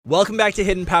Welcome back to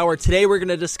Hidden Power. Today we're going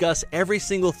to discuss every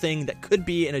single thing that could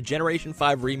be in a Generation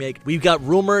 5 remake. We've got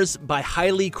rumors by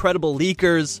highly credible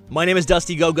leakers. My name is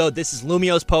Dusty Gogo. This is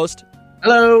Lumio's Post.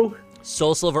 Hello.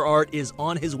 Soul Silver Art is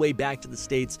on his way back to the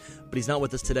States, but he's not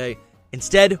with us today.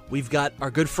 Instead, we've got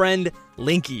our good friend,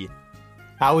 Linky.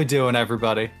 How we doing,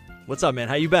 everybody? What's up, man?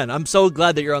 How you been? I'm so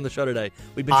glad that you're on the show today.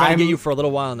 We've been trying to get you for a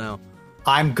little while now.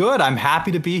 I'm good. I'm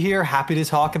happy to be here. Happy to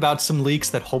talk about some leaks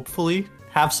that hopefully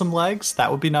have some legs. That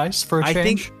would be nice for a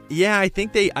change. I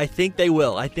think they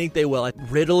will.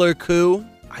 Riddler Coup.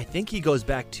 I think he goes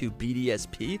back to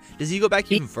BDSP. Does he go back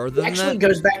even further than that? He actually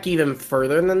goes back even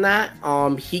further than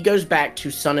that. He goes back to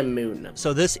Sun and Moon.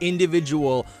 So this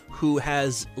individual who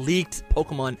has leaked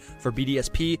Pokemon for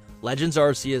BDSP, Legends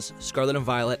Arceus, Scarlet and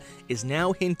Violet, is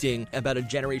now hinting about a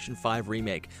Generation 5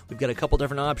 remake. We've got a couple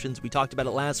different options. We talked about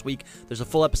it last week. There's a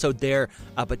full episode there.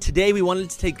 But today we wanted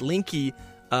to take Linky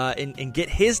and get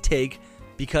his take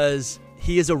because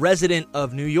he is a resident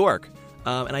of New York.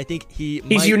 And I think he's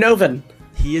Unovan.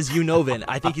 He is Unovan.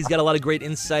 I think he's got a lot of great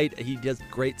insight. He does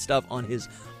great stuff on his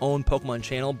own Pokemon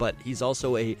channel, but he's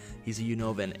also a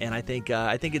Unovan. And I think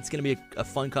it's going to be a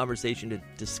fun conversation to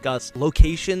discuss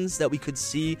locations that we could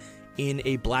see in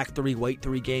a Black 3, White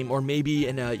 3 game, or maybe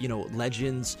in a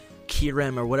Legends,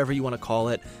 Kyurem, or whatever you want to call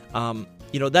it.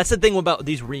 That's the thing about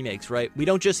these remakes, right? We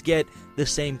don't just get the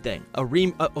same thing. Let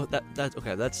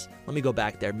me go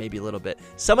back there maybe a little bit.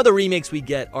 Some of the remakes we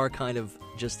get are kind of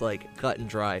just like cut and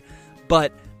dry.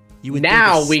 But you would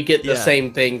now we get the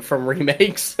same thing from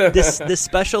remakes. The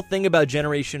special thing about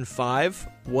Generation 5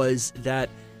 was that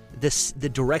the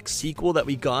direct sequel that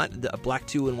we got, the Black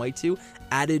 2 and White 2,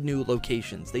 added new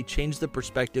locations. They changed the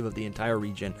perspective of the entire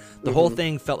region. The whole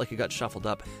thing felt like it got shuffled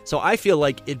up. So I feel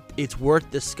like it's worth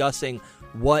discussing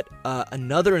what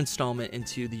another installment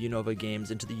into the Unova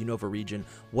games, into the Unova region,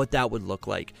 what that would look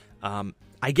like.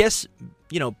 I guess,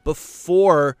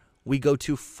 before we go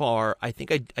too far, I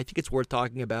think it's worth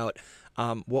talking about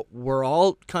what we're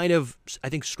all kind of, I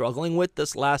think, struggling with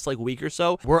this last week or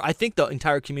so. Where I think the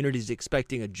entire community is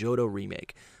expecting a Johto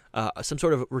remake, some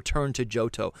sort of return to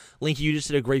Johto. Linky, you just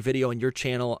did a great video on your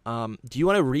channel. Do you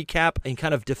want to recap and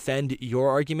kind of defend your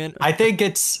argument? I think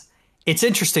it's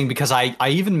interesting because I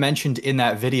even mentioned in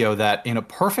that video that in a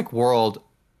perfect world,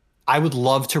 I would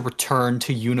love to return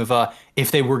to Unova if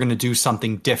they were going to do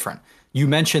something different. You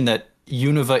mentioned that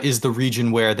Unova is the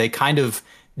region where they kind of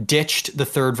ditched the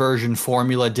third version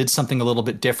formula, did something a little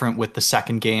bit different with the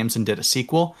second games and did a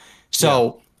sequel.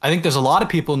 So I think there's a lot of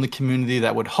people in the community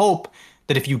that would hope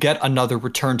that if you get another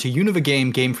Return to Unova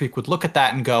game, Game Freak would look at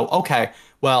that and go, okay,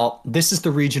 well, this is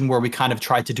the region where we kind of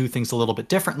tried to do things a little bit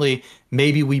differently.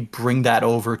 Maybe we bring that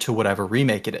over to whatever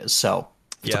remake it is. So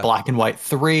if it's a Black and White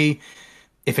 3,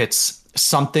 if it's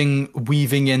something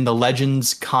weaving in the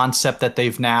Legends concept that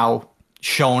they've now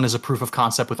shown as a proof of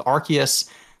concept with Arceus,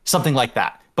 something like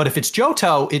that. But if it's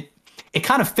Johto, it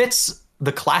kind of fits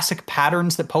the classic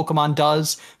patterns that Pokemon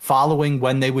does, following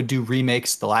when they would do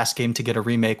remakes. The last game to get a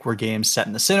remake were games set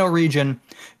in the Sinnoh region.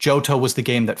 Johto was the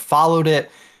game that followed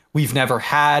it. We've never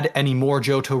had any more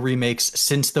Johto remakes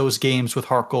since those games with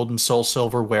Heart Gold and Soul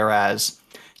Silver, whereas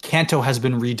Kanto has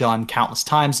been redone countless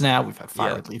times now. We've had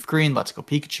Fire Red Leaf Green, Let's Go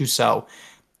Pikachu. So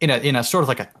in a sort of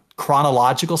like a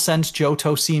chronological sense,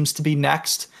 Johto seems to be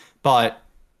next, but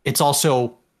it's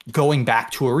also going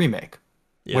back to a remake.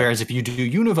 Whereas if you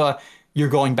do Unova, you're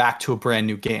going back to a brand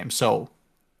new game. So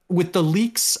with the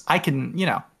leaks, I can,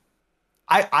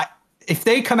 if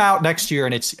they come out next year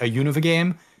and it's a Unova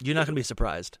game, you're not going to be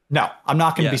surprised. No, I'm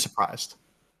not going to be surprised.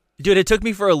 Dude, it took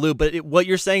me for a loop, but what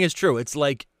you're saying is true. It's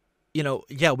like, we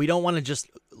don't want to just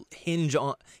hinge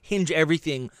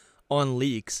everything on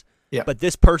leaks. Yeah. But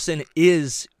this person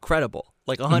is credible,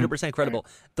 100% credible.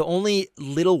 The only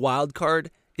little wild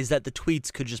card is that the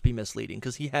tweets could just be misleading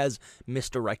because he has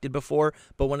misdirected before.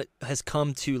 But when it has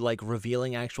come to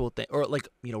revealing actual things or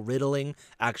riddling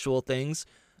actual things,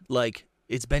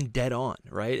 it's been dead on,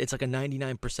 right? It's like a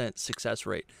 99% success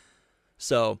rate.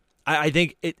 So I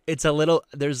think it's a little,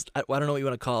 I don't know what you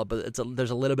want to call it, but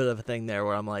there's a little bit of a thing there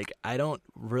where I'm like, I don't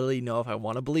really know if I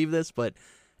want to believe this, but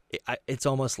it's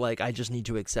almost like I just need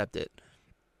to accept it.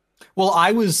 Well,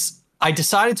 I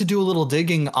decided to do a little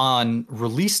digging on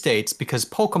release dates because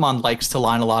Pokemon likes to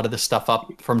line a lot of this stuff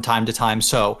up from time to time.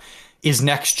 So is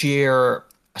next year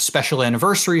a special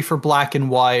anniversary for Black and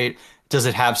White? Does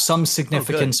it have some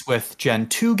significance with Gen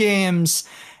 2 games?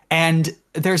 And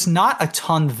there's not a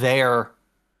ton there,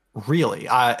 really.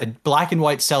 Black and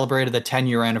White celebrated the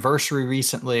 10-year anniversary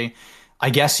recently. I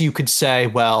guess you could say,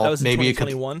 well, maybe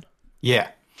 2021? Yeah.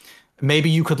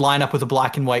 Maybe you could line up with a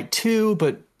Black and White 2,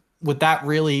 but would that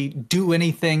really do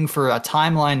anything for a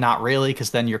timeline? Not really,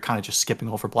 because then you're kind of just skipping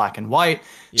over black and white.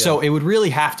 Yeah. So it would really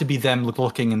have to be them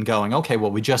looking and going, okay,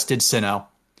 well, we just did Sinnoh.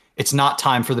 It's not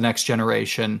time for the next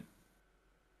generation.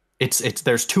 It's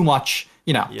there's too much,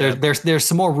 there's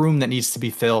some more room that needs to be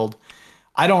filled.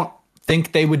 I don't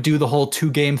think they would do the whole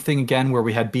 2-game thing again where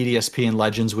we had BDSP and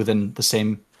Legends within the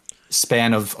same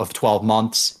span of 12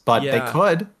 months, but they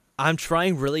could. I'm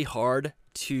trying really hard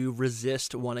to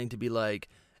resist wanting to be like,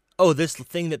 oh, this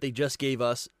thing that they just gave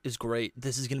us is great.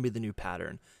 This is going to be the new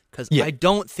pattern. Because I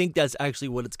don't think that's actually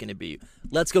what it's going to be.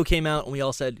 Let's Go came out and we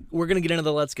all said, we're going to get into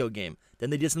the Let's Go game. Then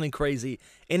they did something crazy.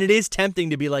 And it is tempting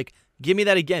to be like, give me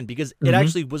that again, because it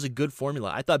actually was a good formula.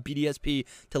 I thought BDSP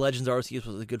to Legends Arceus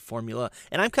was a good formula.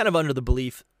 And I'm kind of under the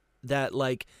belief that,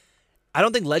 like, I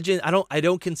don't think I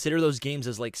don't consider those games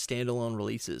as like standalone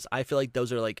releases. I feel like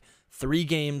those are like 3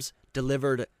 games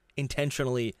delivered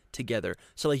intentionally together.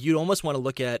 So like you'd almost want to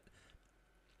look at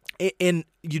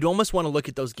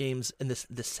those games and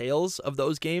the sales of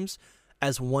those games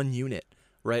as one unit,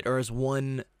 right? Or as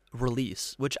one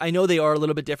release, which I know they are a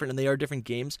little bit different and they are different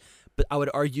games, but I would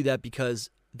argue that because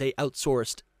they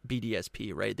outsourced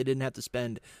BDSP, right? They didn't have to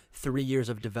spend 3 years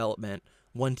of development,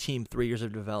 one team 3 years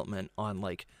of development on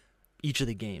like each of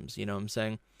the games, you know what I'm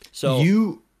saying? So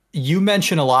you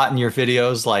mention a lot in your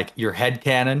videos, like your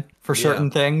headcanon for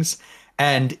certain things.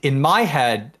 And in my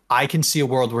head, I can see a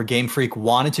world where Game Freak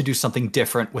wanted to do something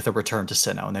different with a return to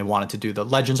Sinnoh, and they wanted to do the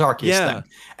Legends Arceus thing.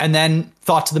 And then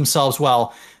thought to themselves,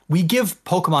 well, we give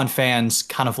Pokemon fans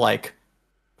kind of like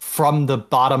from the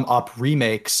bottom up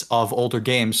remakes of older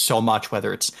games so much,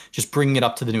 whether it's just bringing it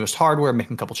up to the newest hardware,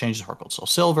 making a couple changes to Heart Gold Soul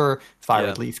Silver, Fire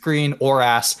Red Leaf Green,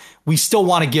 ORAS. We still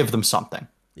want to give them something.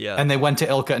 Yeah. And they went to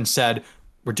Ilka and said,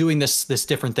 we're doing this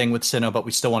different thing with Sinnoh, but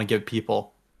we still want to give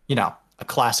people, a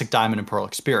classic Diamond and Pearl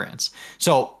experience.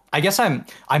 So I guess I'm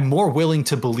more willing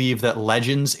to believe that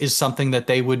Legends is something that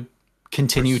they would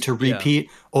continue to repeat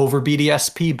over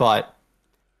BDSP, but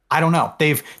I don't know.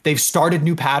 They've started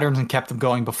new patterns and kept them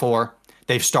going before.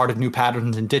 They've started new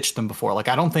patterns and ditched them before. Like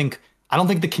I don't think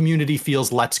the community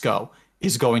feels Let's Go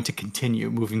is going to continue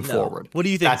moving forward. What do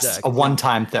you think? That's Zach? a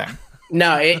one-time thing.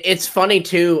 No, it's funny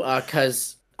too,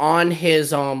 because on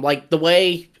his like the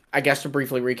way, I guess to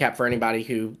briefly recap for anybody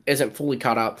who isn't fully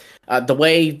caught up, the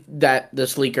way that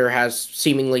this leaker has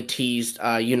seemingly teased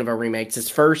Unova remakes is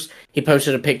first he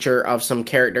posted a picture of some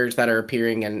characters that are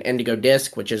appearing in Indigo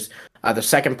Disc, which is the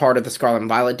second part of the Scarlet and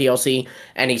Violet DLC,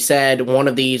 and he said one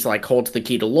of these like holds the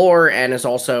key to lore and is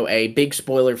also a big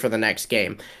spoiler for the next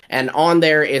game. And on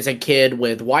there is a kid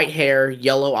with white hair,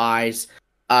 yellow eyes,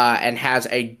 and has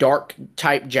a dark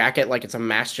type jacket, like it's a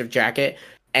Mastiff jacket,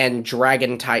 and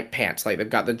dragon type pants. Like they've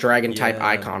got the dragon type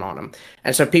icon on them.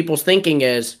 And so people's thinking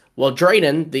is, well,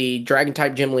 Drayden, the dragon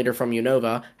type gym leader from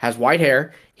Unova, has white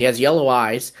hair, he has yellow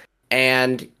eyes,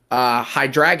 and High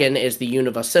Dragon is the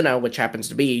Unova Sinnoh, which happens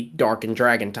to be dark and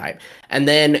dragon type. And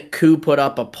then Ku put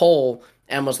up a poll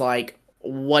and was like,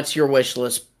 what's your wish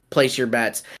list? Place your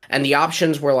bets. And the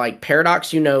options were like Paradox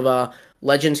Unova,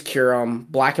 Legends Kyurem,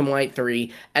 Black and White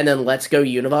 3, and then Let's Go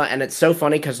Unova. And it's so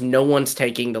funny because no one's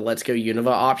taking the Let's Go Unova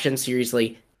option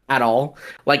seriously at all.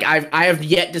 Like I have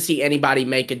yet to see anybody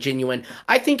make a genuine,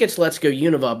 I think it's Let's Go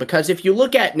Unova, because if you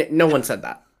look at, no one said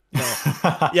that.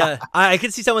 No. Yeah, I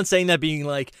could see someone saying that being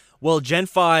like, well, Gen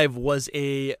 5 was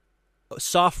a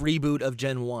soft reboot of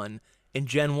Gen 1, and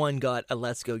Gen 1 got a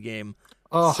Let's Go game.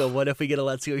 Oh. So what if we get a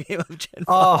Let's Go game of Gen 5?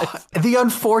 Oh, the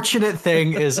unfortunate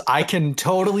thing is I can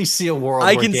totally see a world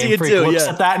where Game Freak looks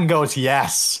at that and goes,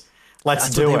 yes, let's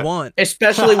do it. They want.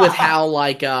 Especially with how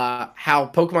how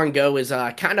Pokemon Go is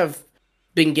kind of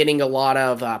been getting a lot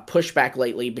of pushback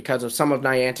lately because of some of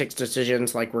Niantic's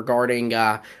decisions, like regarding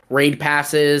raid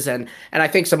passes and I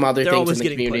think some other things in the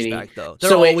community. Pushback,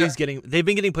 though. They've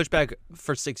been getting pushback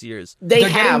for 6 years. They're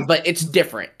getting, but it's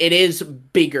different. It is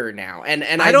bigger now,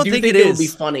 and I don't think it would be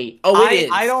funny. Oh, it is.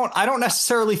 I don't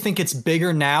necessarily think it's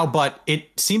bigger now, but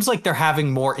it seems like they're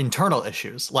having more internal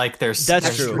issues. Like there's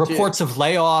reports of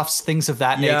layoffs, things of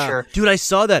that nature. Dude, I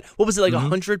saw that. What was it, like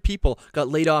 100 people got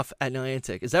laid off at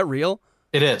Niantic? Is that real?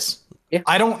 It is. Yeah.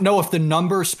 I don't know if the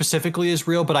number specifically is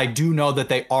real, but I do know that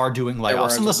they are doing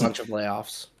layoffs. There were a bunch of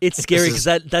layoffs. It's scary because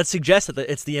that suggests that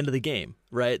it's the end of the game,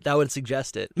 right? That would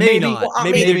suggest it. Maybe not. Well,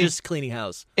 maybe they're just cleaning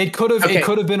house. It could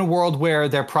have been a world where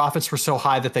their profits were so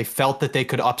high that they felt that they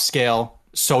could upscale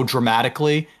so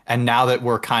dramatically, and now that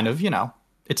we're kind of,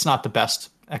 it's not the best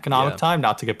economic time,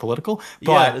 not to get political,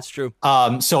 but that's true.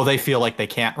 So they feel like they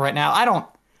can't right now. I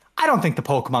don't think the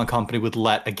Pokemon Company would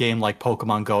let a game like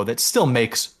Pokemon Go that still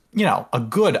makes, a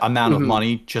good amount of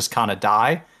money just kind of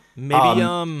die. Maybe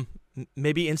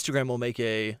Instagram will make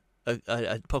a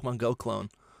a Pokemon Go clone.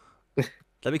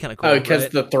 That'd be kind of cool. Oh, because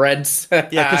right? the threads.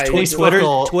 Yeah, because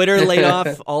will- Twitter laid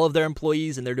off all of their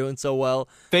employees and they're doing so well.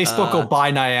 Facebook will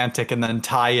buy Niantic and then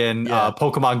tie in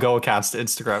Pokemon Go accounts to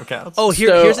Instagram accounts. Oh,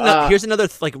 here's another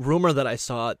like rumor that I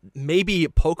saw. Maybe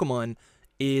Pokemon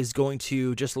is going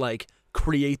to just like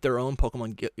create their own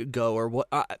Pokemon Go or what?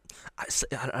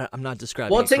 I'm not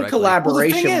describing. Well, it's in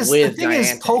collaboration with the thing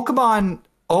is, Niantic. Pokemon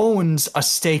owns a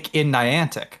stake in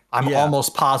Niantic. I'm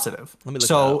almost positive.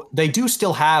 So they do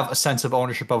still have a sense of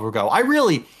ownership over Go.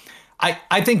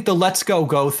 I think the Let's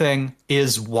Go thing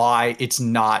is why it's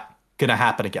not going to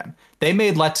happen again. They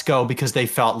made Let's Go because they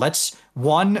felt let's,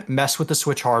 one, mess with the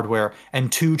Switch hardware,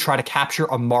 and two, try to capture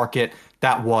a market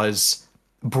that was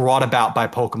brought about by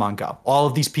Pokemon Go. All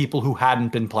of these people who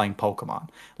hadn't been playing Pokemon.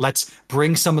 Let's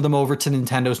bring some of them over to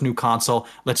Nintendo's new console.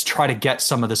 Let's try to get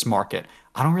some of this market.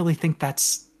 I don't really think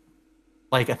that's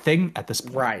like a thing at this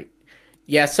point. Right.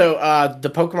 Yeah, so the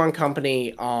Pokemon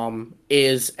Company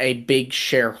is a big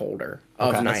shareholder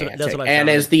of Niantic that's what I and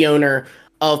found. is the owner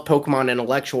of Pokemon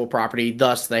intellectual property.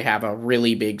 Thus, they have a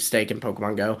really big stake in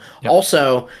Pokemon Go. Yep.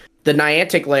 Also, the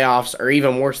Niantic layoffs are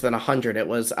even worse than 100. It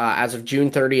was as of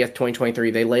June 30th,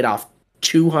 2023, they laid off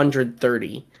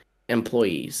 230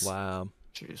 employees. Wow.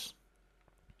 Jeez.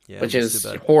 Yeah, which is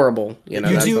horrible. You know,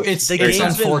 it's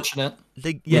unfortunate.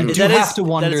 You do have to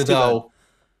wonder though.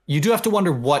 You do have to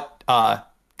wonder what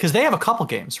because they have a couple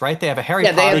games, right? They have a Harry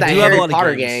Potter. They have that Harry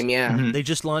Potter games. game. Yeah, They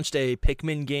just launched a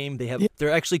Pikmin game.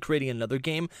 They're actually creating another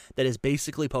game that is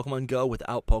basically Pokemon Go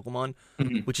without Pokemon,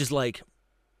 which is like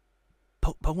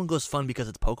Pokemon Go is fun because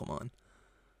it's Pokemon.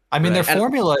 I mean, their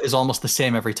formula is almost the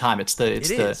same every time. It's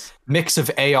the mix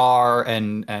of AR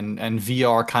and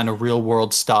VR kind of real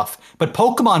world stuff. But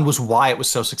Pokemon was why it was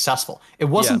so successful. It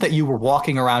wasn't that you were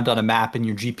walking around on a map and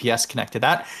your GPS connected.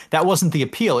 That wasn't the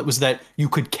appeal. It was that you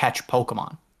could catch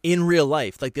Pokemon in real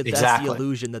life. Like that's the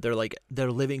illusion that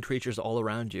they're living creatures all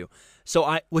around you.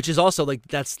 So which is also like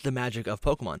that's the magic of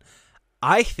Pokemon.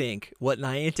 I think what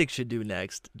Niantic should do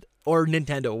next, or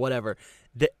Nintendo, whatever,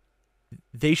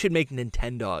 they should make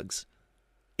Nintendogs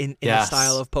in the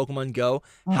style of Pokemon Go.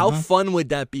 How fun would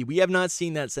that be? We have not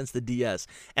seen that since the DS.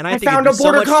 And I think found a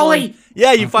border collie.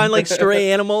 Yeah, you find like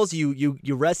stray animals, you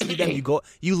rescue them,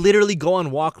 you literally go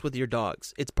on walks with your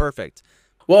dogs. It's perfect.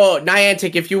 Well,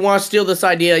 Niantic, if you want to steal this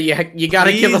idea, you got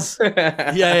to give us.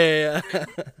 Yeah.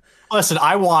 Listen,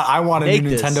 I want a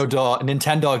new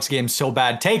Nintendogs game so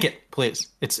bad. Take it, please.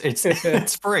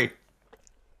 It's free.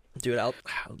 Dude, I'll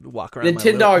walk around.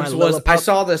 Nintendogs I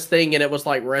saw this thing and it was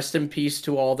like rest in peace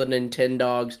to all the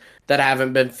Nintendogs that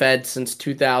haven't been fed since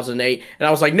 2008. And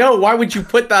I was like, no, why would you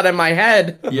put that in my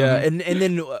head? Yeah, and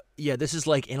then this is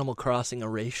like Animal Crossing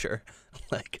erasure.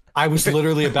 Like I was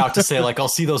literally about to say, like, I'll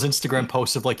see those Instagram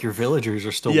posts of like your villagers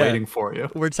are still waiting for you.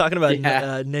 We're talking about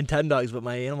Nintendogs, but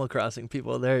my Animal Crossing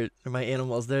people, they're my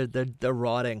animals. They're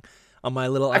rotting on my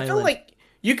little island. I feel like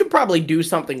you could probably do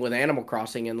something with Animal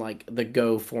Crossing in like the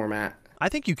Go format. I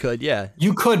think you could, yeah.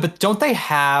 You could, but don't they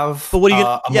have but what are you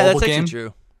a yeah, mobile that's game? actually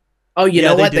true. Oh, you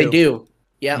know what? They do.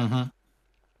 Yeah. Mm-hmm.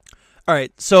 All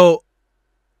right, so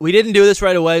we didn't do this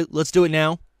right away. Let's do it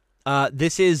now.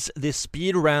 This is the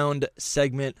speed round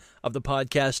segment of the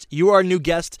podcast. You are a new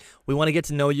guest. We want to get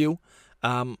to know you.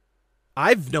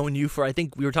 I've known you for, I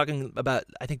think we were talking about,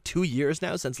 2 years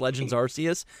now since Legends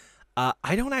Arceus.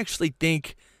 I don't actually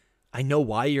think I know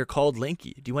why you're called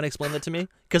Linky. Do you want to explain that to me?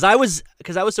 Because I was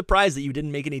surprised that you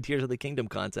didn't make any Tears of the Kingdom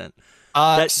content.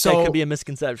 That could be a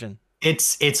misconception.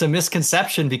 It's a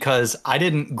misconception because I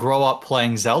didn't grow up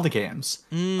playing Zelda games.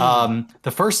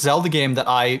 The first Zelda game that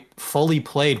I fully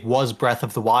played was Breath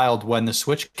of the Wild when the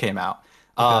Switch came out.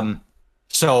 Okay.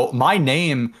 So my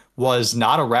name was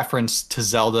not a reference to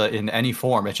Zelda in any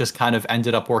form. It just kind of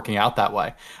ended up working out that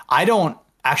way. I don't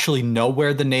actually know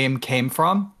where the name came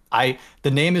from.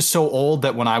 The name is so old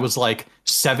that when I was like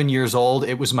 7 years old,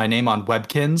 it was my name on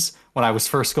Webkins when I was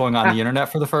first going on the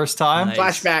internet for the first time. Nice.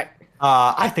 Flashback.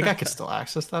 I think I could still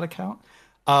access that account.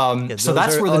 So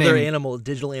that's where the other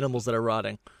digital animals that are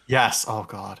rotting. Yes. Oh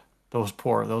God, those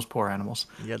poor animals.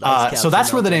 Yeah. So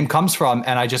that's where the name comes from,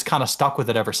 and I just kind of stuck with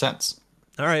it ever since.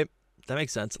 All right, that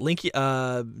makes sense. Linky,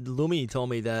 Lumi told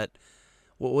me that.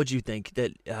 What would you think?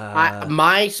 That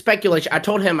my speculation. I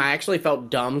told him I actually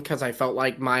felt dumb because I felt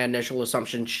like my initial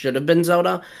assumption should have been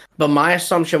Zelda, but my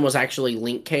assumption was actually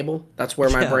Link Cable. That's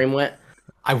where my brain went.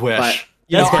 I wish. But,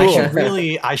 That's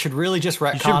cool. I should really just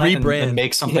retcon it and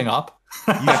make something up.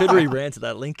 You should rebrand to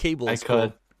that. Link Cable is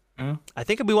cool. Yeah. I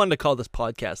think if we wanted to call this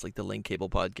podcast like the Link Cable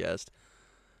Podcast.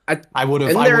 I would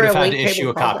have had to issue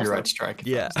a copyright strike. If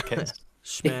yeah. that was the case.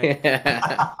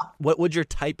 Smack. What would your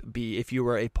type be if you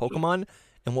were a Pokemon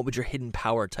and what would your hidden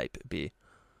power type be?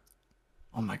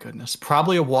 Oh my goodness.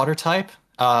 Probably a water type.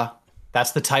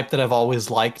 That's the type that I've always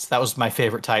liked. That was my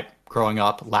favorite type growing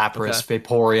up. Lapras,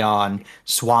 Vaporeon,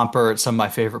 Swampert, some of my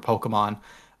favorite Pokemon.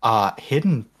 A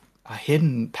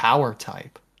hidden power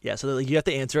type. Yeah, so like you have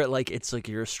to answer it like it's like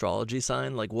your astrology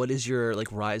sign. Like, what is your like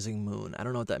rising moon? I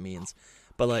don't know what that means,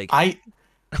 but like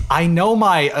I know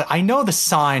the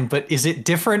sign, but is it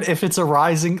different if it's a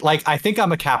rising? Like, I think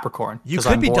I'm a Capricorn. You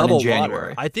could be double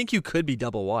water. I think you could be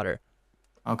double water.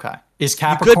 Okay. Is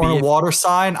Capricorn a water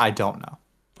sign? I don't know.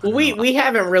 Well, we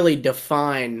haven't really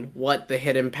defined what the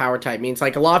hidden power type means.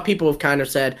 Like, a lot of people have kind of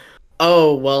said,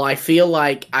 oh, well, I feel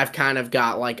like I've kind of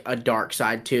got like a dark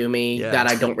side to me that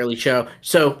I don't really show.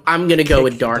 So I'm going to go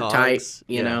with dark type,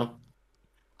 you know?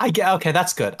 Okay,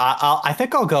 that's good. I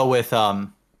think I'll go with, Yeah,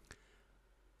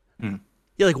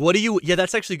 like what do you? Yeah,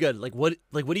 that's actually good. Like what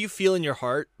do you feel in your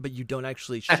heart, but you don't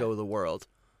actually show the world?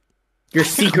 Your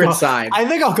secret side. I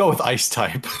think I'll go with ice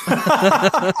type.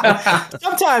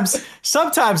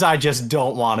 Sometimes I just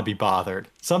don't want to be bothered.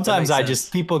 Sometimes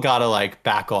people gotta like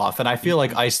back off, and I feel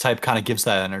like ice type kind of gives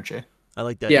that energy. I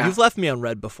like that. You've left me on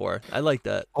red before. I like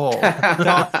that. Oh,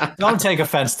 don't take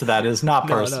offense to that. It's not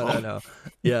personal. No.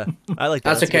 Yeah, I like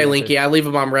that. That's okay, Linky. I leave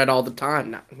him on red all the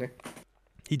time.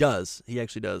 He does. He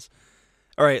actually does.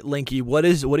 All right, Linky, what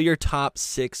are your top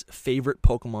 6 favorite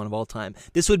Pokemon of all time?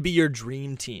 This would be your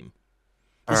dream team.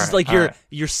 This is like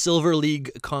your Silver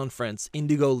League Conference,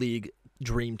 Indigo League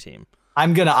dream team.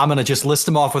 I'm gonna just list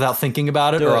them off without thinking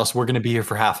about it, or else we're gonna be here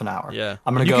for half an hour. Yeah,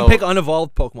 you can pick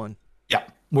unevolved Pokemon. Yeah,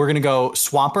 we're gonna go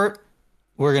Swampert.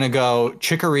 We're gonna go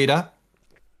Chikorita.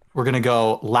 We're gonna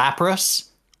go Lapras,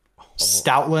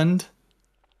 Stoutland,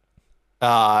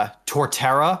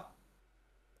 Torterra,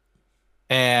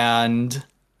 and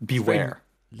Beware.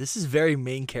 This is very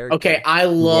main character. Okay, I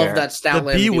love that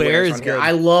Stoutland. Beware is good.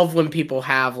 I love when people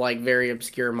have like very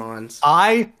obscure mons.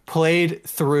 I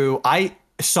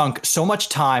sunk so much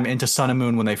time into Sun and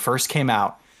Moon when they first came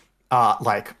out,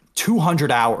 like 200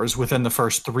 hours within the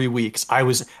first 3 weeks. I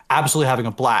was absolutely having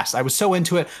a blast. I was so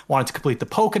into it, wanted to complete the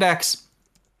Pokedex,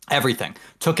 everything.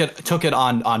 Took it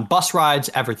on bus rides,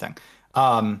 everything.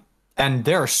 And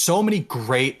there are so many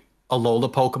great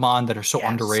Alola Pokemon that are so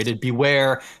underrated.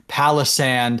 Beware,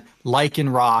 Palisand,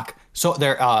 Lycanroc. So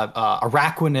they're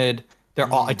Araquanid. They're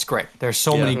all. It's great. There's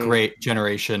so many great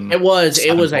generation. It was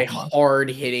a hard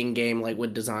hitting game, like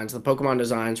with designs. The Pokemon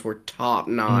designs were top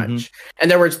notch, and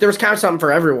there was kind of something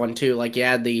for everyone too. Like you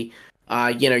had the,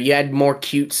 you had more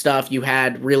cute stuff. You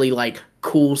had really like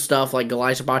cool stuff like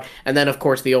Golisopod, and then of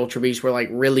course the Ultra Beasts were like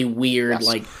really weird,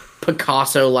 like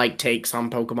Picasso like takes on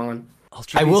Pokemon.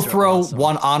 I will throw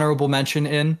one honorable mention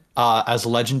in as a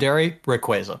legendary,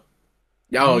 Rayquaza.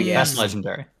 Oh yes, that's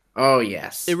legendary. Oh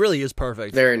yes, it really is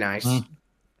perfect. Very nice.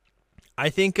 I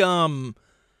think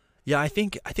I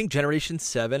think Generation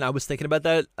 7, I was thinking about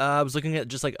that. I was looking at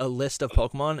just like a list of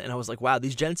Pokemon, and I was like, wow,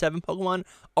 these Gen 7 Pokemon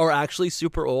are actually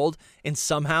super old, and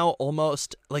somehow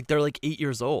almost like they're like 8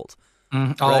 years old.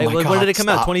 Oh right? my God, when did it come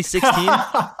out? 2016?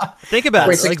 Think about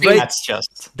it. Like,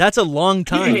 that's a long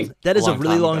time. That is a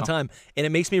really long time. And it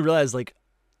makes me realize, like,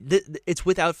 it's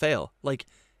without fail. Like,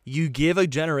 you give a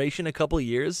generation a couple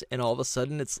years, and all of a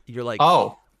sudden, you're like,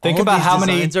 think about how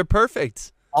many designs are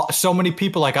perfect. So many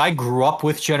people, like, I grew up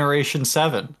with Generation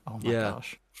 7. Oh my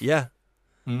gosh. Yeah.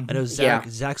 I know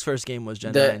Zach's first game was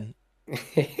Gen 9.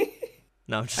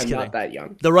 No, I'm just kidding. Not that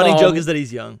young. The running joke is that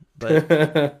he's young, but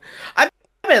I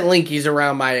bet Linky's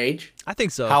around my age. I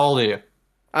think so. How old are you?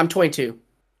 I'm 22.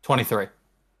 23.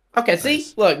 Okay, see?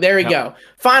 Look, there we go.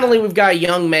 Finally, we've got a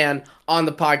young man on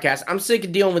the podcast. I'm sick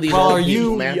of dealing with these old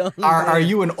people, man. Are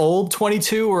you an old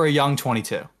 22 or a young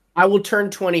 22? I will turn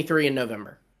 23 in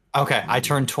November. Okay, I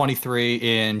turned 23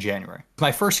 in January.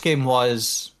 My first game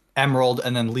was Emerald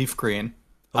and then Leaf Green.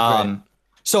 Okay.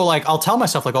 So, like, I'll tell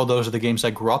myself, like, oh, those are the games I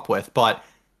grew up with. But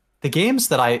the games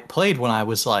that I played when I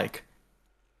was, like,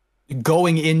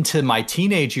 going into my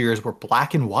teenage years were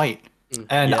black and white.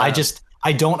 And I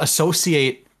don't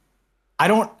associate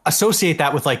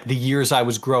that with like the years I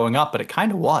was growing up, but it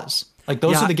kind of was. Like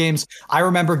those are the games I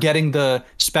remember getting the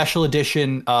special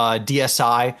edition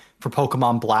DSi for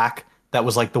Pokemon Black. That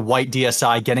was like the white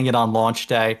DSi, getting it on launch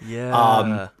day.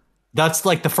 Yeah. That's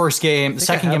like the first game, the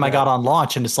second game I got on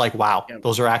launch, and it's like, wow,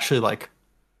 those are actually like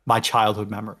my childhood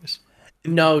memories.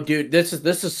 No, dude, this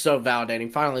is so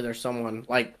validating. Finally, there's someone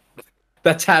like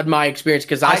that's had my experience,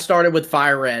 because I started with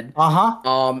Fire Red.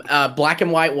 Black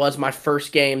and White was my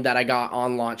first game that I got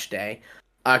on launch day.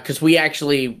 Because we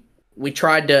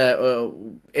tried to.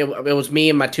 It was me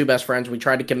and my two best friends. We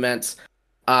tried to convince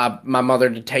my mother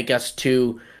to take us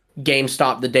to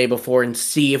GameStop the day before and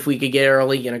see if we could get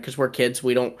early, because we're kids.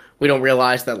 We don't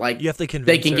realize that like You have to they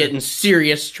convince can her. get in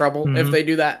serious trouble if they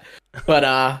do that.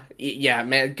 But yeah,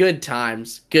 man, good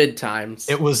times. Good times.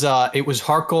 It was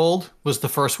Heart Gold was the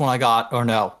first one I got, or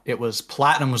no, it was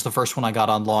Platinum was the first one I got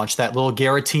on launch. That little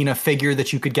Garatina figure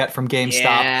that you could get from GameStop,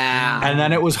 and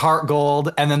then it was Heart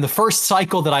Gold, and then the first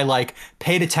cycle that I like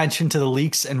paid attention to the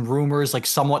leaks and rumors like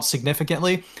somewhat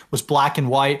significantly was Black and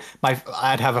White.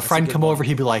 I'd have a friend come over,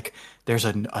 he'd be like, "There's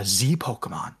a Z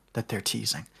Pokemon that they're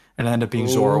teasing," and it ended up being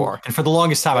Zoroark, and for the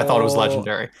longest time I thought it was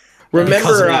legendary.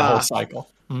 Because of that whole cycle.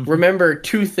 Remember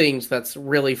two things that's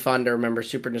really fun to remember,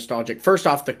 super nostalgic. First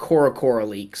off, the Cora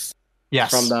leaks. Yes.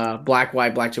 From the Black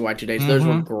 2 White 2 days. Those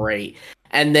were great.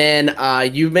 And then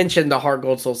you mentioned the Heart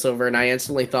Gold Soul Silver, and I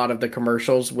instantly thought of the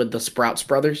commercials with the Sprouts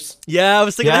Brothers. Yeah, I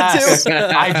was thinking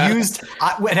that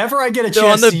too. Whenever I get a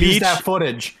chance to use that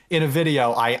footage in a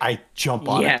video, I jump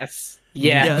on it. Yes.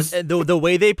 Yes. Yeah, and the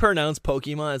way they pronounce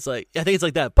Pokemon, it's like, I think it's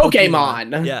like that.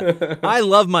 Pokemon. Yeah. I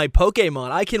love my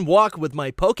Pokemon. I can walk with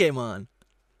my Pokemon.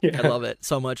 Yeah. I love it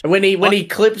so much. When he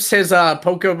clips his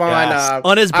Pokemon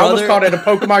on his brother. I almost called it a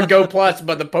Pokemon Go Plus,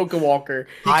 but the Pokewalker.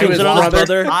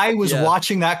 I was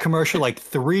watching that commercial like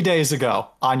 3 days ago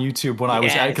on YouTube when I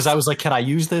was at it, because I was like, can I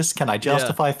use this? Can I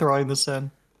justify throwing this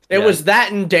in? It was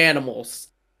that and Danimals.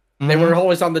 They were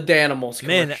always on the Danimals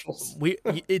commercials.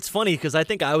 Man, it's funny because I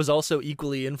think I was also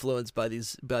equally influenced by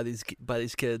these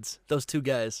kids. Those two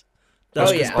guys. The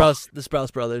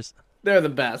Sprouse brothers. They're the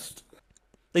best.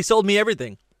 They sold me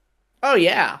everything. Oh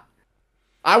yeah.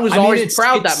 I was always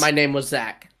proud that my name was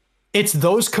Zach. It's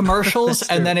those commercials,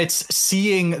 and then it's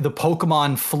seeing the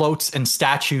Pokemon floats and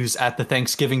statues at the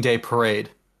Thanksgiving Day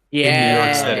parade in New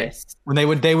York City. When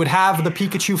they would have the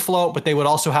Pikachu float, but they would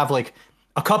also have like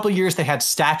a couple of years they had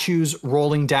statues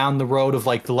rolling down the road of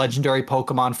like the legendary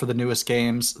Pokemon for the newest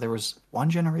games. There was one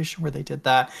generation where they did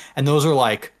that, and those are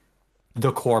like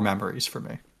the core memories for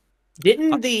me.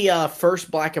 Didn't the first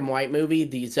Black and White movie,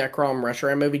 the Zekrom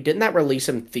Reshiram movie, didn't that release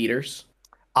in theaters?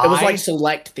 It was like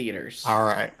select theaters. All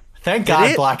right. Thank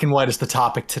God Black and White is the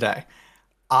topic today.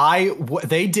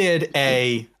 They did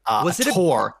a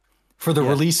tour for the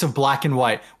release of Black and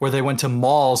White where they went to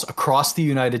malls across the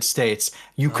United States.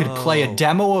 You could play a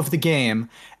demo of the game,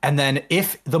 and then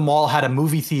if the mall had a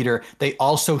movie theater, they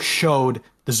also showed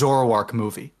the Zoroark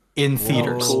movie in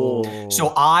theaters. Cool.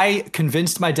 So I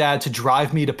convinced my dad to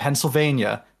drive me to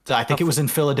Pennsylvania. I think it was in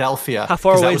Philadelphia. How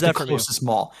far away is that from you? Closest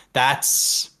mall.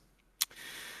 It's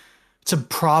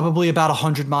probably about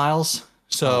 100 miles.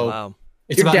 So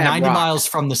it's about 90 miles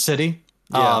from the city.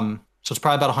 Yeah. So it's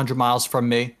probably about 100 miles from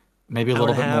me, maybe a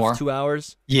little bit more. 2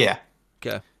 hours? Yeah.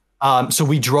 Okay. So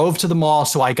we drove to the mall,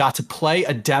 so I got to play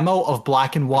a demo of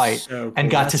Black and White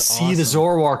and got to see the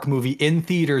Zoroark movie in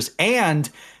theaters, and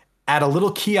at a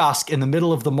little kiosk in the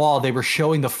middle of the mall, they were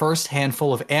showing the first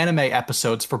handful of anime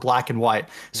episodes for Black and White.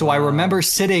 So I remember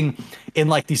sitting in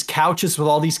like these couches with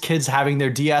all these kids having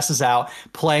their DSs out,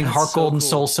 playing Heart Gold and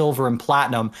Soul Silver and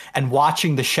Platinum, and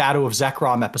watching the Shadow of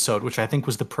Zekrom episode, which I think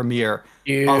was the premiere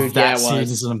of that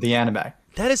season of the anime.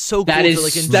 That is so cool.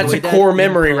 That's a core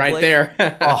memory right there.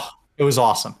 It was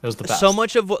awesome. It was the best. So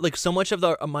much of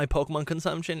my Pokemon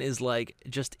consumption is like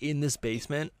just in this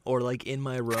basement or like in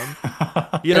my room.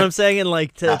 You know what I'm saying? And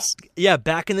like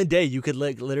back in the day, you could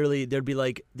like literally there'd be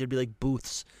like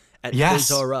booths at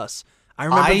Toys R Us. I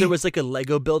remember there was like a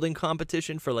Lego building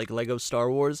competition for like Lego Star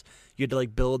Wars. You had to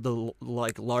like build the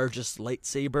like largest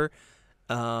lightsaber.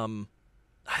 I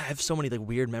have so many like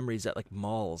weird memories at like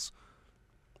malls.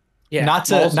 Yeah, not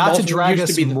to drag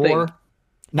us more.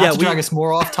 Not to drag us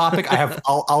more off topic,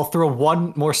 I'll throw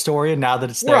one more story in now that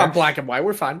it's there. We're on Black and White.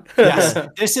 We're fine. Yes,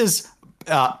 this is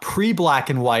pre-Black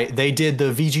and White. They did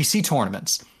the VGC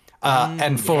tournaments,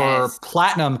 and for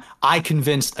Platinum, I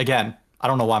convinced again. I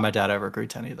don't know why my dad ever agreed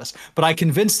to any of this, but I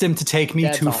convinced him to take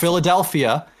me to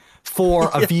Philadelphia for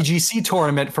a VGC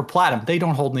tournament for Platinum. They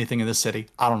don't hold anything in the city.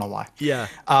 I don't know why. Yeah.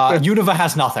 Unova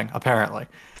has nothing apparently.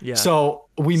 Yeah. So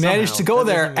we managed to go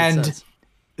there, and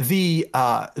the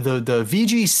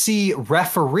VGC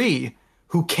referee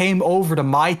who came over to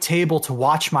my table to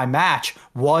watch my match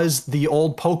was the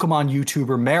old Pokemon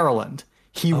YouTuber Maryland.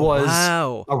 He was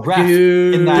a ref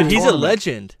in that tournament. He's a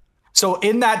legend. So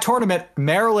in that tournament,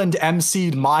 Maryland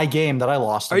emceed my game that I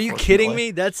lost. Are you kidding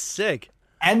me? That's sick.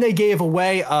 And they gave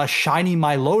away a shiny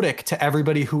Milotic to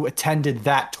everybody who attended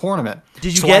that tournament.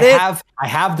 Did you get it? I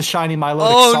have the shiny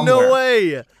Milotic somewhere. Oh, no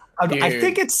way.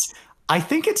 I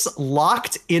think it's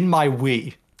locked in my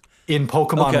Wii in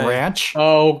Pokemon Ranch.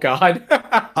 Oh, God.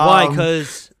 Why?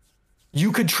 Because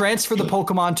you could transfer the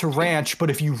Pokemon to Ranch, but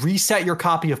if you reset your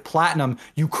copy of Platinum,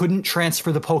 you couldn't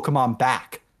transfer the Pokemon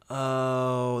back.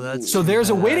 Oh, that's So there's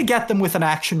a way to bad. get them with an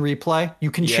action replay.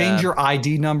 You can change your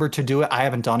ID number to do it. I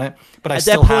haven't done it, but I At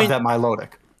that still have point- that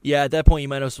melodic. Yeah, at that point, you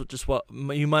might as well just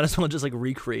like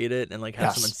recreate it and like have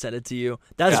Yes. someone send it to you.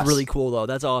 That's Yes. really cool though.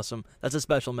 That's awesome. That's a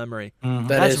special memory. That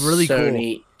That's is really so cool.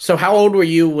 neat. So how old were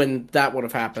you when that would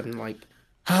have happened? Like,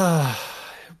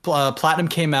 Platinum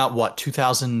came out, what,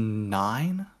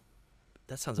 2009?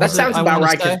 That sounds. that amazing. sounds I about wanna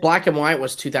right because say- Black and White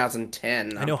was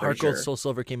 2010. I know I'm Heart pretty Gold sure. Soul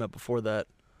Silver came out before that.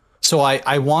 So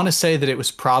I want to say that it was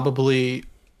probably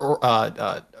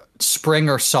spring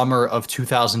or summer of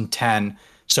 2010.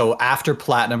 So after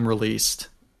Platinum released.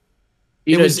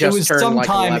 You'd It have was just turned like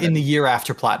sometime 11. in the year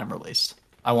after Platinum released,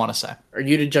 I want to say. Or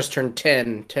you'd have just turned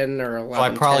 10 or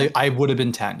 11. So 10. I would have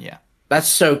been 10, yeah. That's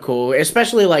so cool.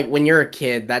 Especially like when you're a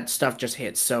kid, that stuff just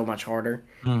hits so much harder.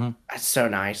 Mm-hmm. That's so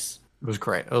nice. It was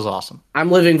great. It was awesome. I'm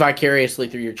living vicariously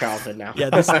through your childhood now. Yeah,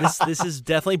 this is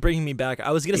definitely bringing me back. I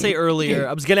was gonna say earlier.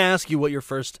 I was gonna ask you what your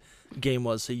first game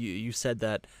was. So you said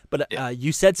that, but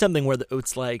you said something where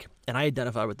it's like, and I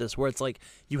identify with this, where it's like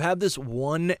you have this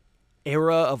one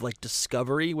era of like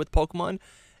discovery with Pokemon,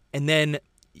 and then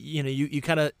you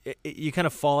kind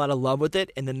of fall out of love with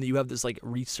it, and then you have this like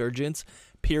resurgence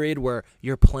period where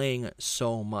you're playing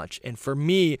so much. And for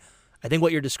me, I think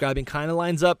what you're describing kind of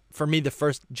lines up. For me, the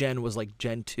first gen was like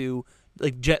Gen 2,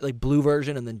 like blue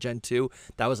version, and then Gen 2.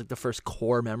 That was like the first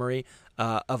core memory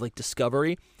of like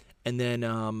discovery. And then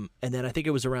I think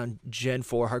it was around Gen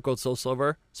 4, Heart Gold Soul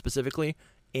Silver specifically,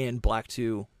 and Black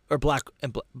 2 or Black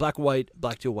White,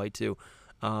 Black 2, White 2.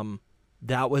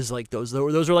 That was like those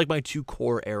are like my two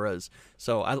core eras.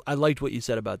 So I liked what you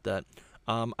said about that.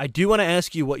 I do want to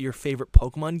ask you what your favorite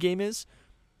Pokemon game is.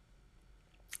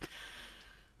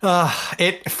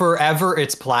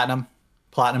 It's Platinum.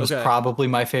 Platinum is Okay. probably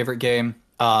my favorite game.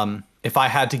 If I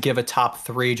had to give a top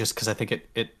 3, just because I think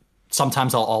it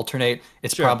sometimes I'll alternate,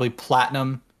 it's Sure. probably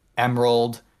Platinum,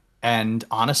 Emerald, and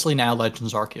honestly now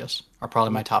Legends Arceus are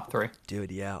probably my top 3. Dude,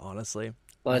 yeah, honestly.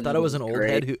 I Legend thought I was an was old great.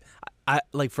 head who I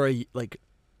like for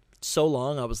so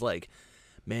long I was like,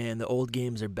 man, the old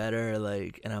games are better,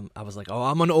 like, and I was like, oh,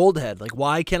 I'm an old head. Like,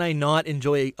 why can I not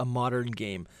enjoy a modern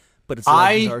game? But it's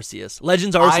Legends Arceus.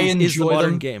 Legends Arceus is the enjoy modern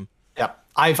them. game. Yep.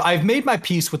 I've made my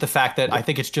peace with the fact that I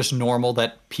think it's just normal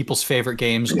that people's favorite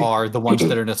games are the ones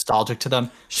that are nostalgic to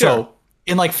them. Sure. So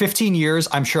in like 15 years,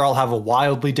 I'm sure I'll have a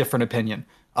wildly different opinion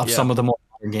of Yeah. some of the more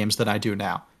modern games than I do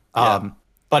now. Yeah.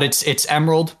 But it's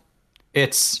Emerald,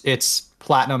 it's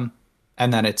Platinum,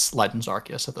 and then it's Legends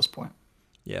Arceus at this point.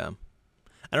 Yeah.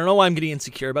 I don't know why I'm getting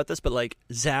insecure about this, but like,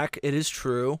 Zach, it is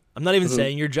true. I'm not even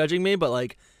saying you're judging me, but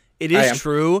like, it I is am.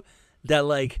 true that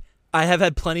like I have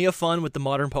had plenty of fun with the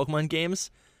modern Pokemon games,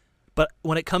 but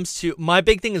when it comes to my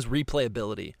big thing is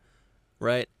replayability,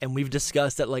 right? And we've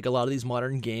discussed that like a lot of these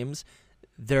modern games,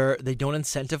 they don't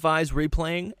incentivize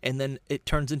replaying, and then it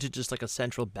turns into just like a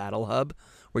central battle hub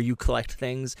where you collect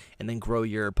things and then grow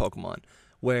your Pokemon.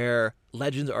 Where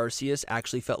Legends Arceus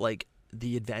actually felt like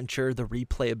the adventure, the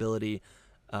replayability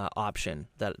option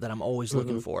that I'm always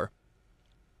looking for.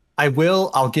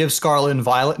 I'll give Scarlet and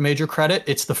Violet major credit.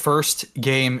 It's the first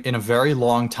game in a very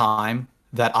long time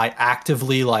that I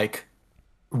actively like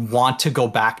want to go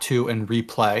back to and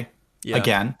replay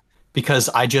again, because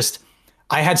I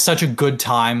had such a good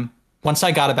time. Once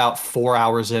I got about 4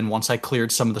 hours in, once I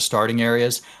cleared some of the starting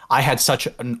areas, I had such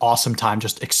an awesome time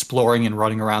just exploring and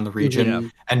running around the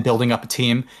region and building up a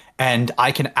team. And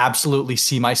I can absolutely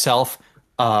see myself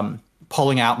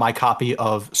pulling out my copy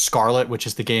of Scarlet, which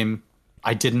is the game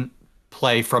I didn't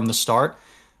play from the start,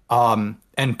 and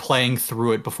playing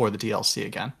through it before the DLC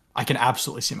again. I can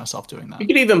absolutely see myself doing that. You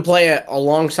could even play it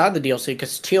alongside the DLC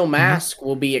because Teal Mask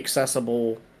will be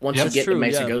accessible once you That's get true, to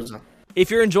Mesa yeah. Goza. If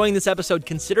you're enjoying this episode,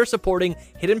 consider supporting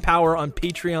Hidden Power on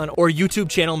Patreon or YouTube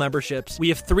channel memberships. We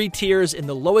have 3 tiers, and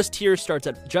the lowest tier starts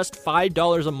at just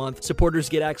 $5 a month. Supporters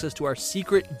get access to our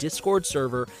secret Discord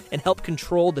server and help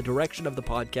control the direction of the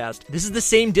podcast. This is the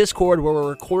same Discord where we're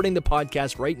recording the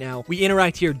podcast right now. We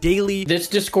interact here daily. This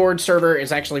Discord server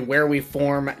is actually where we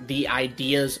form the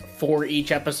ideas for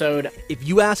each episode. If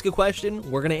you ask a question,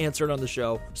 we're going to answer it on the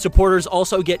show. Supporters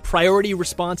also get priority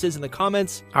responses in the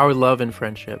comments. Our love and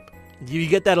friendship. You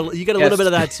get that. You get a little bit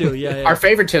of that too. Yeah. Our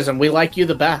favoritism, we like you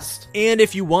the best. And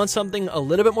if you want something a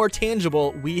little bit more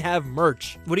tangible, we have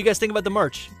merch. What do you guys think about the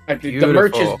merch? The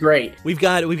merch is Beautiful. great. We've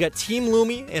got Team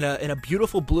Lumi in a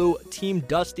beautiful blue, Team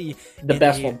Dusty The in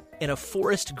best one. in a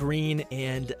forest green,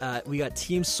 and we got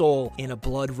Team Soul in a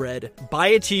blood red. Buy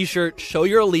a t-shirt, show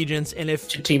your allegiance, and if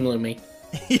Team Lumi.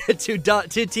 Yeah,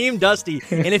 to Team Dusty.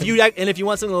 And if you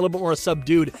want something a little bit more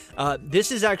subdued,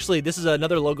 this is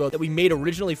another logo that we made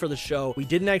originally for the show. We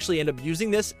didn't actually end up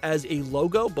using this as a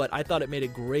logo, but I thought it made a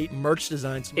great merch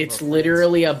design. It's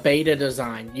literally a beta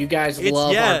design. You guys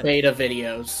love our beta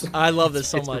videos. I love this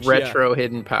so much. Retro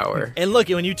hidden power. And look,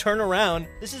 when you turn around,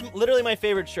 this is literally my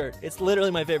favorite shirt. It's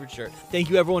literally my favorite shirt. Thank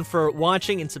you everyone for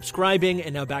watching and subscribing,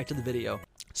 and now back to the video.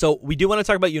 So we do want to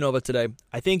talk about Unova today.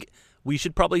 I think we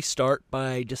should probably start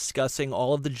by discussing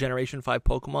all of the Generation 5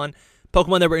 Pokemon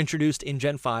that were introduced in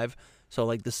Gen 5, so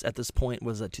like this at this point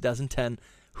was 2010,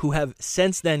 who have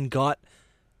since then got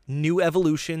new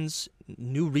evolutions,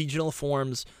 new regional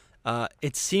forms.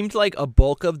 It seemed like a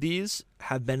bulk of these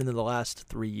have been in the last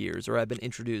 3 years, or have been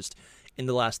introduced in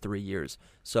the last 3 years.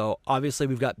 So obviously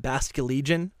we've got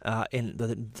Basculegion in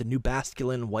the new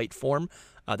Basculin white form.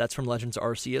 That's from Legends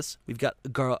Arceus. We've got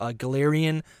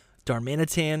Galarian,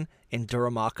 Darmanitan, and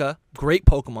Duramaka. Great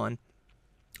Pokemon.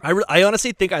 I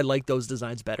honestly think I like those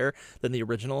designs better than the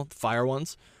original fire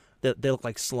ones. They look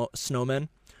like snowmen.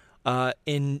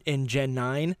 In Gen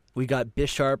 9, we got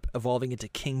Bisharp evolving into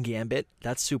King Gambit.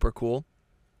 That's super cool.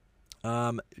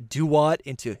 Duat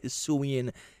into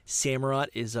Hisuian Samurott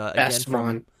is again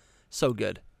from... So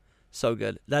good. So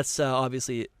good. That's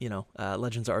obviously,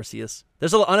 Legends Arceus.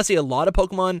 There's honestly a lot of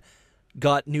Pokemon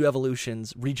got new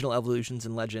evolutions, regional evolutions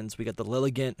in Legends. We got the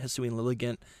Lilligant,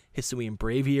 Hisuian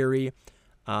Braviary.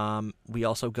 We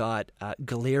also got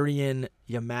Galarian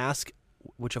Yamask,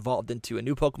 which evolved into a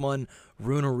new Pokemon,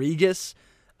 Runerigus.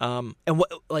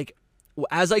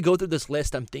 As I go through this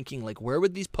list, I'm thinking, where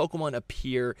would these Pokemon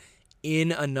appear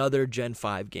in another Gen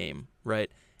 5 game,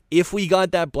 right? If we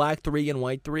got that Black 3 and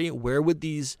White 3, where would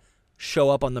these show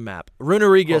up on the map?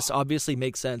 Runerigus obviously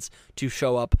makes sense to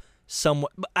show up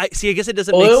somewhat. I guess it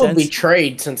doesn't make sense. It would be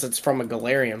trade since it's from a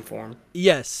Galarian form.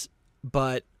 Yes,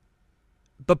 but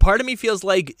part of me feels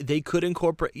like they could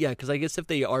incorporate, because I guess if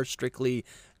they are strictly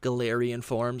Galarian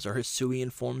forms or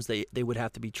Hisuian forms, they would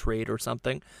have to be trade or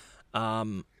something.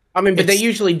 But they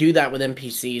usually do that with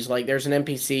NPCs. Like, there's an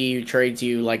NPC who trades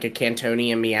you like a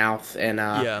Cantonian Meowth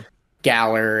and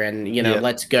Galar, and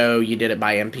let's go. You did it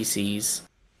by NPCs.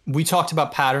 We talked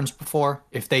about patterns before.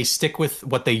 If they stick with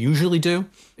what they usually do,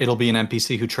 it'll be an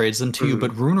NPC who trades them to you.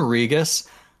 But Runerigus,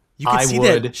 you could see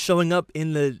that showing up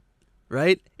in the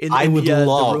I would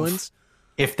love the ruins.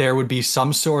 If there would be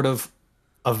some sort of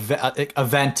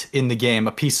event in the game,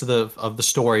 a piece of the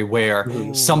story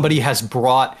where somebody has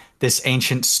brought this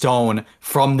ancient stone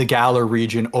from the Galar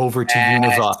region over to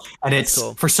Unova, and it's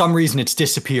cool. For some reason it's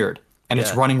disappeared and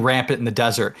it's running rampant in the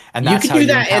desert, and that's how you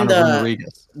encounter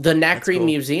Runerigus. The Nacre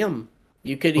Museum.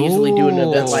 You could easily do an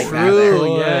event like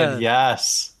that. Yeah.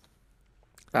 Yes.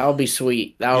 That would be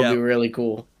sweet. That would be really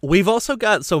cool. We've also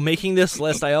got, making this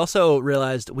list, I also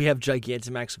realized we have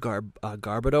Gigantamax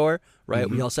Garbodor, right?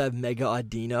 Mm-hmm. We also have Mega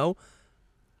Audino.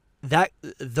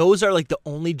 Those are the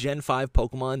only Gen 5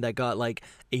 Pokemon that got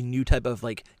a new type of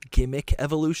gimmick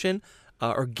evolution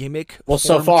or gimmick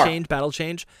battle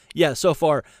change. Yeah, so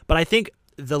far. But I think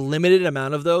the limited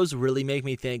amount of those really make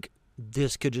me think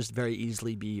this could just very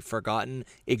easily be forgotten,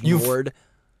 ignored.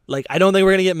 I don't think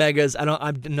we're gonna get Megas.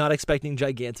 I'm not expecting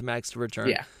Gigantamax to return.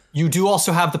 Yeah. You do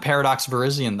also have the Paradox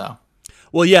Virizion, though.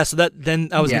 Well, yeah. So then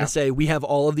I was gonna say we have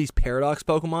all of these Paradox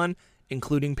Pokemon,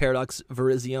 including Paradox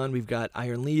Virizion. We've got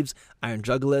Iron Leaves, Iron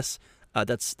Jugulis,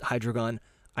 that's Hydreigon,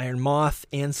 Iron Moth,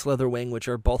 and Slitherwing, which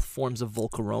are both forms of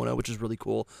Volcarona, which is really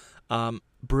cool.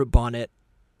 Brute Bonnet,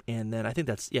 and then I think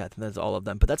that's all of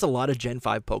them. But that's a lot of Gen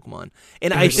 5 Pokemon,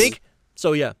 and I think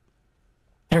so. Yeah.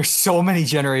 There's so many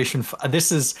Generation 5. This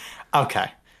is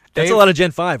okay. That's a lot of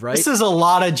Gen 5, right? This is a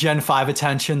lot of Gen 5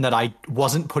 attention that I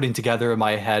wasn't putting together in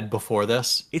my head before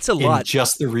this. It's a lot. In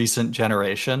just the recent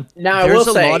generation. Now, I will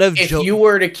say, if you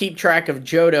were to keep track of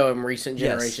Johto in recent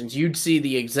generations, you'd see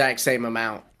the exact same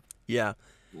amount. Yeah.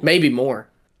 Maybe more.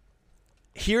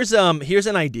 Here's an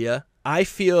idea. I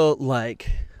feel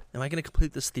like, am I going to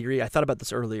complete this theory? I thought about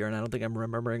this earlier, and I don't think I'm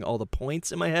remembering all the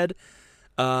points in my head.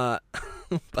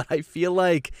 But I feel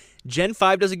like Gen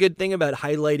 5 does a good thing about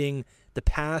highlighting the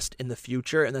past and the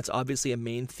future, and that's obviously a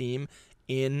main theme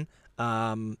in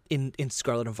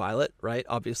Scarlet and Violet, right?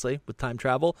 Obviously, with time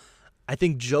travel. I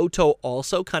think Johto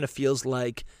also kind of feels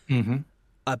like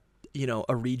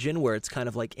a region where it's kind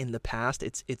of in the past.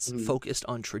 It's focused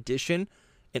on tradition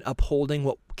and upholding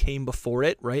what came before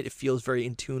it, right? It feels very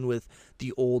in tune with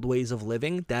the old ways of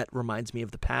living. That reminds me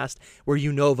of the past, where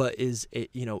Unova is,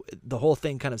 the whole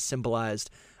thing kind of symbolized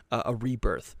a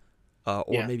rebirth, or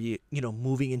maybe,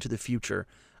 moving into the future.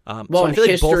 Well, I and feel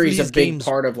like both of history is these a big games,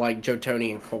 part of like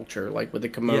Jotonian culture, like with the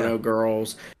Kimono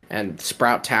Girls and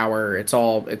Sprout Tower. It's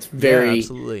very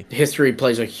absolutely. history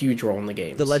plays a huge role in the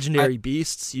games. The legendary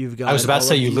beasts. You've got. I was about to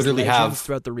say, all of you these literally legends have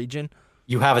throughout the region.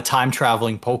 You have a time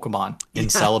traveling Pokemon in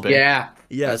Celebi. Yeah,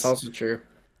 Yes, that's also true.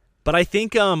 but I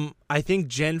think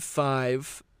Gen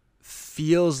 5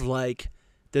 feels like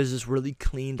there's this really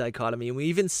clean dichotomy, and we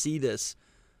even see this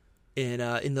in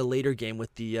the later game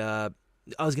with the.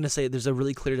 I was gonna say there's a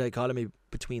really clear dichotomy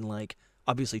between like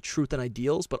obviously truth and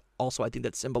ideals, but also I think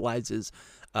that symbolizes,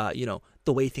 the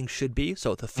way things should be.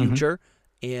 So the future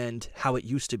and how it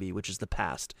used to be, which is the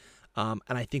past. And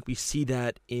I think we see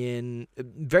that in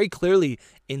very clearly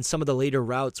in some of the later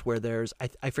routes where there's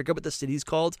I forget what the city's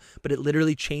called, but it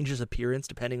literally changes appearance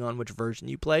depending on which version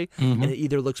you play, and it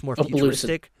either looks more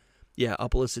futuristic,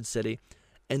 Uplisted City,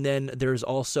 and then there's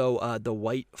also the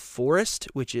White Forest,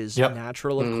 which is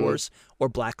natural, of course, or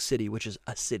Black City, which is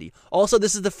a city. Also,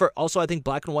 this is also I think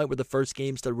Black and White were the first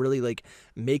games to really like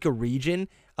make a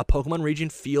Pokemon region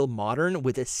feel modern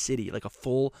with a city, like a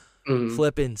full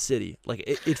flippin' city. Like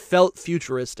it felt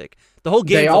futuristic. The whole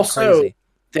game felt crazy.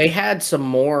 They had some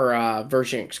more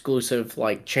version exclusive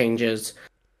like changes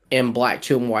in Black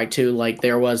 2 and White 2. Like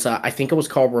there was I think it was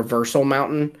called Reversal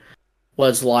Mountain,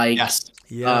 was like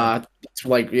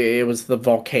like it was the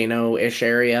volcano-ish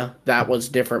area that was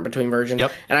different between versions.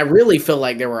 And I really feel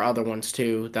like there were other ones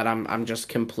too that I'm just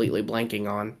completely blanking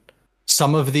on.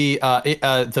 Some of the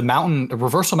mountain,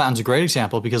 Reversal Mountain's a great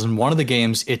example because in one of the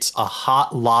games, it's a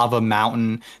hot lava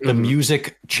mountain. The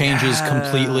music changes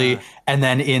completely. And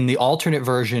then in the alternate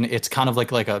version, it's kind of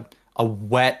like a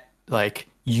wet, like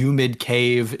humid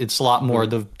cave. It's a lot more,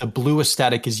 the blue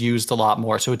aesthetic is used a lot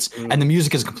more. So and the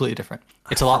music is completely different.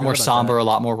 It's a lot more somber, a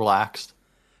lot more relaxed.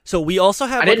 So we also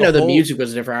have. I didn't know the music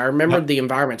was different. I remembered the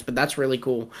environments, but that's really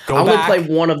cool. I only played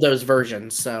one of those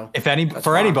versions, so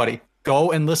anybody,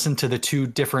 go and listen to the two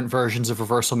different versions of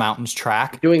Reversal Mountain's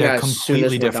track. They're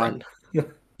completely different.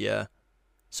 Yeah.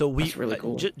 So that's really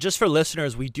cool. Just for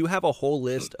listeners, we do have a whole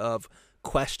list of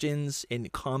questions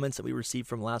and comments that we received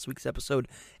from last week's episode,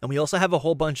 and we also have a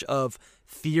whole bunch of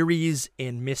theories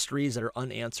and mysteries that are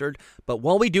unanswered. But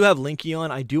while we do have Linky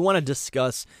on, I do want to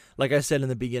discuss, like I said in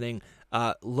the beginning,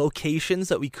 locations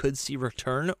that we could see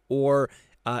return, or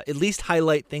at least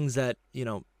highlight things that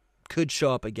could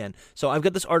show up again. So I've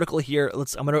got this article here.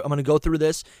 I'm gonna go through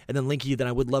this, and then Linky, then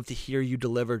I would love to hear you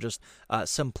deliver just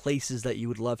some places that you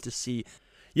would love to see.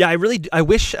 Yeah, I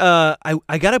wish I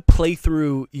gotta play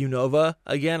through Unova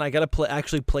again. I gotta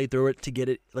play through it to get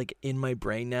it like in my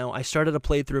brain now. I started a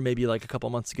playthrough maybe like a couple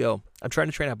months ago. I'm trying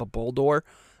to train up a Boldore.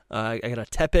 I got a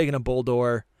Tepig and a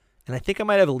Boldore, and I think I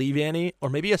might have a Leavanny or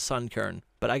maybe a Sunkern.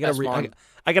 But I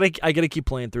gotta keep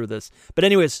playing through this. But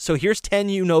anyways, so here's 10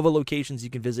 Unova locations you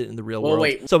can visit in the real world.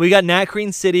 Wait. So we got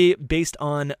Nacreen City based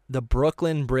on the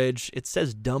Brooklyn Bridge. It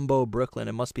says Dumbo Brooklyn.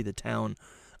 It must be the town.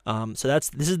 So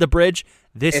this is the bridge.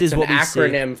 It's what we see. It's an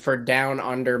acronym for Down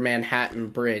Under Manhattan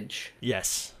Bridge.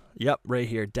 Yes. Yep. Right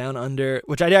here, Down Under,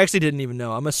 which I actually didn't even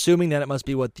know. I'm assuming that it must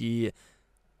be what the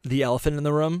elephant in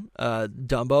the room,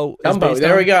 Dumbo. Dumbo.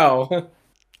 There we go.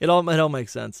 It all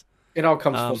makes sense. It all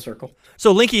comes full circle.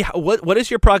 So, Linky, what is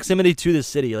your proximity to the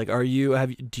city? Like,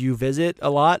 do you visit a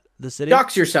lot the city?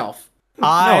 Dox yourself.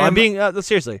 I'm being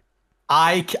seriously.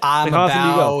 It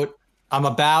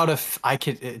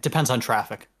depends on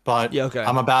traffic, but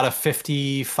I'm about a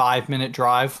 55-minute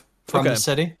drive from the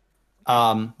city,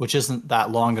 which isn't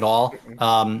that long at all.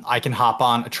 I can hop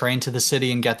on a train to the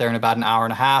city and get there in about an hour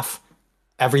and a half.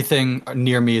 Everything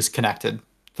near me is connected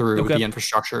through the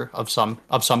infrastructure of some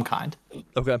kind.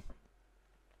 Okay.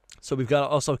 So we've got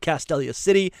also Castelia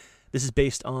City. This is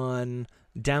based on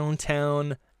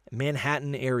downtown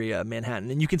Manhattan area,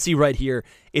 and you can see right here,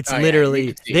 it's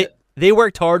literally they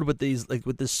worked hard with these, like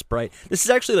with this sprite. This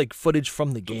is actually like footage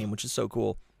from the game, which is so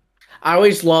cool. I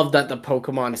always loved that the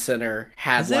Pokemon Center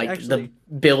had the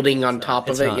building on top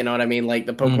of it. You know what I mean? Like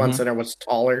the Pokemon Center was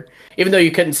taller, even though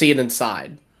you couldn't see it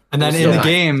inside. And then in the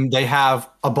game, they have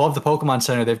above the Pokemon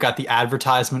Center, they've got the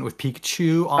advertisement with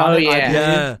Pikachu on it.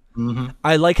 Yeah.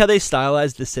 I like how they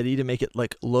stylized the city to make it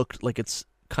look like it's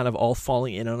kind of all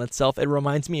falling in on itself. It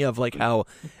reminds me of like how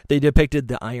they depicted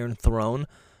the Iron Throne,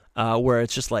 where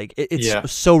it's just like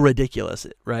it's so ridiculous,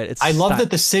 right? I love that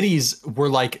the cities were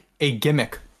like a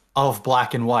gimmick of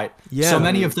Black and White. Yeah. So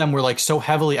many of them were like so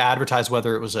heavily advertised,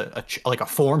 whether it was a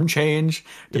form change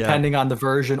depending on the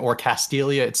version, or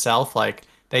Castelia itself. Like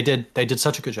they did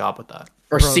such a good job with that.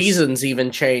 Or seasons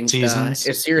even changed.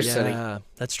 City. Yeah,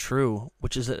 that's true.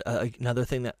 Which is another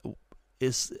thing that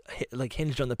is like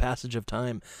hinged on the passage of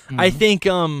time. I think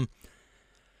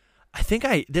I think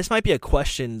this might be a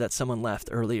question that someone left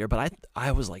earlier, but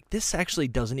I was like, this actually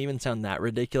doesn't even sound that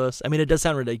ridiculous. I mean, it does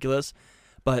sound ridiculous,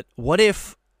 but what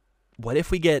if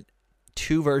we get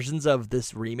two versions of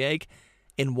this remake,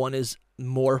 and one is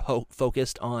more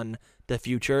focused on the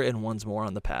future and one's more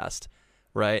on the past,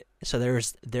 right? So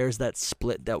there's that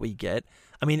split that we get.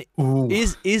 I mean,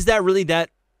 is that really that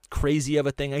crazy of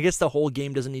a thing? I guess the whole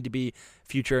game doesn't need to be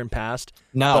future and past.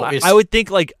 No, but I would think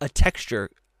like a texture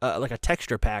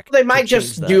pack. They might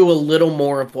just do a little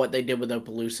more of what they did with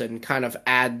Opaloosa and kind of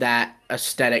add that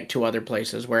aesthetic to other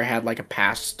places where it had like a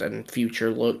past and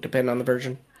future look, depending on the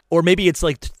version. Or maybe it's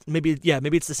like maybe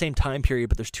it's the same time period,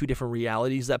 but there's two different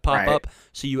realities that pop up.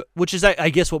 So which is I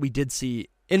guess what we did see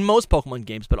in most Pokemon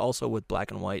games, but also with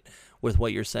Black and White, with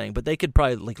what you're saying. But they could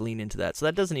probably like lean into that. So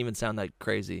that doesn't even sound that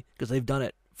crazy because they've done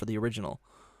it for the original.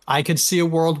 I could see a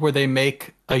world where they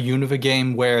make a Unova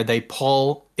game where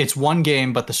it's one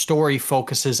game, but the story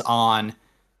focuses on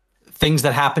things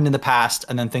that happened in the past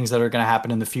and then things that are going to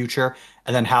happen in the future,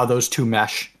 and then how those two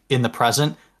mesh in the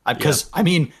present. Because I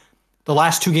mean, the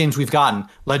last two games we've gotten,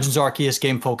 Legends Arceus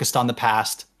game focused on the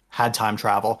past, had time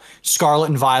travel. Scarlet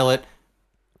and Violet,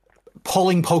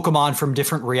 pulling Pokemon from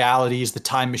different realities, the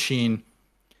time machine,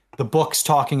 the books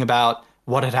talking about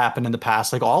what had happened in the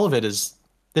past. Like all of it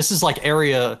this is like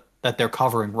area that they're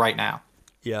covering right now.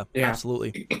 Yeah.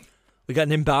 Absolutely. We got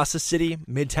Nimbasa City,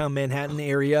 Midtown Manhattan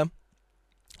area,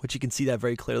 which you can see that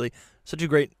very clearly. Such a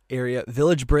great area.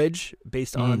 Village Bridge,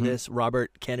 based on this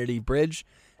Robert Kennedy Bridge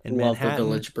in Manhattan. Love the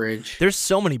Village Bridge. There's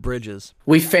so many bridges.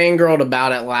 We fangirled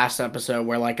about it last episode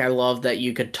where like I love that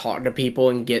you could talk to people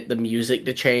and get the music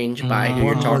to change by who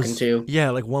you're talking to. Yeah,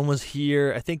 like one was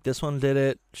here. I think this one did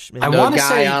it. I want to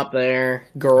say up there,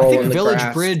 girl. I think in the Village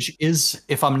grass. Bridge is,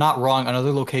 if I'm not wrong,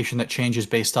 another location that changes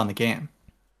based on the game.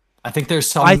 I think there's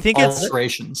some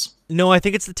alterations. No, I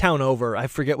think it's the town over. I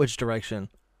forget which direction.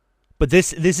 But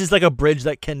this is like a bridge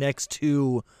that connects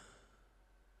to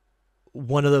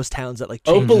one of those towns that like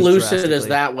changes Opelousas drastically. is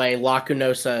that way.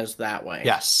 Lacunosa is that way.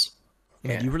 Yes.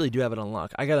 Man, you really do have it on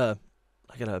lock. I gotta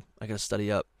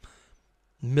study up.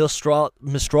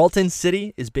 Mistralton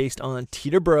City is based on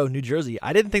Teterboro, New Jersey.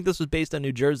 I didn't think this was based on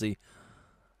New Jersey.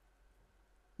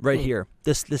 Right here,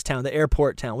 this town, the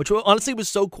airport town, which honestly was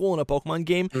so cool in a Pokemon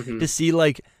game to see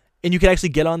like, and you could actually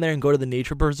get on there and go to the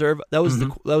nature preserve. That was that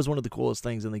was one of the coolest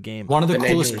things in the game. One of the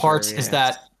coolest parts is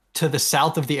that to the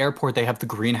south of the airport they have the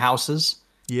greenhouses.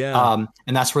 Yeah.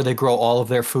 And that's where they grow all of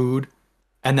their food,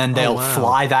 and then they'll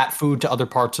fly that food to other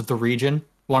parts of the region.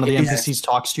 One of the NPCs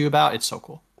talks to you about. It's so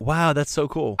cool. Wow, that's so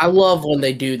cool. I love when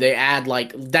they add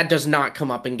like that does not come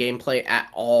up in gameplay at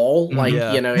all. Like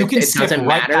you can skip doesn't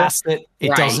right matter. past it.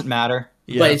 It doesn't matter.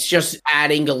 Yeah. But it's just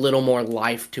adding a little more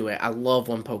life to it. I love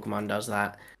when Pokemon does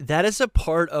that. That is a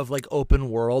part of like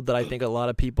open world that I think a lot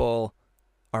of people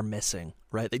are missing,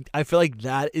 right? Like, I feel like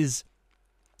that is,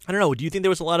 I don't know. Do you think there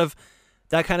was a lot of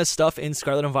that kind of stuff in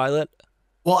Scarlet and Violet?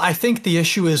 Well, I think the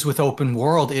issue is with open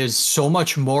world is so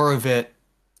much more of it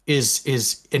is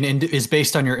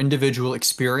based on your individual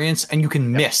experience, and you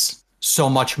can miss so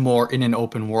much more in an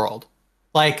open world.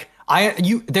 Like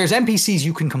there's NPCs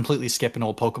you can completely skip in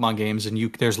old Pokemon games,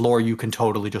 and there's lore you can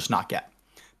totally just not get.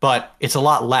 But it's a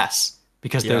lot less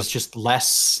because there's just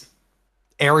less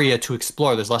area to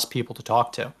explore. There's less people to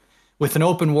talk to. With an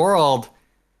open world,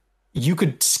 you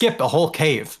could skip a whole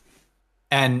cave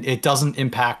and it doesn't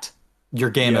impact your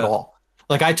game at all.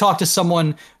 Like I talked to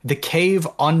someone, there's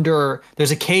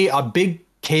a big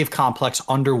cave complex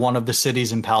under one of the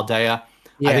cities in Paldea.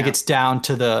 Yeah. I think it's down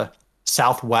to the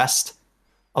southwest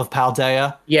of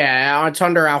Paldea. Yeah, it's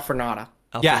under Alfornada.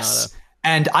 Yes.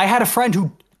 And I had a friend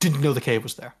who didn't know the cave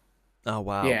was there. Oh,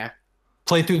 wow. Yeah.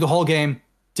 Played through the whole game,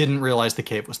 didn't realize the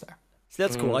cave was there. See,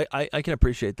 that's cool. I can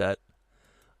appreciate that.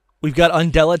 We've got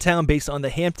Undella Town based on the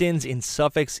Hamptons in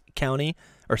Suffolk County.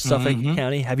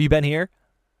 County. Have you been here?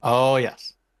 Oh,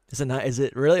 yes. Is it not? Is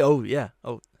it really? Oh, yeah.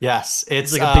 Oh, yes.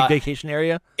 It's like a big vacation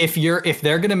area. If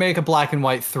they're gonna make a Black and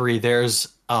White 3, there's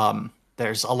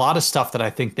a lot of stuff that I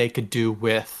think they could do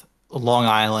with Long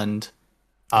Island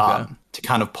to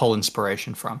kind of pull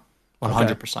inspiration from.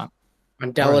 100%.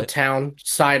 Undella Town,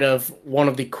 site of one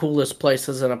of the coolest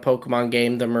places in a Pokemon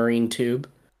game, the Marine Tube.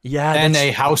 Yeah, and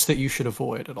a house that you should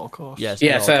avoid at all costs.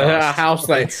 Yes, a house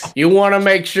that you want to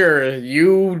make sure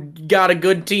you got a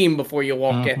good team before you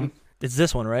walk in. It's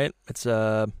this one, right? It's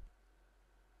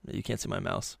you can't see my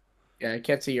mouse. Yeah, I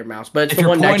can't see your mouse, but it's the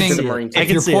one next to the Marine Tube.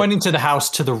 If you're pointing to the house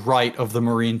to the right of the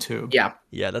Marine Tube. Yeah.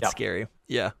 Yeah, that's scary.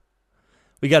 Yeah.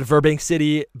 We got Burbank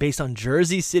City based on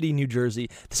Jersey City, New Jersey.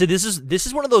 So this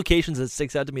is one of the locations that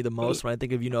sticks out to me the most when I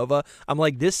think of Unova. I'm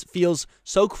like, this feels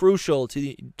so crucial to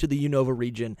the Unova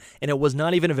region, and it was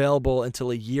not even available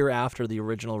until a year after the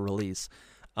original release.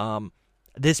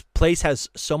 This place has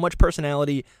so much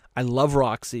personality. I love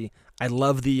Roxy. I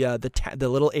love the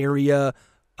little area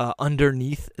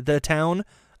underneath the town.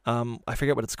 I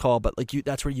forget what it's called, but like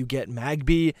that's where you get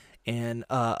Magby and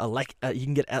you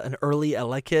can get an early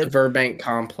Elekid. The Burbank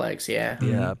complex, yeah.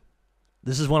 Yeah.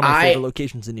 This is one of my favorite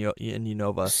locations in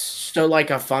Unova. So,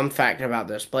 like, a fun fact about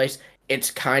this place,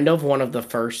 it's kind of one of the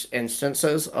first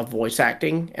instances of voice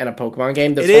acting in a Pokemon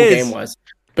game. This whole game was.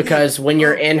 Because when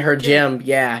you're in her gym,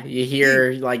 yeah, you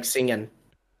hear, like, singing.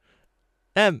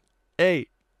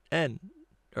 M-A-N.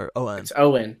 Or O-N. It's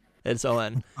Owen. It's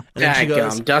O-N. And then she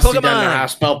goes, Dusty Pokemon! doesn't know how to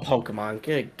spell Pokemon.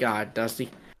 Good God, Dusty.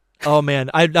 Oh, man.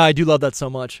 I do love that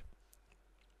so much.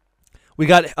 We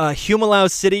got Humalau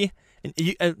City. And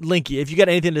Linky, if you got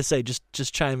anything to say,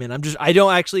 just chime in. I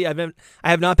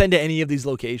have not been to any of these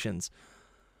locations.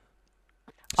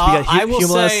 So we got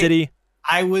Humalau City.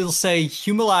 I will say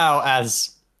Humalau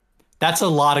as that's a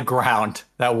lot of ground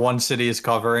that one city is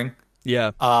covering. Yeah.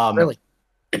 Really?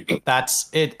 That's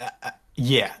it.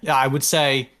 Yeah, I would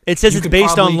say it says it's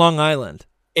based on Long Island.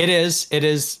 It is.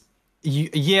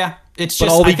 Yeah, it's but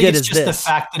just. All we I think get it's is just this. the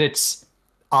fact that it's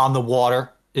on the water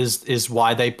is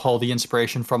why they pull the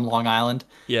inspiration from Long Island.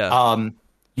 Yeah.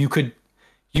 You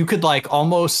could like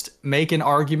almost make an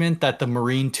argument that the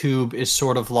marine tube is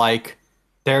sort of like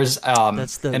there's an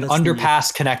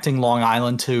underpass connecting Long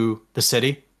Island to the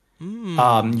city.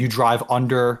 You drive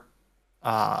under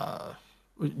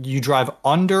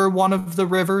one of the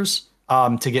rivers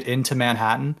to get into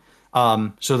Manhattan.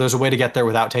 So there's a way to get there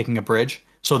without taking a bridge.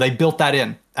 So they built that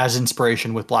in as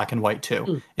inspiration with Black and White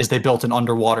 2, is they built an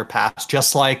underwater pass,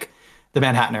 just like the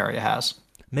Manhattan area has.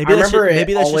 I remember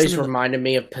it always reminded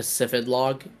me of Pacific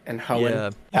Log and Hoenn. Yeah.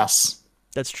 Yes.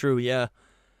 That's true, yeah.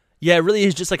 Yeah, it really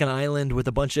is just like an island with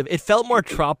a bunch of... It felt more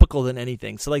tropical than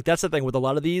anything. So, like, that's the thing with a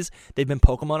lot of these. They've been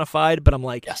Pokemonified, but I'm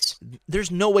like, there's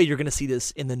no way you're going to see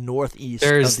this in the northeast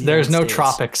There's no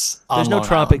tropics on There's no Long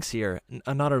tropics Island.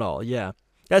 here. Not at all, yeah.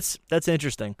 That's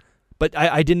interesting. But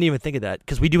I didn't even think of that,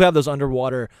 because we do have those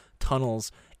underwater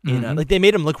tunnels. Like, they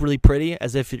made them look really pretty,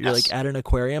 as if you're like at an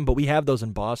aquarium, but we have those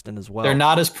in Boston as well. They're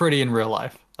not as pretty in real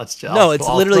life. It's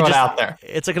literally just out there.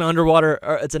 It's like an underwater,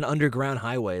 or it's an underground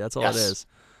highway. That's all it is.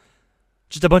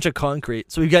 Just a bunch of concrete.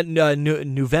 So we've got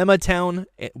Nuvema Town,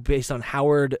 based on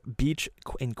Howard Beach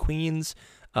in Queens,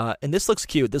 and this looks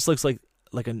cute. This looks like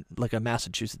a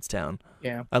Massachusetts town.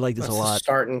 Yeah, I like this a lot. The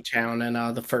starting town in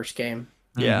the first game.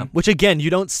 Yeah, which again, you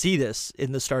don't see this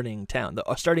in the starting town.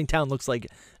 The starting town looks like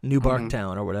New Bark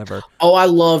Town or whatever. Oh, I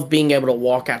love being able to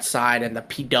walk outside and the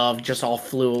P-Dove just all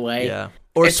flew away. Yeah.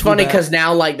 Or it's funny because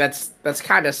now, like, that's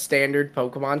kind of standard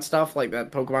Pokemon stuff, like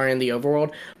that Pokemon in the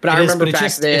overworld. But I remember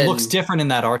back then, it looks different in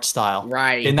that art style,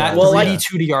 right? In that 3D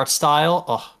 2D art style.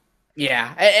 Oh,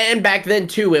 yeah. And back then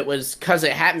too, it was because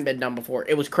it hadn't been done before.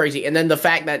 It was crazy. And then the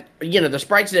fact that the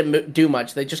sprites didn't do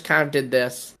much; they just kind of did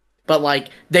this, but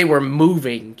like they were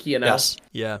moving. Yes.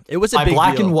 Yeah. It was a big deal.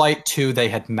 Black and White 2, they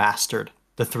had mastered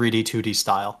the 3D 2D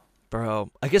style.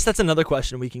 Bro, I guess that's another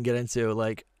question we can get into.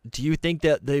 Like, do you think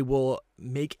that they will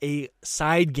make a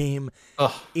side game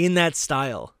in that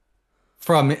style?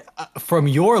 From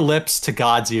your lips to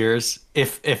God's ears,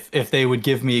 if they would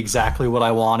give me exactly what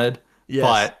I wanted. Yes.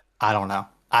 But I don't know.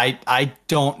 I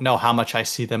don't know how much I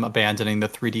see them abandoning the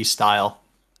 3D style.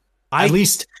 At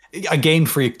least a Game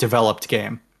Freak developed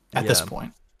game at this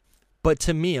point. But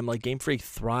to me, I'm like, Game Freak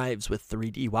thrives with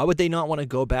 3D. Why would they not want to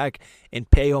go back and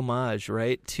pay homage,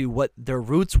 right, to what their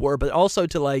roots were, but also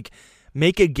to like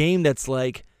make a game that's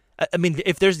like, I mean,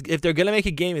 if they're gonna make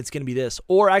a game, it's gonna be this.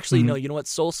 Or actually, no, you know what?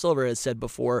 Soul Silver has said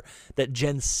before that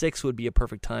Gen 6 would be a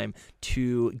perfect time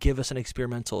to give us an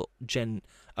experimental Gen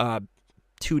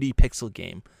 2D pixel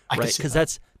game, right? Because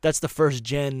that's the first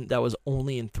gen that was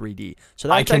only in 3D. So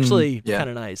that's actually kind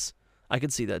of nice. I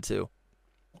could see that too.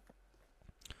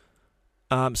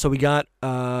 So we got,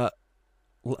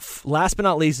 last but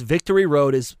not least, Victory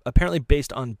Road is apparently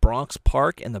based on Bronx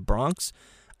Park in the Bronx.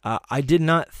 I did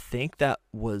not think that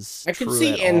was I could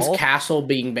see Enn's Castle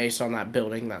being based on that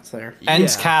building that's there.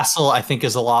 Enn's Castle, I think,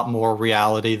 is a lot more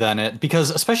reality than it,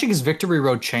 especially because Victory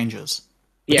Road changes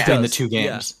between the two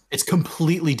games. Yeah. It's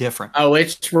completely different. Oh,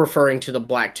 it's referring to the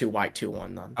Black 2, White 2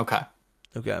 one, then. Okay.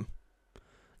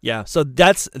 Yeah, so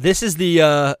this is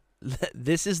the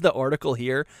article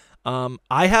here.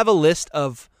 I have a list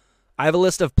of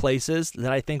places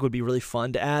that I think would be really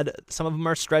fun to add. Some of them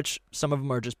are stretch, some of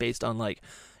them are just based on like,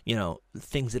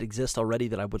 things that exist already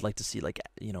that I would like to see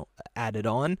added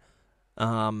on,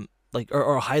 or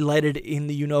highlighted in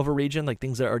the Unova region, like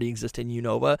things that already exist in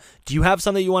Unova. Do you have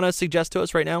something you want to suggest to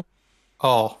us right now?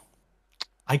 Oh,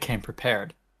 I came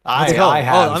prepared. Let's go.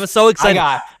 I'm so excited.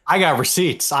 I got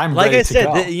receipts. I'm like ready I said,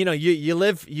 to go.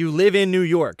 you live in New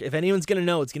York. If anyone's gonna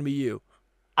know, it's gonna be you.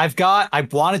 I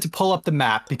wanted to pull up the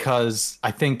map because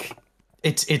I think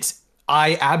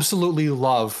I absolutely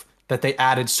love that they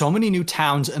added so many new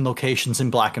towns and locations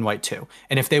in Black and White 2.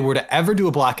 And if they were to ever do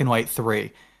a Black and White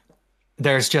 3,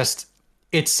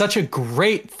 it's such a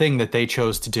great thing that they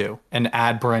chose to do and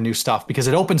add brand new stuff because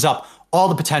it opens up all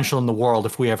the potential in the world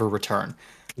if we ever return.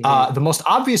 The most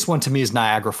obvious one to me is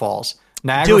Niagara Falls.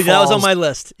 That was on my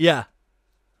list. Yeah.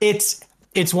 It's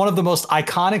one of the most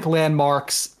iconic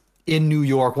landmarks in New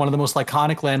York, one of the most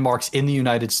iconic landmarks in the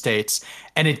United States.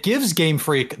 And it gives Game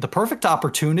Freak the perfect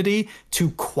opportunity to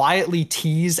quietly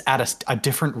tease at a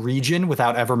different region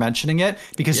without ever mentioning it,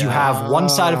 because you have one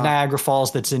side of Niagara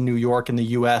Falls that's in New York in the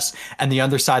US and the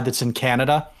other side that's in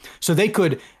Canada. So they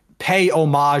could pay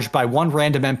homage by one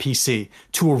random NPC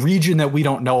to a region that we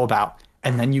don't know about.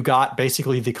 And then you got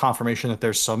basically the confirmation that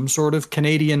there's some sort of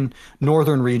Canadian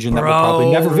northern region that we'll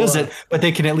probably never visit, but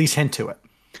they can at least hint to it.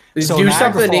 So do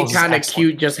Niagara something Falls kind of excellent.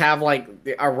 cute. Just have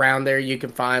around there you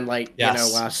can find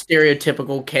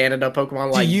stereotypical Canada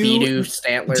Pokemon like Bidoof,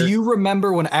 Stantler. Do you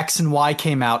remember when X and Y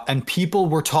came out and people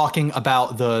were talking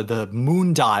about the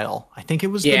moon dial? I think it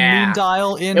was the moon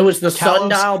dial in it was the Kalos.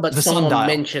 sundial, but the someone sundial.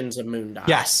 mentions a moon dial.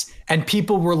 Yes. And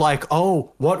people were like,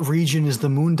 oh, what region is the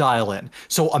moon dial in?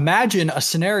 So imagine a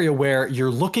scenario where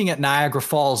you're looking at Niagara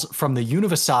Falls from the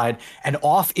Unova side and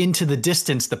off into the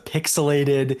distance, the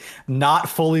pixelated, not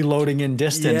fully loading in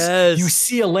distance, you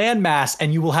see a landmass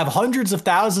and you will have hundreds of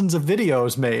thousands of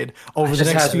videos made over the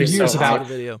next few years about,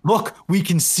 look, we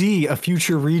can see a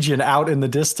future region out in the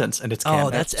distance. And it's Canada. Oh,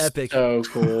 that's epic. So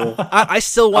cool. I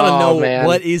still want to know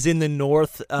what is in the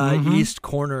north east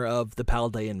corner of the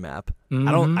Paldean map.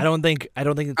 I don't think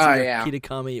it's either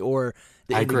Kitakami or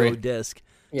the Indigo Disc.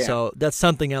 Yeah. So that's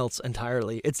something else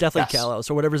entirely. It's definitely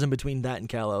Kalos or whatever's in between that and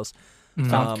Kalos.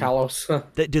 South Kalos.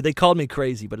 Dude, they called me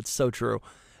crazy, but it's so true.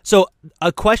 So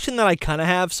a question that I kind of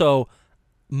have. So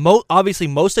obviously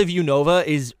most of Unova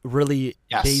is really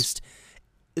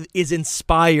is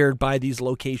inspired by these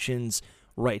locations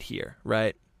right here,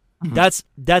 right? Mm-hmm.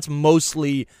 That's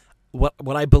mostly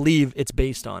what I believe it's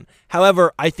based on.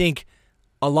 However, I think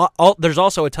there's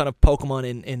also a ton of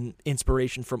Pokemon in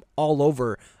inspiration from all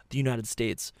over the United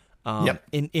States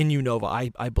in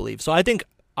Unova, I believe. So I think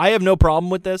I have no problem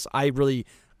with this. I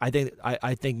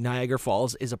think Niagara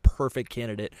Falls is a perfect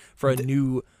candidate for a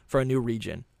new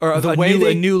region or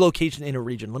a new location in a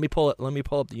region. Let me pull up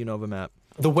the Unova map.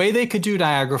 The way they could do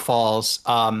Niagara Falls,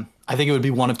 I think it would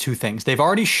be one of two things. They've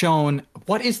already shown,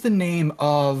 what is the name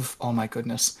of, oh my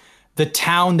goodness, the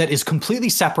town that is completely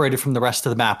separated from the rest of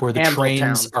the map where the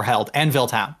trains are held, Anvil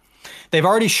Town. They've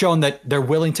already shown that they're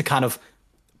willing to kind of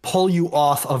pull you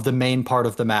off of the main part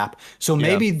of the map. So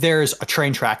maybe there's a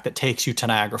train track that takes you to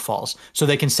Niagara Falls. So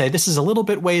they can say this is a little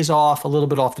bit ways off, a little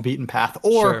bit off the beaten path.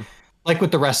 Or like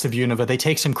with the rest of Unova, they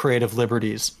take some creative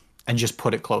liberties and just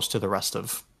put it close to the rest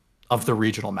of the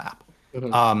regional map.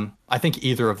 Mm-hmm. I think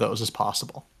either of those is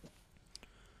possible.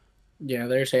 Yeah,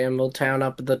 there's Anvil Town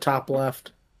up at the top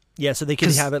left. Yeah, so they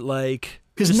can have it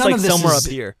because none of this somewhere up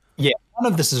here. Yeah,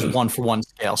 none of this is 1-for-1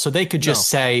 scale. So they could just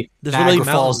say Niagara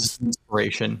Falls is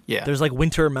inspiration. Yeah, there's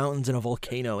winter mountains and a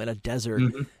volcano and a desert.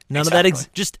 Mm-hmm. None of that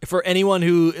just for anyone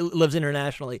who lives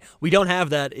internationally. We don't have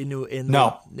that in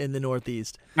the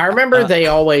Northeast. I remember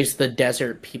the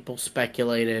desert people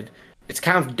speculated. It's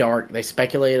kind of dark. They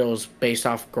speculated it was based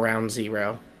off Ground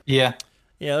Zero. Yeah,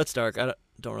 that's dark. I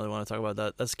don't really want to talk about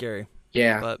that. That's scary.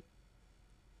 Yeah, but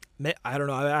I don't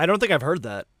know. I don't think I've heard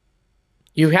that.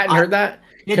 You hadn't heard that?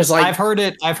 Because I've heard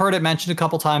it mentioned a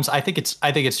couple times. I think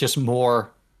it's just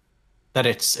more that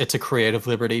it's a creative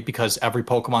liberty because every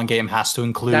Pokemon game has to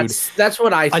include that's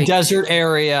what I think. A desert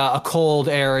area, a cold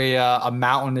area, a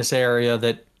mountainous area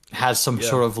that has some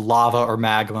sort of lava or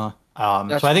magma.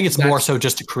 So I think it's more so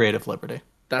just a creative liberty.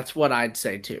 That's what I'd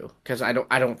say too, because I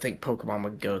don't think Pokemon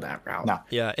would go that route. No.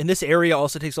 Yeah, and this area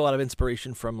also takes a lot of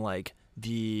inspiration from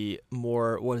the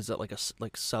more, what is it,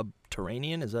 like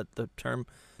subterranean? Is that the term?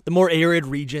 The more arid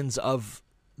regions of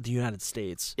the United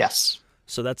States. Yes.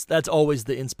 So that's always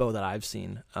the inspo that I've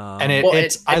seen. And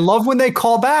I love when they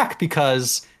call back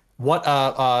because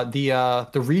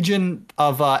the region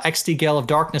of XD Gale of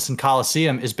Darkness and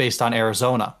Coliseum is based on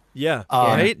Arizona. Yeah.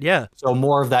 Right. Yeah. So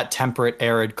more of that temperate,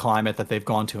 arid climate that they've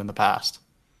gone to in the past.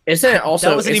 Isn't it also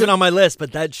That wasn't even on my list,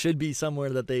 but that should be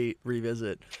somewhere that they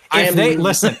revisit.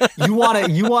 Listen, you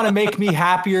want to make me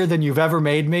happier than you've ever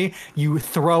made me. You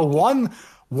throw one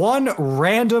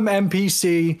random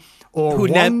NPC or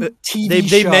one TV show.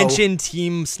 They mentioned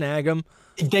Team Snag'em.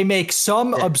 They make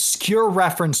some obscure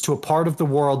reference to a part of the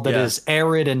world that is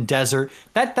arid and desert.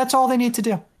 That's all they need to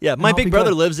do. Yeah, my big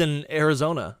brother lives in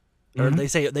Arizona. Or they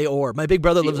say Ore. My big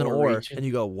brother lives in Ore, region. and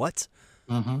you go, what?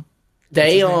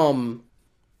 They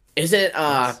is it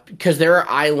because there are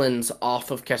islands off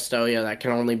of Castolia that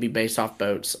can only be based off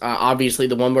boats. Obviously,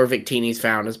 the one where Victini's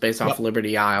found is based off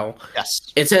Liberty Isle.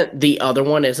 Yes. Isn't the other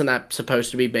one? Isn't that supposed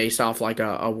to be based off like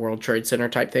a World Trade Center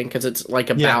type thing? Because it's like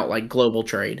about like global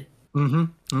trade. Yeah.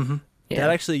 That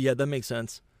actually, that makes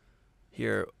sense.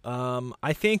 Here,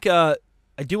 I think I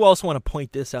do also want to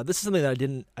point this out. This is something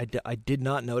that I did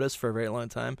not notice for a very long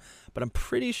time, but I'm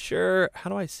pretty sure. How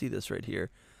do I see this right here?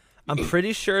 I'm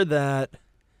pretty sure that.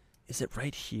 Is it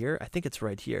right here? I think it's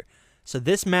right here. So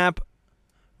this map,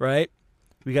 right?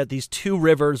 We got these two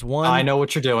rivers. One. I know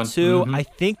what you're doing. Two. I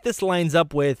think this lines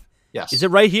up with. Yes. Is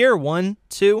it right here? 1,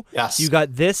 2. Yes. You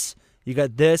got this. You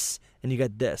got this, and you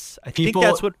got this. I think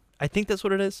that's what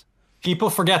it is. People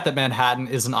forget that Manhattan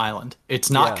is an island. It's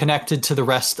not connected to the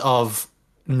rest of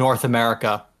North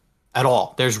America at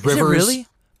all. There's rivers. Is it really?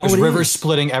 There's rivers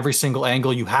splitting every single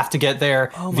angle. You have to get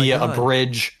there via God. a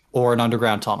bridge or an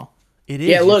underground tunnel. It is.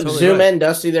 Yeah, look, totally zoom right. in,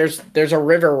 Dusty. There's a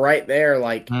river right there.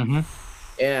 Like,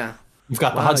 yeah. You've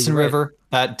got the Hudson River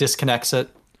that disconnects it.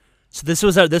 So this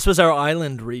was our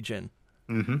island region.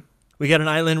 We got an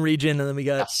island region, and then we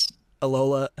got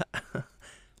Alola.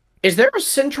 Is there a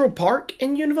Central Park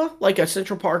in Unova? Like a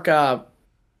Central Park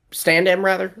stand-in,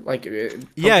 rather? Like it's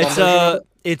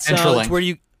where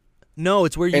you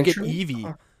it's where you get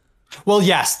Eevee. Well,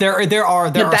 yes, there are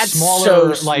that's smaller,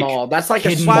 so small. That's like a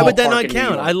hidden- small Why would that park not in New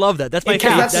count? York. I love that. That's my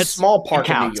Because favorite. that's a small park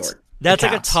in New counts. York. That's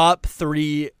like a counts. top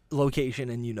 3 location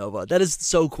in Unova. That is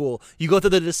so cool. You go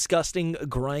through the disgusting,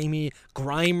 Grimer-filled,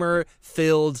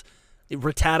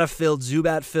 Rattata-filled,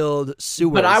 Zubat-filled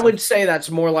sewers. But I would say that's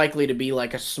more likely to be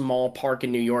like a small park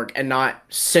in New York and not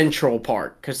Central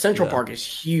Park, because Central Park is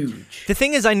huge. The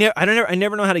thing is, I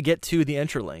never know how to get to the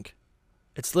Enterlink.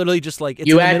 It's literally just like it's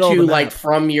You in the had middle of to the map. like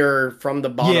from the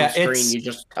bottom screen, it's- you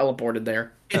just teleported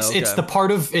there. It's the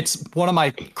part of it's one of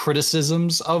my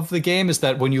criticisms of the game is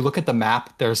that when you look at the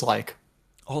map, there's like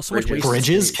so much wasted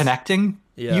bridges space. connecting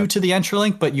you to the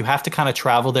Enterlink, but you have to kind of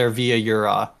travel there via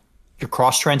your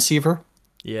cross transceiver.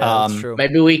 Yeah, that's true.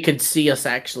 Maybe we could see us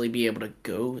actually be able to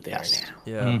go there now.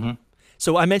 Yeah.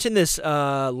 So I mentioned this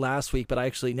last week, but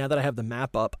now that I have the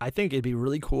map up, I think it'd be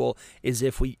really cool is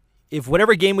if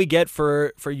whatever game we get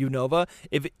for Unova,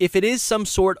 if it is some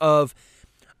sort of,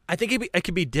 I think it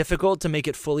could be difficult to make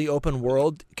it fully open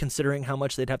world considering how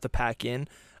much they'd have to pack in,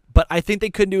 but I think they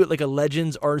could do it like a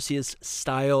Legends Arceus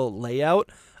style layout.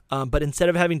 But instead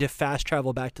of having to fast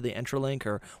travel back to the Enterlink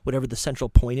or whatever the central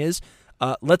point is,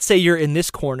 let's say you're in this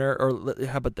corner, or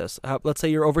how about this? Let's say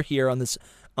you're over here on this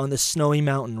snowy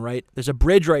mountain, right? There's a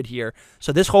bridge right here.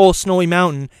 So this whole snowy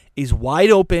mountain is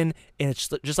wide open, and it's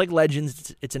just like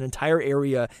Legends. It's an entire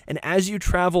area, and as you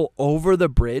travel over the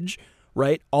bridge,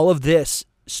 right, all of this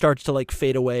starts to like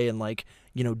fade away and like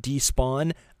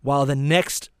despawn, while the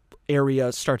next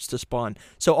area starts to spawn.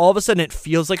 So all of a sudden it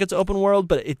feels like it's open world,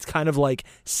 but it's kind of like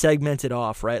segmented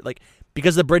off, right? Like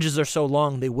because the bridges are so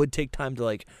long, they would take time to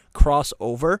like cross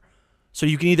over. So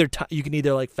you can either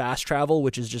like fast travel,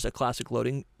 which is just a classic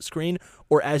loading screen,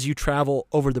 or as you travel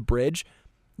over the bridge,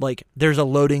 like there's a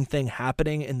loading thing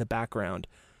happening in the background.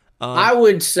 I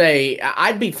would say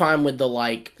I'd be fine with the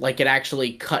like it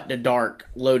actually cut to dark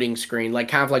loading screen, like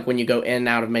kind of like when you go in and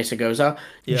out of Mesa Goza,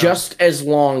 just as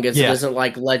long as it isn't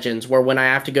like Legends, where when I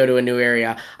have to go to a new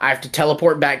area, I have to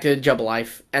teleport back to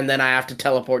Jubilife, and then I have to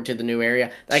teleport to the new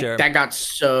area. Like that got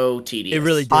so tedious. It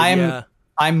really did.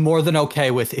 I'm more than okay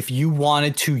with if you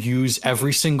wanted to use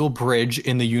every single bridge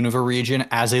in the Unova region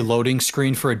as a loading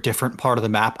screen for a different part of the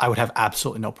map. I would have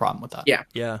absolutely no problem with that.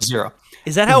 Yeah. 0.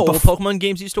 Is that how old Pokemon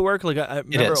games used to work? Like I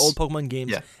remember old Pokemon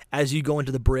games as you go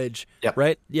into the bridge,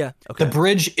 right? Yeah. Okay. The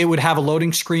bridge, it would have a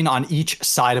loading screen on each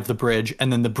side of the bridge,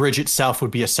 and then the bridge itself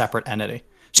would be a separate entity.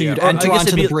 So you'd enter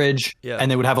onto the bridge, and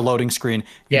they would have a loading screen.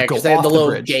 You'd go because they have off the little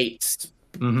bridge. gates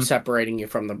separating you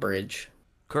from the bridge.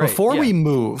 Great. Before we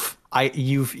move,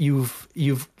 you've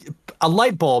a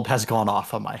light bulb has gone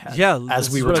off on my head. Yeah, as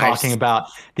we were talking about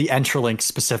the Enterlink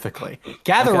specifically.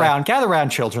 Gather around,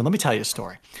 children. Let me tell you a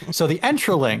story. So the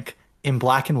Enterlink in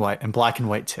Black and White and Black and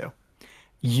White 2,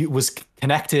 was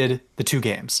connected the two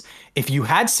games. If you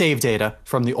had save data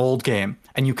from the old game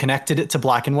and you connected it to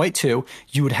Black and White 2,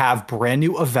 you would have brand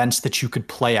new events that you could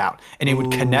play out, and it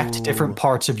would connect different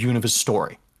parts of Univa's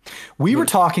story. We were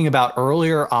talking about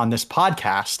earlier on this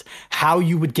podcast how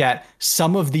you would get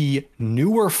some of the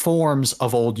newer forms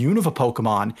of old Univa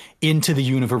Pokemon into the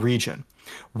Univa region.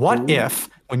 What if,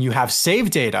 when you have save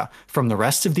data from the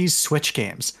rest of these Switch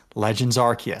games, Legends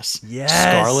Arceus,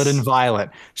 Scarlet and Violet,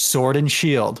 Sword and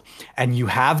Shield, and you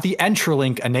have the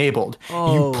Entralink enabled,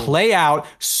 you play out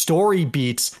story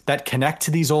beats that connect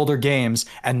to these older games,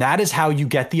 and that is how you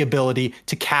get the ability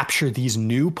to capture these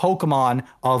new Pokemon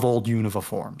of old Univa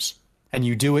forms. And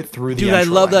you do it through the Entralink. I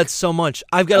love that so much.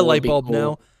 I've got a light bulb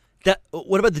now.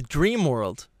 What about the Dream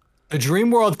World? The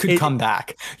Dream World could come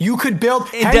back. You could build...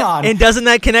 And doesn't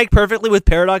that connect perfectly with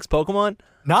Paradox Pokemon?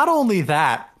 Not only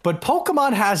that, but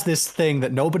Pokemon has this thing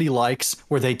that nobody likes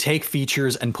where they take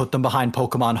features and put them behind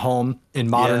Pokemon Home in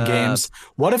modern games.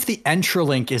 What if the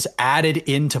Entralink is added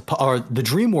into, or the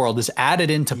Dream World is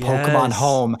added into Pokemon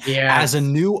Home as a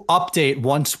new update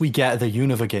once we get the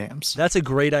Univa games? That's a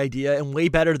great idea and way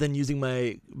better than using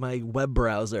my web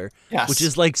browser, which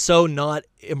is like so not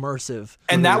immersive.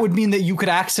 And that would mean that you could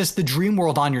access the Dream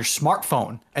World on your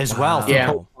smartphone as well. From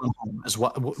Pokemon Home as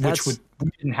well, which we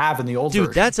didn't have in the old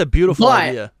version. That's a beautiful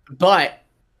idea. But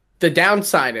the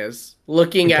downside is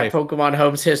looking at Pokemon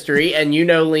Home's history, and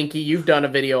Linky, you've done a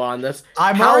video on this.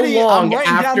 I'm writing down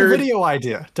the video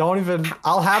idea. Don't even.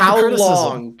 I'll have the criticism. How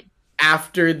long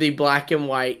after the Black and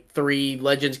White 3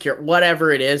 Legends Cure,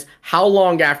 whatever it is, how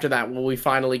long after that will we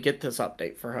finally get this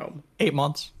update for Home? 8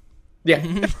 months.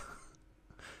 Yeah.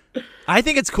 I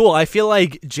think it's cool. I feel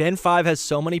like Gen 5 has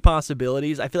so many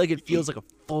possibilities. I feel like it feels like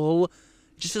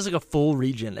just feels like a full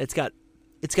region. It's got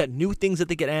new things that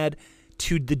they can add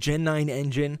to the Gen 9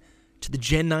 engine, to the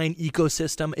Gen 9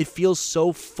 ecosystem. It feels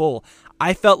so full.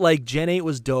 I felt like Gen 8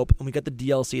 was dope, and we got the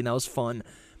DLC, and that was fun.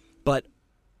 But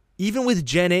even with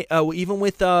Gen 8, even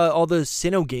with all the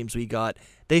Sinnoh games we got,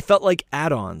 they felt like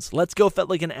add-ons. Let's Go felt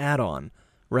like an add-on,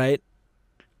 right?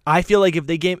 I feel like if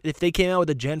they came out with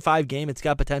a Gen 5 game, it's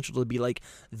got potential to be like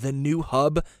the new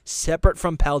hub, separate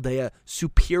from Paldea,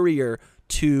 superior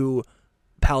to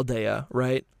Paldea,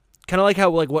 right? Kind of like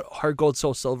how what Heart Gold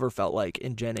Soul Silver felt like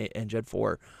in Gen 8 and Gen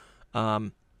 4.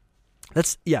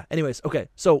 Anyways, okay.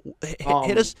 So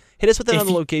hit us with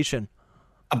another location.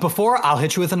 Before I'll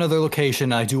hit you with another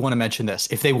location, I do want to mention this.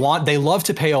 If they love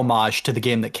to pay homage to the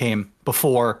game that came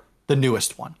before the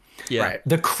newest one. Yeah. Right.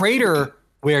 The crater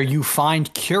where you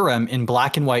find Kyurem in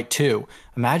Black and White 2.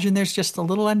 Imagine there's just a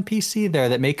little NPC there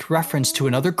that makes reference to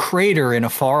another crater in a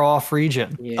far-off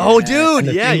region. Yeah. Oh, dude,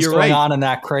 you're right. Going on in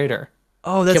that crater.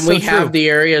 Oh, that's Can we have the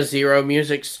Area Zero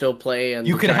music still play? And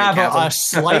you can have a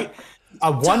slight,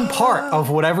 one part of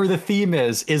whatever the theme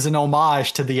is an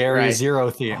homage to the Area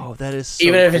Zero theme. Oh, that is so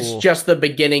even if cool. it's just the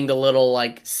beginning, the little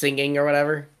singing or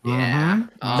whatever. Mm-hmm. Yeah,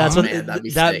 that's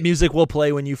that music will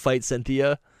play when you fight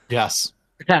Cynthia. Yes.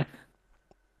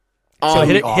 So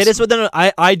hit us with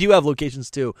I do have locations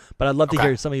too, but I'd love to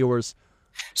hear some of yours.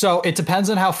 So it depends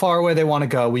on how far away they want to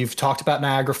go. We've talked about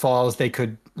Niagara Falls. They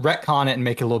could retcon it and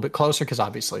make it a little bit closer because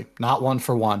obviously not one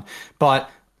for one. But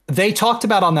they talked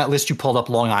about on that list you pulled up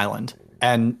Long Island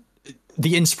and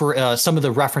some of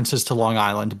the references to Long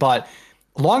Island. But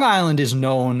Long Island is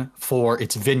known for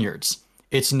its vineyards.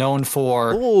 It's known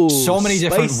for so many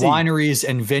different wineries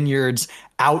and vineyards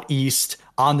out east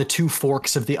on the two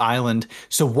forks of the island.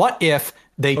 So what if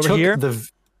they took the...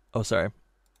 Oh, sorry.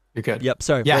 You're good. Yep,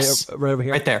 sorry. Yes. Right over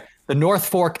here. Right there. The North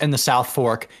Fork and the South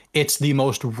Fork. It's the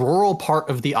most rural part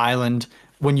of the island.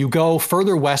 When you go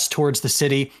further west towards the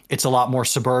city, it's a lot more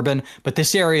suburban. But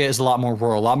this area is a lot more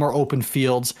rural, a lot more open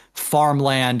fields,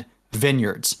 farmland,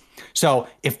 vineyards. So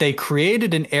if they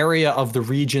created an area of the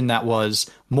region that was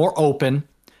more open,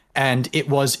 and it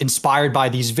was inspired by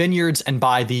these vineyards and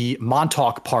by the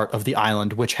Montauk part of the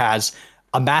island, which has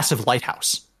a massive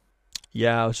lighthouse.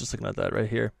 Yeah, I was just looking at that right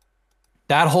here.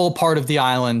 That whole part of the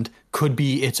island could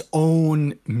be its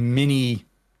own mini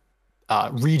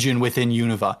region within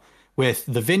Univa, with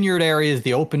the vineyard areas,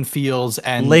 the open fields,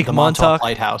 and Lake the Montauk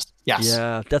Lighthouse. Yes.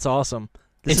 Yeah, that's awesome.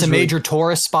 It's a major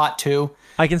tourist spot too.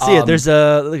 I can see it. There's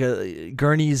a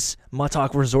Gurney's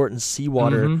Montauk Resort and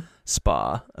Seawater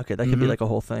Spa. Okay, that could be like a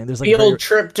whole thing. There's like field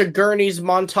trip to Gurney's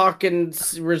Montauk and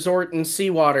Resort and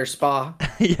Seawater Spa.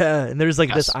 Yeah, and there's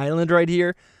like this island right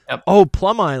here. Yep. Oh,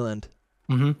 Plum Island.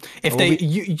 Mm-hmm. If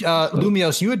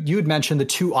Lumios, you had mentioned the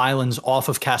two islands off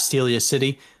of Castelia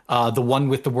City, the one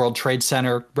with the World Trade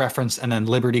Center reference, and then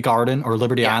Liberty Garden or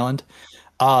Liberty Island.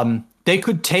 They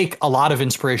could take a lot of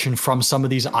inspiration from some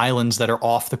of these islands that are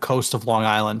off the coast of Long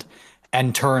Island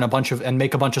and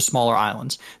make a bunch of smaller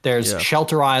islands. There's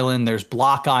Shelter Island, there's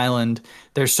Block Island.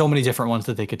 There's so many different ones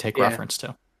that they could take reference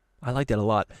to. I like that a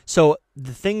lot. So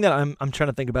the thing that I'm trying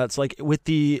to think about, it's like with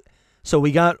so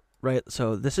we got right.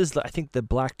 So this is I think the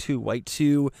Black 2 White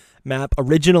 2 map.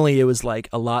 Originally it was like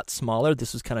a lot smaller.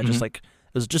 This was kind of just like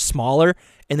it was just smaller.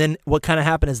 And then what kind of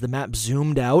happened is the map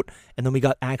zoomed out, and then we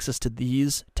got access to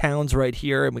these towns right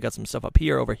here, and we got some stuff up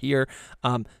here, over here.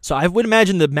 So I would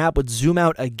imagine the map would zoom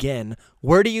out again.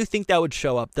 Where do you think that would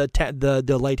show up?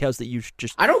 The lighthouse that you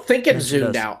just I don't think it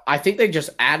zoomed out. I think they just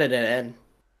added it in.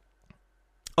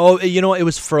 Oh, it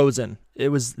was frozen.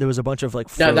 There was a bunch of like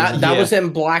frozen. No, that was in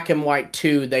Black and White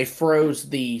 2. They froze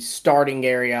the starting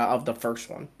area of the first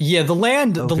one. Yeah, the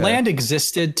land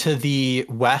existed to the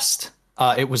west.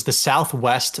 It was the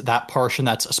southwest, that portion,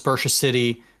 that's Aspertia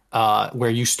City, where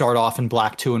you start off in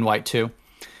Black 2 and White 2.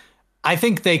 I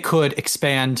think they could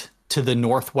expand to the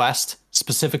northwest,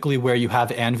 specifically where you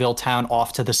have Anvil Town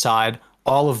off to the side.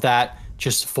 All of that,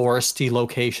 just foresty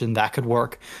location, that could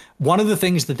work. One of the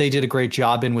things that they did a great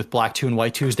job in with Black 2 and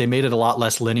White 2 is they made it a lot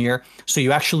less linear. So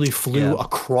you actually flew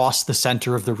across the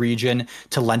center of the region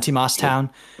to Lentimas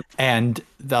Town, and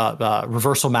the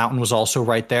Reversal Mountain was also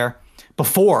right there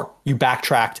before you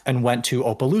backtracked and went to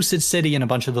Opelucid City and a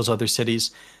bunch of those other cities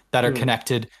that are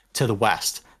connected to the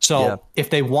west. So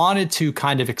if they wanted to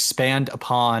kind of expand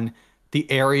upon the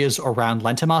areas around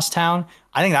Lentimas Town,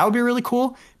 I think that would be really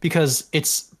cool, because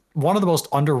it's one of the most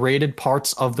underrated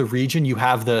parts of the region. You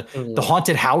have the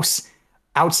haunted house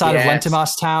outside of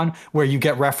Lentimas Town, where you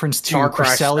get reference to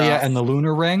Cresselia and the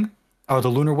Lunar Ring, or the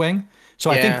Lunar Wing.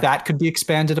 So I think that could be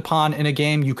expanded upon in a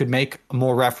game. You could make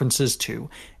more references to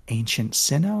ancient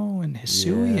Sinnoh and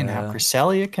Hisui and how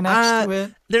Cresselia connects to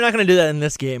it. They're not going to do that in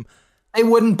this game. They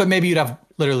wouldn't, but maybe you'd have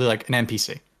literally like an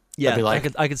NPC. Yeah, be like,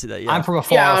 I could see that. Yeah, I'm from a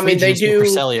far off region, where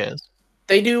Cresselia is.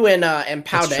 They do in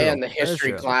Paldea in the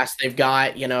history class. They've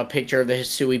got, a picture of the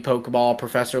Hisui Pokeball,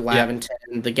 Professor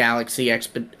Laventon, the Galaxy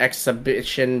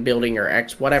Exhibition building, or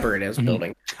whatever it is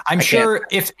building. I'm sure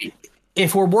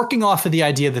if we're working off of the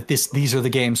idea that these are the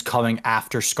games coming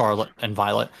after Scarlet and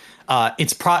Violet,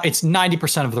 it's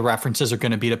 90% of the references are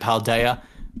going to be to Paldea,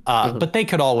 but they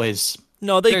could always.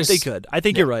 No, they could. I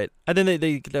think you're right. I think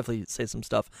they could definitely say some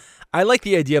stuff. I like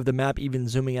the idea of the map even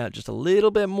zooming out just a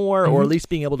little bit more, or at least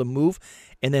being able to move.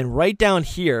 And then right down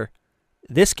here,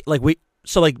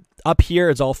 up here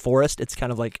it's all forest. It's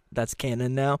kind of like that's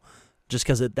canon now, just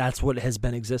because that's what has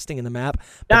been existing in the map.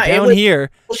 But down here,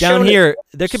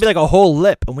 there could be like a whole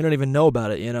lip, and we don't even know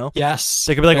about it. Yes,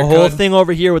 there could be like a whole thing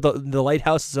over here with the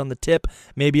lighthouses on the tip.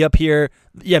 Maybe up here,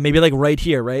 maybe like right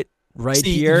here, right.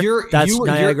 See, here, that's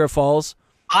Niagara Falls.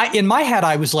 In my head,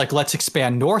 I was like, let's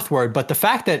expand northward. But the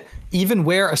fact that even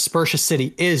where Aspertia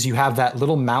City is, you have that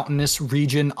little mountainous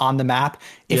region on the map.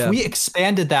 If we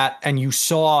expanded that and you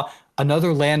saw another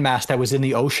landmass that was in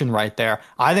the ocean right there,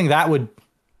 I think that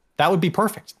would be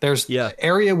perfect. There's an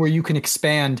area where you can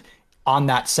expand on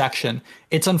that section.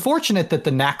 It's unfortunate that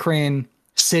the Nacrane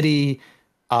City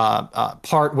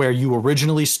part where you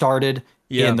originally started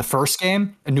in the first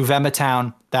game, Nuvema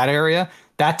Town, that area,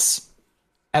 that's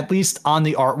at least on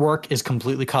the artwork is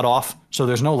completely cut off. So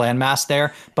there's no landmass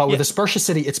there. But with Aspertia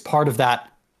City, it's part of that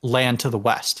land to the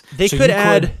west. They could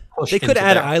add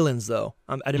islands, though.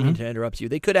 I didn't mean to interrupt you.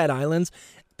 They could add islands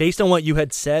based on what you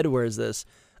had said. Where is this?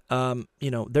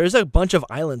 There's a bunch of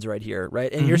islands right here,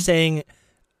 right? And you're saying,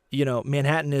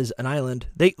 Manhattan is an island.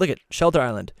 They look at Shelter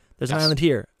Island. There's an island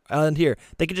here.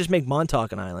 They could just make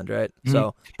Montauk an island, right?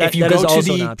 So that is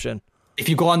also an option. If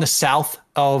you go on the south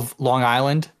of Long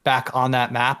Island, back on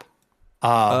that map,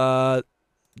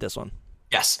 this one.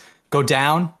 Yes, go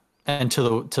down and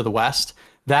to the west.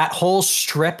 That whole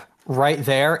strip right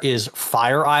there is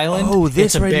Fire Island. Oh,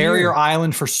 it's a barrier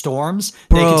island for storms.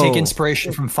 They can take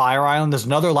inspiration from Fire Island. There's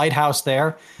another lighthouse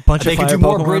there. They could do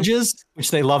more bridges, which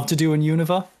they love to do in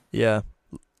Unova. Yeah.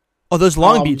 Oh, there's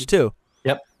Long Beach too.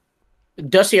 Yep.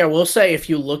 Dusty, I will say, if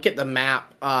you look at the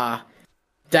map,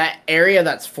 that area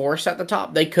that's forest at the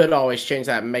top, they could always change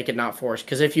that and make it not forest.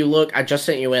 Because if you look, I just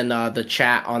sent you in the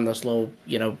chat on this little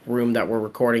room that we're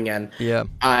recording in. Yeah.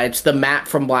 It's the map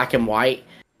from Black and White,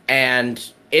 and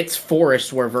it's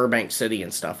forest where Burbank City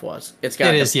and stuff was. It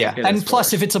is, yeah. And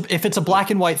plus, if it's a Black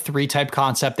and White 3 type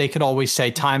concept, they could always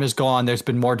say time is gone. There's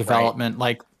been more development. Right.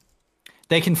 Like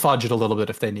they can fudge it a little bit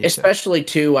if they need Especially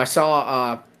too, I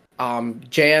saw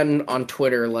Jan on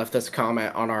Twitter left this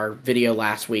comment on our video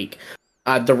last week.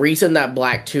 The reason that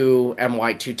Black 2 and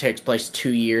White 2 takes place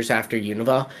 2 years after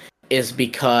Unova is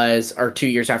because, or 2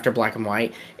 years after Black and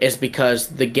White, is because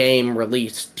the game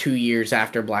released 2 years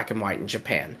after Black and White in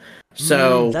Japan.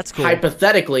 So that's cool.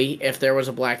 hypothetically, if there was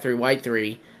a black 3, white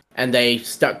 3, and they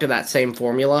stuck to that same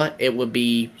formula, it would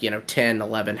be, 10,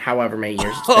 11, however many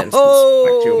years it's been since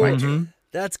black 2 and white 2.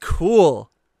 That's cool.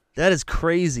 That is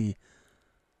crazy.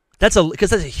 That's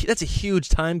a huge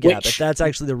time gap. If that's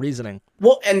actually the reasoning.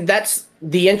 Well, and that's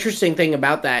the interesting thing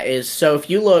about that is, so if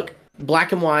you look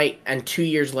black and white, and 2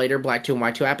 years later, black 2 and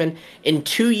white 2 happened. In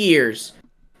 2 years,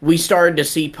 we started to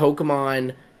see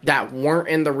Pokemon that weren't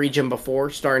in the region before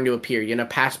starting to appear,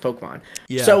 past Pokemon.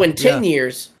 Yeah, so in 10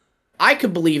 years, I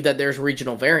could believe that there's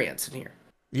regional variants in here.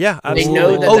 Yeah,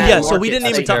 absolutely. They know that so we didn't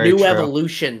even talk new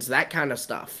evolutions, that kind of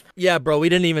stuff. Yeah, bro, we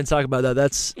didn't even talk about that.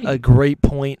 That's a great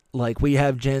point. Like, we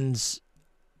have gens,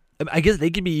 I guess they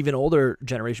could be even older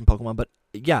generation Pokemon, but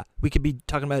yeah, we could be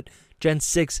talking about Gen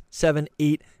 6, 7,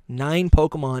 8, 9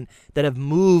 Pokemon that have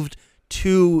moved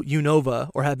to Unova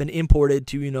or have been imported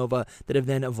to Unova that have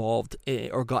then evolved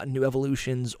or gotten new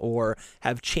evolutions or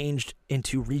have changed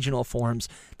into regional forms.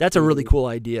 That's a really cool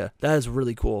idea. That is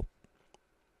really cool.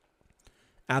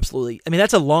 Absolutely. I mean,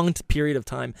 that's a long period of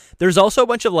time. There's also a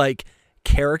bunch of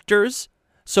characters.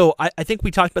 So I think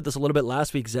we talked about this a little bit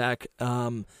last week, Zach.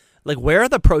 Where are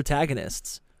the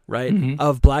protagonists, right,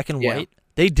 of Black and White?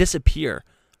 They disappear.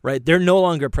 Right, they're no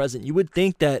longer present. You would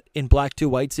think that in Black 2,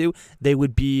 White 2, they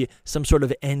would be some sort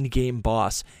of end game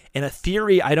boss. And a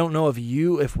theory, I don't know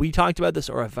if we talked about this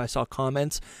or if I saw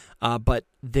comments, but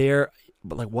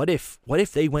what if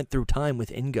they went through time with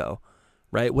Ingo,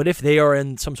 right? What if they are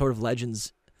in some sort of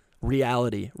Legends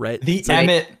reality, right? The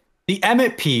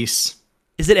Emmett piece.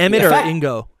 Is it Emmett or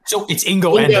Ingo? So it's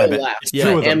Ingo and Emmett. Left.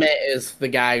 Yeah, Emmett is the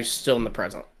guy who's still in the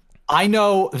present. I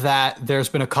know that there's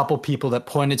been a couple people that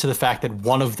pointed to the fact that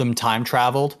one of them time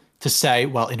traveled to say,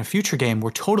 well, in a future game,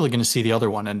 we're totally going to see the other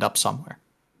one end up somewhere.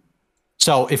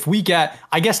 So if we get,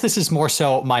 I guess this is more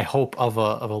so my hope of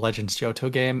a Legends Johto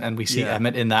game, and we see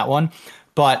Emmett in that one.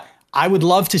 But I would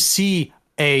love to see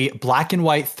a Black and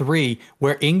White 3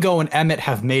 where Ingo and Emmett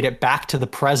have made it back to the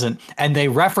present, and they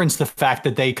reference the fact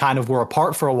that they kind of were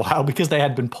apart for a while because they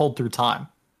had been pulled through time.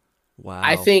 Wow.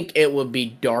 I think it would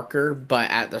be darker,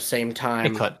 but at the same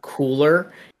time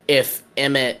cooler if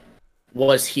Emmett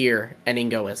was here and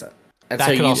Ingo isn't. And that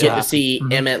so you get to see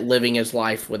Emmett living his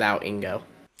life without Ingo.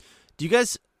 Do you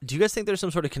guys think there's some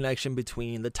sort of connection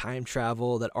between the time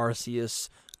travel that Arceus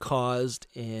caused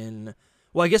in...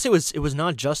 Well, I guess it was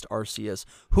not just Arceus.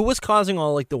 Who was causing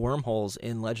all the wormholes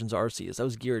in Legends Arceus? That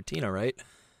was Giratina, right?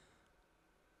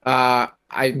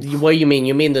 What do you mean?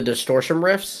 You mean the distortion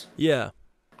rifts? Yeah.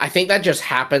 I think that just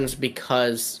happens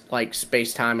because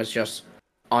space-time is just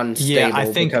unstable. Yeah, I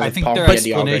think their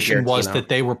explanation was that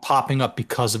they were popping up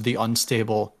because of the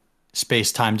unstable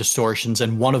space-time distortions,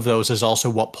 and one of those is also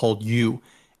what pulled you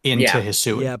into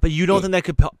Hisui. Yeah, but you don't think that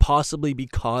could possibly be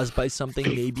caused by something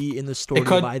maybe in the story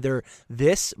of either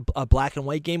a Black and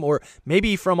White game, or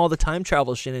maybe from all the time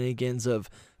travel shenanigans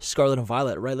of Scarlet and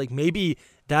Violet, right? Maybe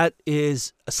that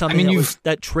is something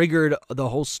that triggered the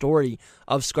whole story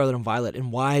of Scarlet and Violet,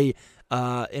 and why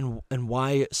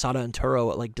why Sada and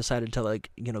Turo decided to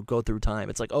go through time.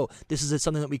 It's this is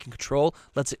something that we can control.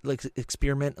 Let's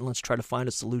experiment and let's try to find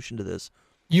a solution to this.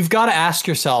 You've got to ask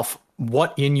yourself,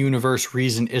 what in-universe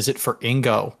reason is it for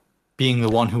Ingo being the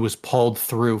one who was pulled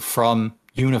through from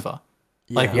Unova?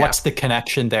 What's the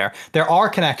connection there? There are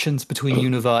connections between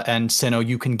Unova and Sinnoh.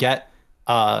 You can get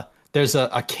there's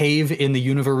a cave in the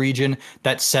Unova region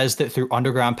that says that through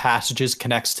underground passages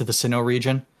connects to the Sinnoh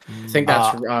region. I think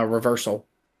that's Reversal.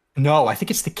 No, I think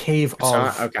it's the cave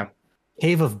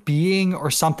Cave of Being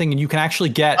or something, and you can actually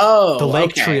get the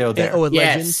Lake Trio there.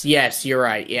 Yes, you're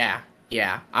right. Yeah.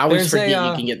 I always forget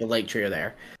you can get the Lake Trio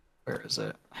there. Where is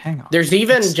it? Hang on. There's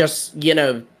even just,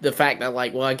 the fact that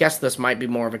I guess this might be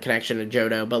more of a connection to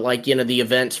Johto, but the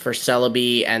events for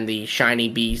Celebi and the Shiny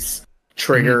Beast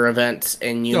trigger events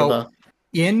in Unova. So,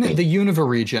 in the Unova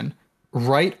region,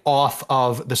 right off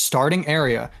of the starting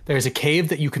area, there's a cave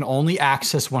that you can only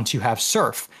access once you have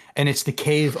Surf, and it's the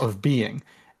Cave of Being.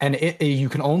 And you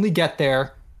can only get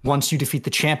there once you defeat the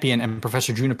champion, and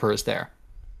Professor Juniper is there.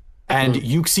 And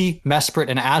Yuxi, Mesprit,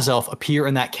 and Azelf appear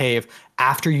in that cave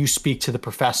after you speak to the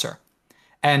professor.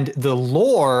 And the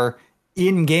lore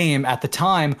in-game at the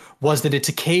time was that it's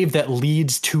a cave that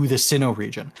leads to the Sinnoh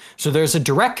region. So there's a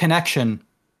direct connection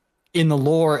in the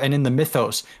lore and in the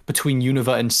mythos between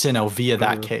Unova and Sinnoh via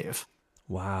that cave.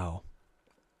 Wow.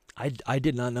 I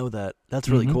did not know that. That's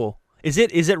really cool. Is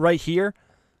it right here?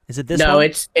 Is it this one? No,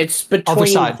 it's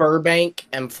between Burbank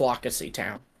and Flockacy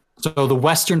Town. So the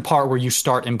western part where you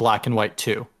start in Black and White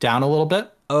 2. Down a little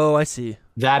bit. Oh, I see.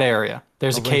 That area.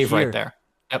 There's a cave right there.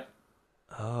 Yep.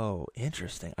 Oh,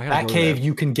 interesting. That cave,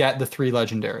 you can get the 3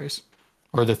 legendaries.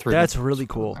 or the three. That's really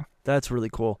cool. That's really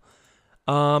cool.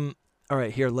 All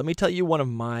right, here, let me tell you one of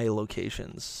my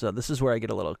locations. So this is where I get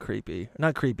a little creepy.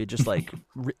 Not creepy, just like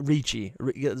reachy.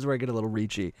 This is where I get a little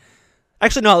reachy.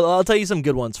 Actually, no, I'll tell you some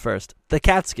good ones first. The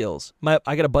Catskills.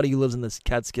 I got a buddy who lives in the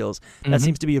Catskills. That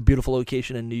seems to be a beautiful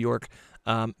location in New York.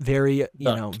 Very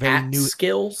new.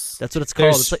 Catskills? That's what it's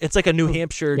called. It's like a New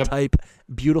Hampshire type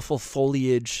beautiful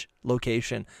foliage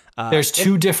location. There's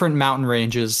two different mountain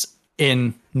ranges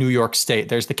in New York State.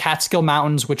 There's the Catskill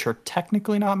Mountains, which are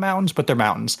technically not mountains, but they're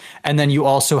mountains. And then you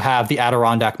also have the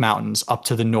Adirondack Mountains up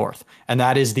to the north. And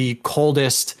that is the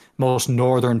coldest, most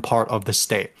northern part of the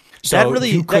state. So that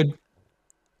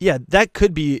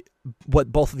could be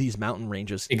what both of these mountain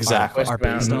ranges are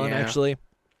based on, actually.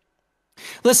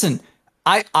 Listen,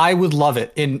 I would love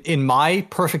it. In my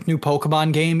perfect new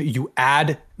Pokemon game, you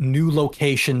add new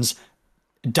locations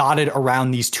dotted around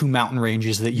these two mountain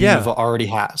ranges that Unova already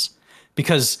has.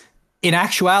 Because in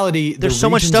actuality, there's so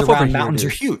much stuff over here, mountains are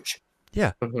huge.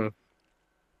 Yeah. Mm-hmm.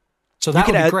 So that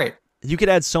would be great. You could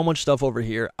add so much stuff over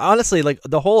here. Honestly, like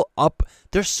the whole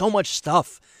there's so much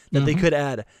stuff that they could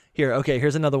add. Here, okay,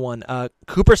 here's another one.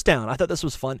 Cooperstown. I thought this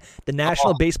was fun. The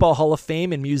National Baseball Hall of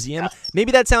Fame and Museum.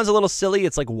 Maybe that sounds a little silly.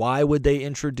 It's like, why would they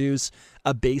introduce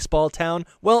a baseball town?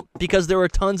 Well, because there were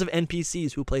tons of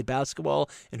NPCs who played basketball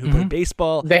and who played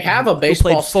baseball. They have a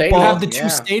baseball stadium. They have the two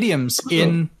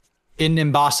stadiums in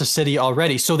Nimbasa City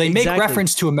already. So they make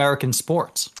reference to American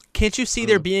sports. Can't you see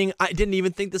there being, I didn't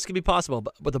even think this could be possible,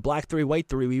 but the Black 3, White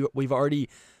 3, we've already,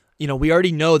 we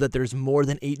already know that there's more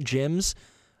than 8 gyms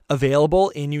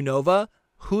available in Unova.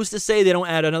 Who's to say they don't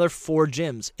add another 4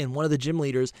 gyms? And one of the gym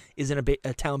leaders is in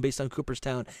a town based on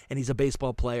Cooperstown, and he's a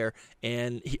baseball player,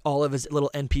 and all of his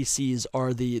little NPCs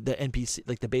are the NPC,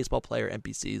 like the baseball player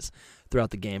NPCs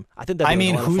throughout the game. I think that. I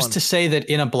mean, who's to say that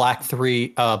in a Black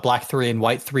 3 and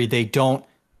White 3 they don't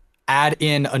add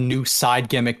in a new side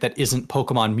gimmick that isn't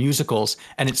Pokemon musicals,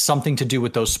 and it's something to do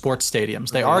with those sports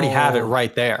stadiums? They already have it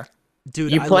right there.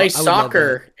 Dude, you play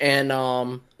soccer and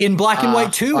in Black and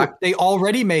White 2, they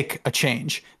already make a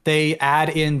change. They add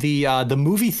in the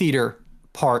movie theater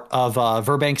part of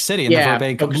Burbank City and the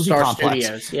Burbank movie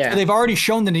complex. Studios, So they've already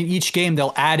shown that in each game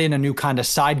they'll add in a new kind of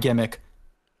side gimmick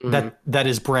that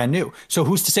is brand new. So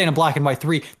who's to say in a Black and White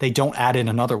 3 they don't add in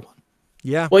another one?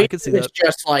 Yeah, well, I could see that. It's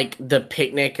just like the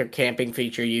picnic or camping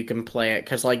feature. You can play it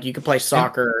because like you can play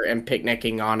soccer and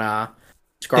picnicking on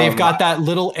They've got that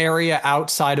little area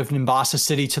outside of Nimbasa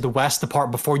City to the west, the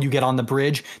part before you get on the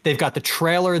bridge. They've got the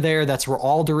trailer there. That's where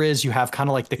Alder is. You have kind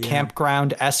of like the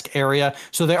campground-esque area.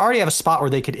 So they already have a spot where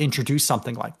they could introduce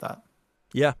something like that.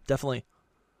 Yeah, definitely.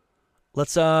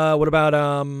 Let's, what about,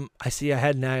 I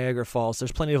had Niagara Falls.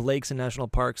 There's plenty of lakes and national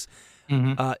parks.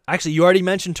 Actually, you already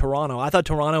mentioned Toronto. I thought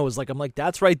Toronto was I'm like,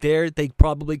 that's right there. They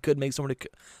probably could make some sort of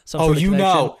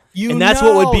connection. And that's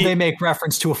what would be. They make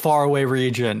reference to a faraway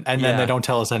region, and then they don't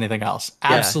tell us anything else.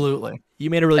 Yeah. Absolutely. You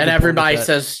made a really. And good everybody point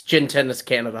says Gen 10 is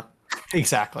Canada.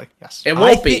 Exactly. Yes. It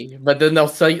won't be, but then they'll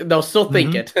still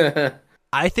think it.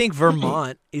 I think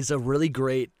Vermont is a really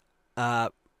great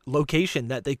location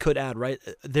that they could add. Right.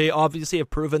 They obviously have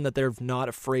proven that they're not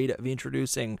afraid of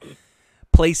introducing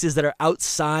places that are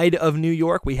outside of New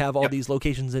York. We have all these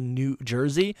locations in New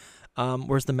Jersey.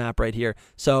 Where's the map right here?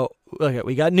 So okay,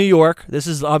 we got New York. This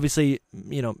is obviously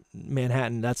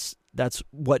Manhattan. That's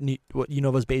what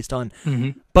Unova's based on.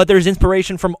 But there's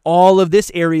inspiration from all of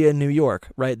this area in New York,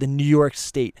 right? The New York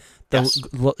State,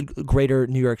 the greater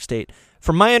New York State.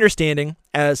 From my understanding,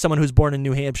 as someone who's born in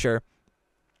New Hampshire,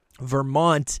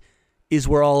 Vermont is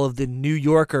where all of the New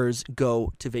Yorkers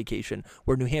go to vacation,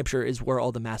 where New Hampshire is where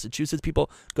all the Massachusetts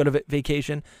people go to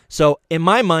vacation. So in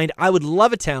my mind, I would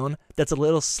love a town that's a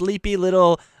little sleepy,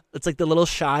 it's like the little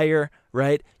Shire,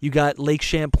 right? You got Lake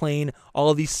Champlain, all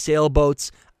of these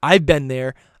sailboats. I've been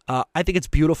there. I think it's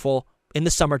beautiful in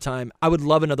the summertime. I would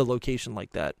love another location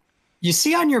like that. You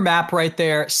see on your map right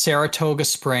there, Saratoga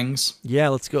Springs? Yeah,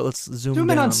 let's go. Let's zoom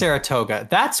in on Saratoga.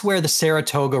 That's where the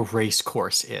Saratoga race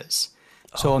course is.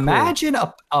 So imagine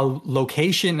a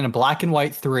location in a Black and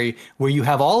White 3 where you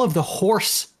have all of the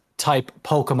horse-type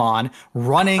Pokemon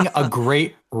running a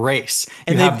great race.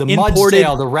 You have the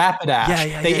Mudsdale, the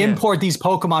Rapidash. They import these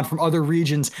Pokemon from other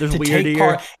regions to take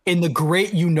part in the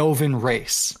Great Unovan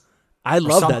Race. I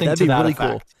love that. That'd be really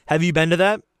cool. Have you been to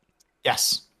that?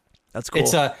 Yes. That's cool.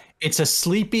 It's a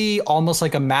sleepy, almost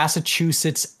like a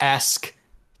Massachusetts-esque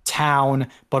town,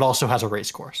 but also has a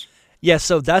race course. Yeah,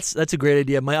 so that's a great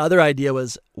idea. My other idea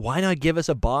was, why not give us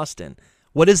a Boston?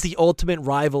 What is the ultimate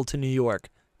rival to New York?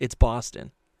 It's Boston.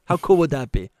 How cool would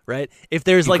that be, right? If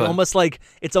there's almost like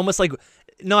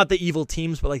not the evil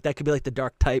teams, but like that could be like the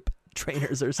dark type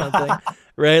trainers or something,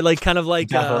 right? Like kind of like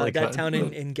Definitely that could. town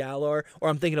in Galor, or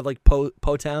I'm thinking of like Po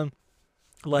Town.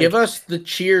 Like, Give us the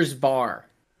Cheers bar.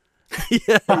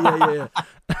 yeah.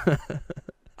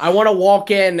 I want to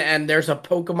walk in and there's a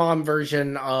Pokemon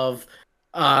version of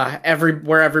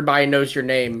where everybody knows your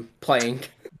name playing.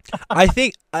 I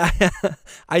think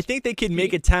I think they could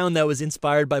make a town that was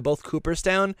inspired by both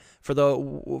Cooperstown for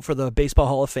the Baseball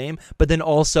Hall of Fame, but then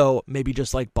also maybe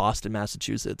just like Boston,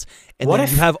 Massachusetts, and What then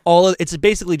if- you have all of it's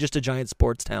basically just a giant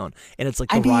sports town, and it's like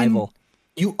the rival.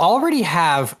 You already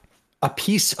have a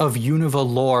piece of Unova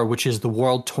lore, which is the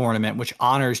World Tournament, which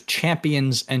honors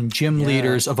champions and gym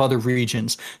leaders of other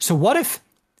regions. So what if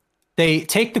they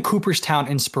take the Cooperstown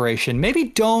inspiration, maybe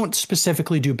don't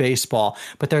specifically do baseball,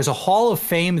 but there's a Hall of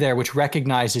Fame there which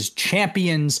recognizes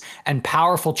champions and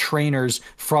powerful trainers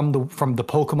from the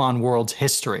Pokemon world's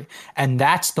history. And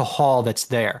that's the hall that's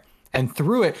there. And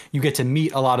through it, you get to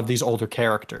meet a lot of these older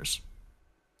characters.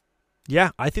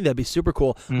 Yeah, I think that'd be super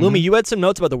cool. Lumi, you had some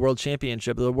notes about the World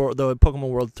Championship, the Pokemon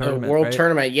World Tournament. The World right?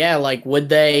 Tournament, yeah. Like, would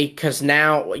they? Because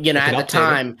now, at the update it.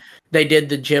 time, they did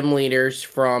the gym leaders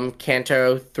from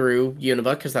Kanto through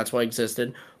Unova, because that's what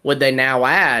existed. Would they now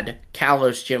add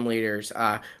Kalos gym leaders?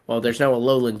 Well, there's no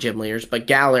Alolan gym leaders, but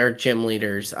Galar gym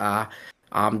leaders. What's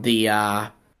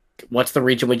the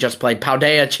region we just played?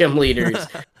 Paldea gym leaders.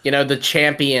 The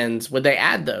champions. Would they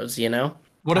add those?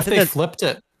 What if they flipped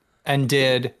it and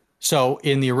did... So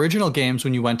in the original games,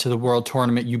 when you went to the World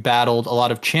Tournament, you battled a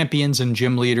lot of champions and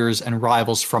gym leaders and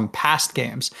rivals from past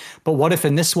games. But what if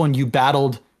in this one you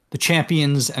battled the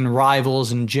champions and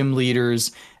rivals and gym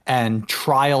leaders and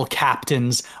trial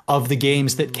captains of the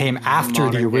games that came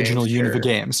after the original Unova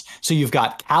games? So you've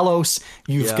got Kalos,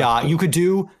 you could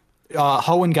do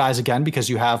Hoenn guys again because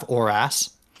you have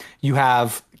Oras. You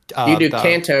have... you do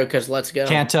Kanto because Let's Go.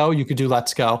 Kanto, you could do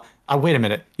Let's Go. Wait a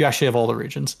minute. You actually have all the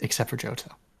regions except for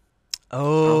Johto.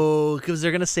 Oh, because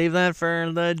they're gonna save that for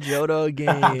the Johto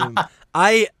game.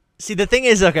 I see. The thing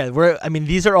is, okay,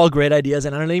 these are all great ideas,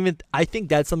 and I think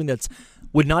that's something that's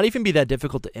would not even be that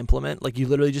difficult to implement. Like, you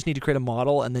literally just need to create a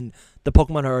model, and then the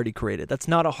Pokemon are already created. That's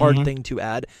not a hard thing to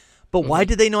add. But why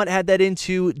did they not add that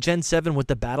into Gen 7 with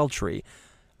the battle tree?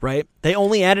 Right? They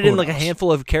only added in like a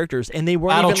handful of characters, and they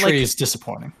weren't Battle even tree like. is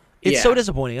disappointing. It's so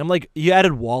disappointing. I'm like, you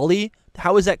added Wally.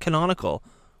 How is that canonical?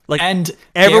 Like, and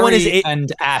everyone Gary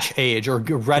and Ash age, or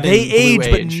Red they and Blue age,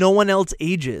 age, but no one else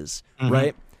ages,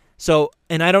 right? So,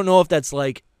 and I don't know if that's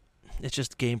like, it's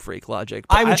just Game Freak logic.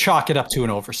 But I would chalk it up to an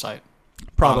oversight.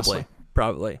 Probably.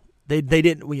 They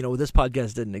didn't. This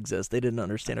podcast didn't exist. They didn't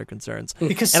understand our concerns.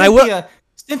 Because and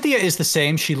Cynthia is the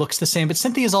same. She looks the same, but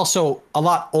Cynthia is also a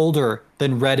lot older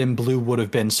than Red and Blue would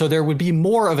have been. So there would be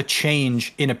more of a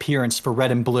change in appearance for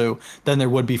Red and Blue than there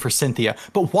would be for Cynthia.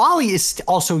 But Wally is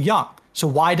also young. So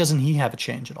why doesn't he have a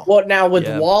change at all? Well, now with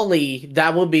Wally,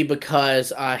 that would be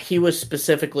because he was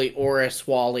specifically Oris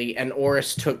Wally, and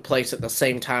Oris took place at the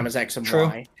same time as X and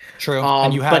Y. True.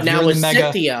 And but now with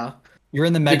Cynthia... You're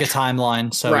in the Mega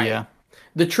timeline, so yeah.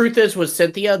 The truth is, with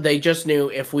Cynthia, they just knew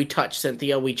if we touch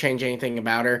Cynthia, we change anything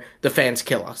about her, the fans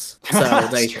kill us. So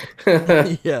they...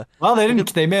 yeah. Well, they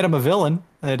didn't. They made him a villain.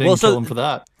 They didn't kill him for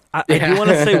that. I do want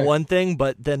to say one thing,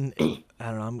 but then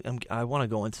I don't know. I want to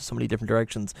go into so many different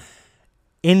directions.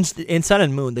 In Sun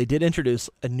and Moon, they did introduce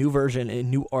a new version, a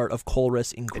new art of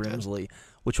Colress in Grimsley,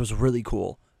 which was really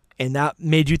cool. And that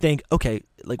made you think, okay,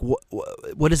 like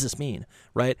what does this mean,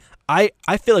 right? I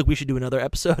feel like we should do another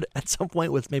episode at some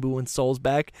point with maybe when Soul's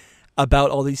back about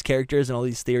all these characters and all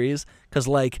these theories, because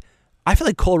like I feel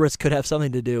like Colress could have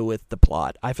something to do with the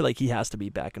plot. I feel like he has to be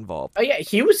back involved. Oh yeah,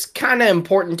 he was kind of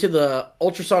important to the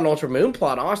Ultra Sun Ultra Moon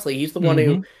plot. Honestly, he's the one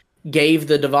who gave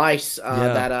the device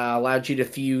that allowed you to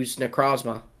fuse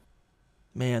Necrozma.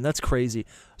 Man, that's crazy.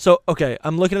 So, okay,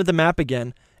 I'm looking at the map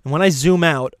again, and when I zoom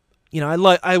out,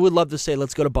 I would love to say,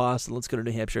 let's go to Boston, let's go to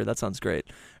New Hampshire. That sounds great,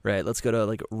 right? Let's go to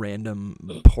like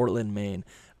random Portland, Maine.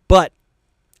 But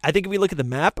I think if we look at the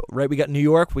map, right, we got New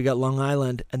York, we got Long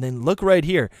Island, and then look right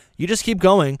here. You just keep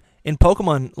going in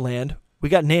Pokemon Land. We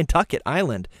got Nantucket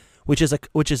Island, which is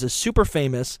a super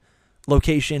famous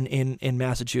location in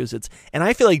Massachusetts. And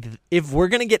I feel like if we're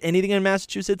going to get anything in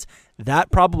Massachusetts, that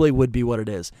probably would be what it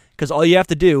is. Because all you have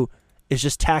to do is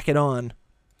just tack it on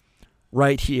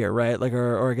right here, right? Like,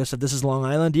 or I guess if this is Long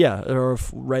Island, yeah. Or if,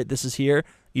 right, this is here,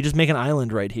 you just make an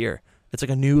island right here. It's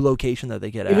like a new location that they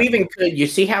get at. You even could, you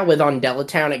see how with on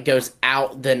Delatown it goes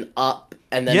out, then up,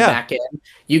 and then back in?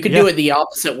 You could do it the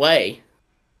opposite way.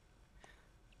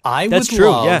 That's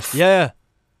true, yeah.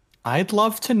 I'd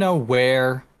love to know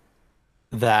where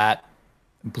that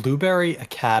Blueberry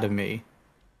Academy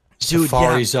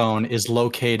Safari Zone is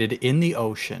located in the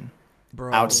ocean.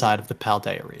 Bro. outside of the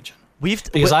Paldea region.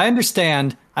 Because I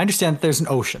understand that there's an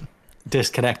ocean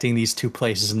disconnecting these two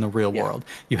places in the real world.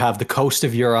 You have the coast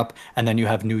of Europe, and then you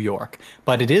have New York.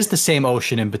 But it is the same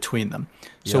ocean in between them.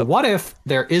 So what if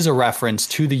there is a reference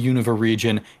to the Unova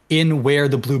region in where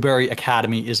the Blueberry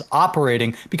Academy is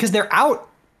operating? Because they're out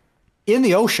in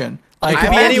the ocean. Like, it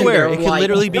could be anywhere. It could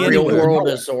literally be real anywhere. world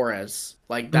Azores.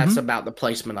 Like, that's about the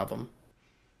placement of them.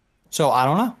 So I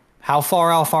don't know. How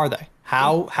far off are they?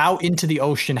 How into the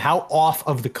ocean? How off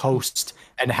of the coast?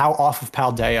 And how off of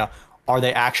Paldea are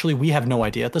they actually? We have no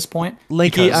idea at this point.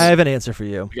 Linky, I have an answer for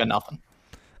you. We got nothing.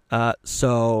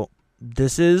 So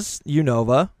this is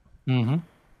Unova, Mm-hmm.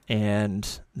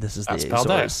 and this is That's the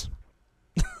Azores.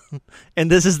 And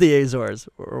this is the Azores.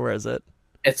 Where is it?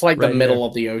 It's like Right the middle here.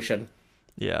 of the ocean.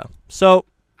 Yeah. So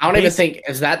I don't even think,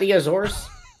 is that the Azores?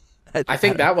 I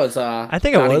think that was I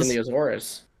think it not was even the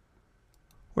Azores.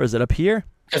 Where is it? Up here?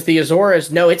 Because the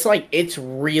Azores, no, it's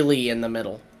really in the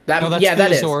middle. No, that's yeah, the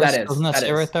that is. Azores. That is. Doesn't that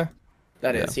stay right there?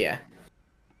 That is, yeah.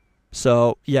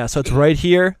 So it's right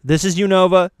here. This is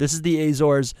Unova, this is the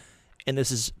Azores, and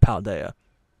this is Paldea.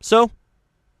 So,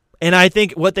 and I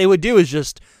think what they would do is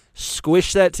just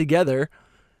squish that together,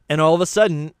 and all of a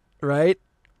sudden, right?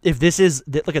 If this is,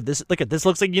 look at this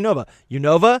looks like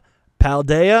Unova,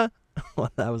 Paldea.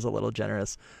 Well, that was a little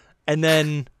generous. And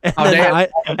then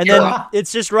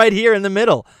it's just right here in the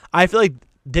middle. I feel like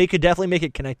they could definitely make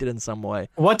it connected in some way.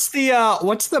 What's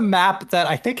the map that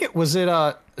I think it was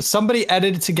somebody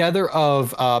edited together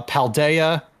of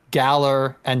Paldea,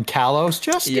 Galar, and Kalos?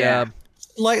 Just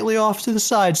slightly off to the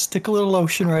side, stick a little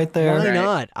ocean right there. Why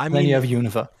not? I mean, then you have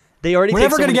Unova. They already. We're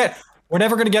never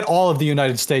gonna get all of the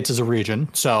United States as a region,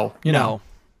 so you know,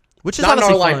 which is not in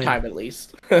our fine. lifetime at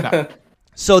least. No.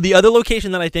 So the other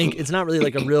location that I think it's not really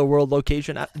like a real world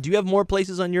location. Do you have more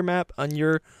places on your map on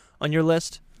your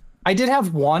list? I did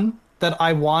have one that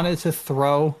I wanted to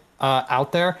throw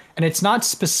out there, and it's not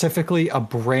specifically a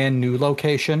brand new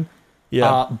location.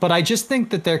 Yeah. But I just think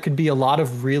that there could be a lot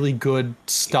of really good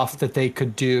stuff that they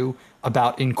could do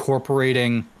about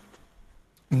incorporating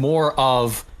more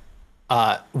of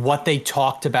what they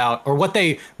talked about or what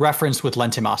they referenced with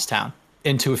Lentimas Town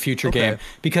into a future game,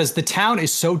 because the town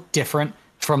is so different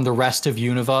from the rest of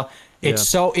Unova.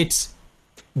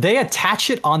 They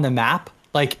attach it on the map.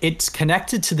 Like, it's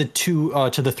connected to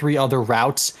the three other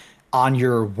routes on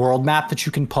your world map that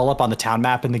you can pull up on the town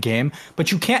map in the game,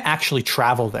 but you can't actually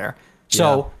travel there.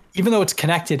 So even though it's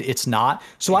connected, it's not.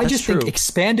 So I just think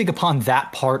expanding upon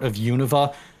that part of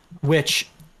Unova, which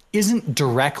isn't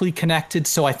directly connected,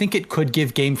 so I think it could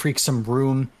give Game Freak some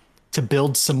room to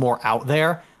build some more out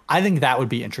there. I think that would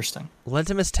be interesting.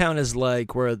 Lentimas Town is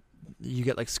like where you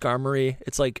get like Skarmory.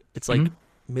 It's like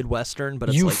Midwestern, but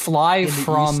it's you like fly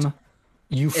from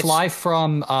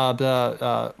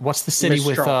the what's the city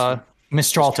with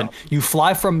Mistralton. You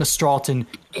fly from Mistralton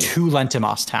to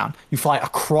Lentimas Town. You fly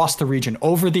across the region,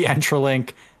 over the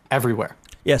Entralink, everywhere.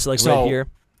 Yeah, so right here.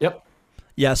 Yep.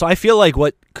 Yeah, so I feel like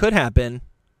what could happen.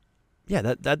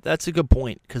 Yeah, that's a good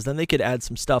point, because then they could add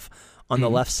some stuff on the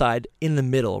left side in the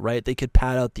middle, right? They could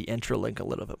pad out the Entralink a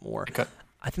little bit more. Okay.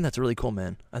 I think that's really cool,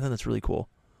 man. I think that's really cool.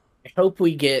 I hope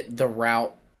we get the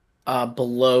route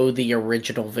below the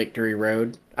original Victory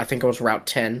Road. I think it was Route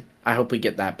 10. I hope we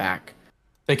get that back.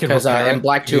 They could because in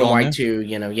Black 2 and White 2,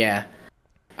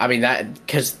 I mean, that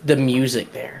because the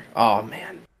music there. Oh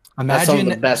man. Imagine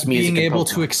the best music being able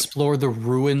to explore the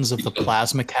ruins of the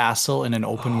Plasma Castle in an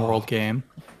open world game.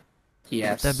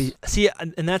 Yes. That'd be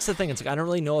and that's the thing. It's like I don't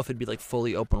really know if it'd be like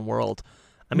fully open world.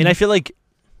 I mean, I feel like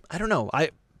I don't know.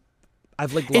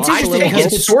 I've like lost I a little think hope.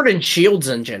 it's Sword and Shield's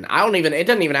engine. It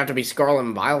doesn't even have to be Scarlet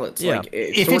and Violet's. Yeah. Like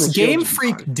if it's Game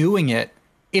Freak doing it,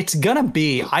 it's gonna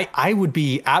be. I would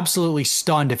be absolutely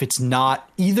stunned if it's not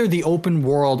either the open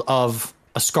world of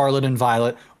a Scarlet and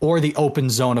Violet or the open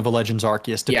zone of a Legends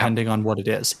Arceus, depending on what it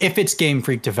is. If it's Game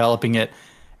Freak developing it,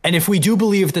 and if we do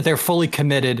believe that they're fully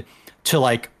committed to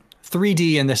like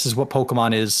 3D and this is what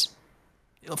Pokemon is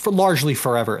for largely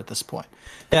forever at this point,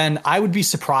 then I would be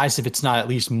surprised if it's not at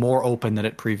least more open than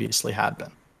it previously had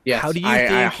been. Yeah, How do you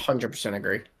I think? 100%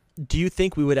 agree. Do you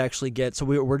think we would actually get? So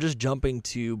we're just jumping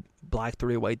to Black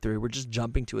 3, White 3. We're just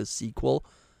jumping to a sequel,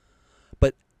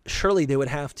 but surely they would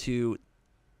have to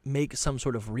make some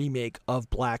sort of remake of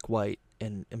Black, White,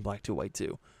 and Black 2, White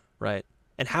 2, right?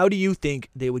 And how do you think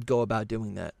they would go about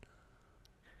doing that?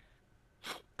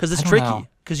 Because it's tricky.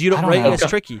 Because you don't write it. It's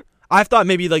tricky. I thought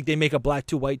maybe like they make a Black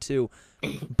 2, White 2,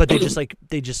 but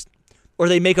or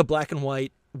they make a Black and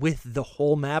White with the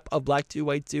whole map of Black 2,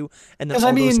 White 2, and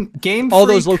then all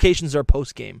those locations are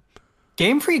post game.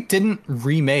 Game Freak didn't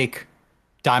remake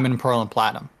Diamond, Pearl, and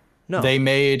Platinum. No. They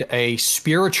made a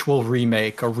spiritual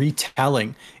remake, a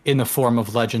retelling in the form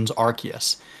of Legends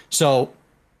Arceus. So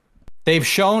they've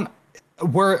shown,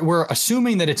 we're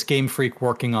assuming that it's Game Freak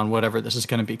working on whatever this is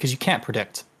going to be, because you can't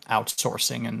predict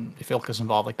outsourcing, and if Ilka's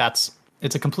involved, like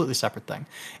it's a completely separate thing.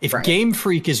 If Game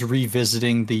Freak is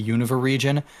revisiting the Unova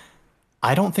region,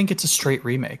 I don't think it's a straight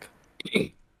remake.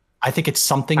 I think it's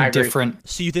something different.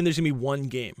 So you think there's gonna be one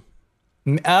game?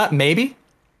 Maybe.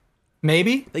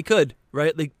 They could,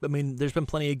 right? Like, I mean, there's been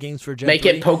plenty of games for Gen Make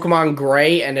 3. it Pokemon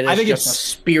Gray, and it is just a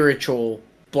spiritual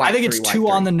Black. I think it's 3, too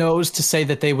White on 3. the nose to say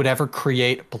that they would ever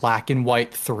create Black and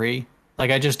White 3. Like,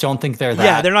 I just don't think they're that.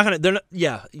 Yeah, they're not gonna. They're not.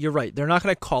 Yeah, you're right. They're not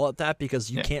gonna call it that because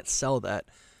you can't sell that,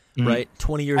 right?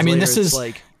 20 years. I mean,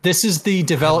 later, this is the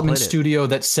development studio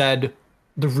that said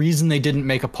the reason they didn't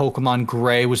make a Pokemon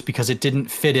Gray was because it didn't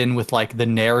fit in with like the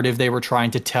narrative they were trying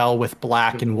to tell with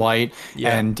Black and White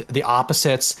and the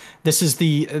opposites. This is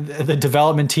the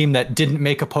development team that didn't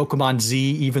make a Pokemon Z,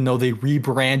 even though they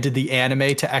rebranded the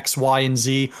anime to X, Y, and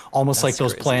Z, almost like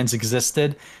those plans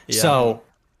existed. Yeah. So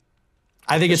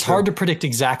I think it's hard to predict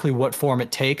exactly what form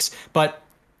it takes, but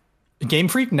Game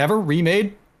Freak never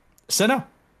remade Sinnoh.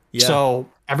 Yeah. So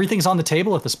everything's on the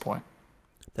table at this point.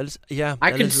 That is, yeah.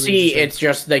 I could see it's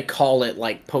just they call it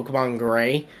like Pokemon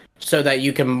Gray so that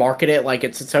you can market it like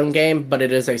it's its own game, but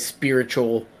it is a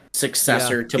spiritual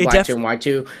successor to Black 2 and White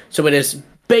 2. So it is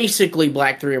basically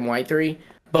Black 3 and White 3,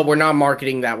 but we're not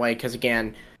marketing that way because,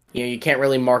 again, you can't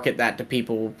really market that to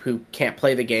people who can't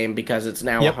play the game because it's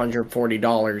now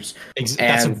 $140.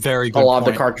 That's a very good point. A lot of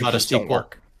the cartridges don't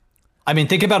work. I mean,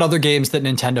 think about other games that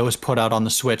Nintendo has put out on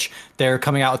the Switch. They're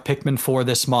coming out with Pikmin 4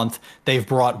 this month. They've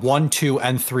brought 1, 2,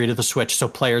 and 3 to the Switch, so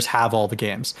players have all the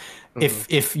games.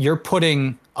 If you're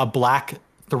putting a Black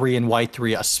 3 and White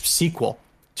 3, a sequel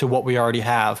to what we already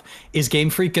have, is Game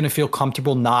Freak going to feel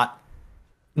comfortable not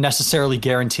necessarily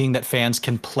guaranteeing that fans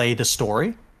can play the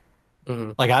story?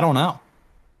 Like, I don't know.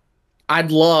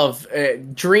 I'd love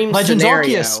dream Legends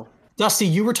scenario. Arceus. Dusty,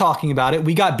 you were talking about it.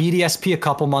 We got BDSP a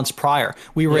couple months prior.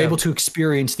 We were able to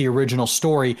experience the original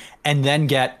story and then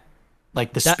get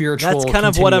like the spiritual That's kind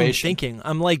of what I'm thinking.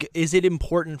 I'm like, is it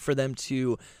important for them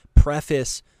to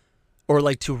preface or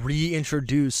like to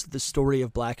reintroduce the story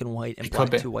of Black and White and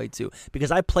Black 2, White 2? Because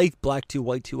I played Black 2,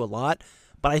 White 2 a lot,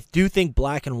 but I do think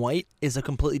Black and White is a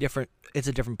completely different. It's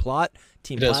a different plot.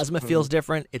 Team Plasma feels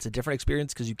different. It's a different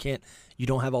experience because you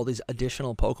don't have all these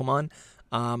additional Pokemon.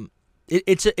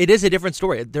 It is a different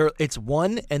story. It's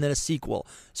one and then a sequel.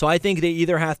 So I think they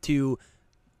either have to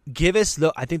give us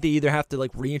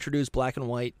like reintroduce Black and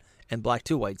White and Black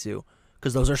 2, White 2,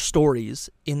 because those are stories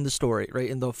in the story, right?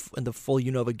 In the full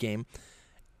Unova game.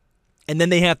 And then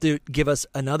they have to give us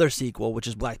another sequel, which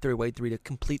is Black 3, White 3, to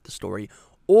complete the story.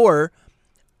 Or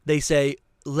they say,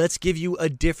 let's give you a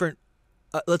different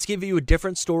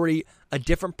story, a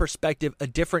different perspective, a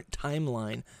different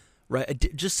timeline.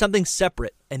 Right, just something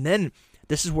separate. And then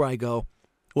this is where I go.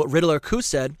 What Riddler Koo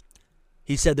said,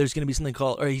 he said there's going to be something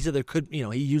called, or he said there could, he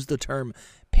used the term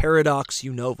Paradox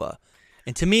Unova.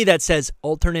 And to me, that says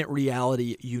alternate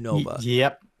reality Unova.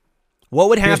 Yep. What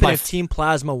would happen if Team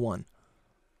Plasma won?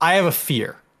 I have a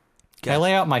fear. Can I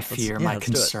lay out my fear, my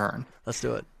concern? Let's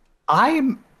do it.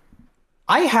 I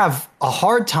have a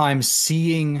hard time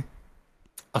seeing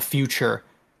a future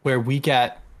where we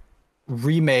get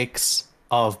remakes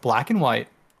of Black and White,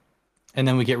 and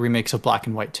then we get remakes of Black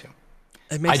and White 2.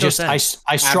 It makes no sense.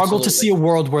 I struggle to see a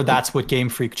world where that's what Game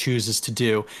Freak chooses to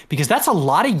do, because that's a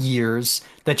lot of years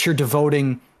that you're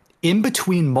devoting in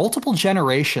between multiple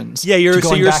generations. Yeah, you're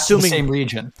assuming to the same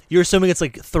region. You're assuming it's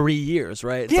like 3 years,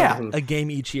 right? It's like a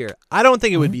game each year. I don't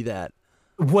think it would be that.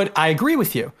 I agree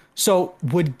with you. So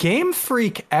would Game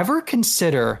Freak ever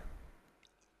consider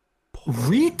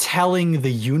retelling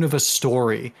the Unova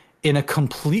story in a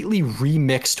completely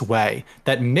remixed way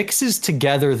that mixes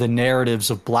together the narratives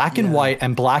of Black and White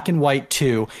and Black and White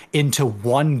 2 into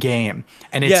one game?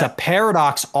 And it's a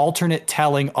paradox alternate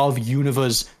telling of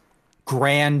Unova's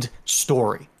grand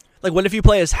story. Like, what if you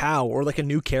play as Hao or like a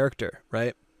new character,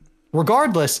 right?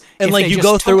 Regardless, and if like they you just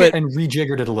go through it and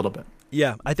rejiggered it a little bit.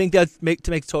 Yeah, I think that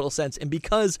makes total sense. And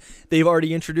because they've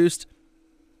already introduced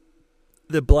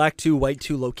the Black 2, White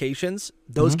 2 locations,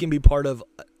 those can be part of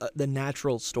the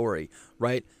natural story,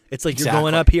 right? It's like you're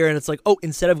going up here and it's like, oh,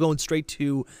 instead of going straight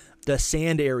to the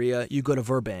sand area, you go to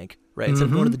Verbank, right? Instead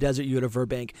of going to the desert, you go to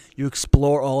Verbank. You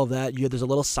explore all of that. There's a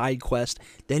little side quest.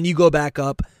 Then you go back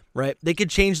up, right? They could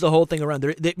change the whole thing around.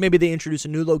 Maybe they introduce a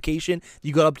new location.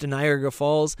 You go up to Niagara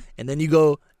Falls, and then you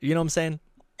go, you know what I'm saying?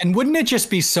 And wouldn't it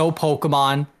just be so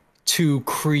Pokemon to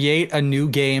create a new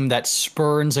game that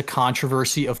spurns a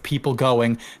controversy of people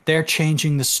going, they're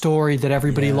changing the story that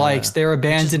everybody likes. They're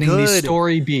abandoning these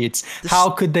story beats.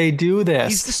 How could they do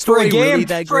this? Is the story really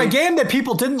that for a great? game that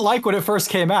people didn't like when it first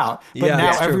came out, but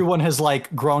now everyone has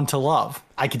like grown to love.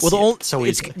 I could see it so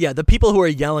easily. Yeah, the people who are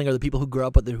yelling are the people who grew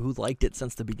up with it, who liked it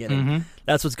since the beginning.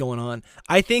 That's what's going on.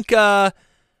 I think, I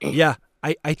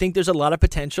think there's a lot of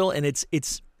potential, and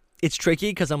it's tricky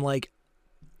because I'm like,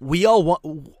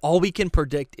 all we can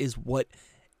predict is what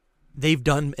they've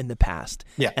done in the past.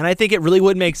 Yeah. And I think it really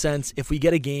would make sense if we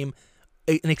get a game,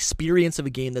 an experience of a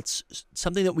game that's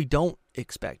something that we don't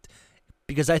expect.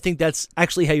 Because I think that's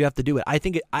actually how you have to do it. I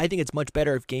think it's much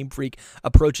better if Game Freak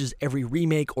approaches every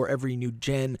remake or every new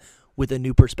gen with a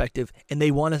new perspective, and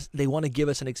they want to give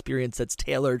us an experience that's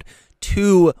tailored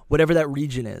to whatever that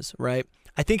region is, right?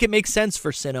 I think it makes sense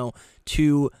for Sinnoh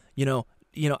to,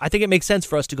 I think it makes sense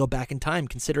for us to go back in time,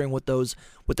 considering what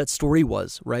that story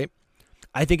was, right?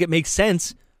 I think it makes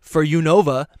sense for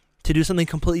Unova to do something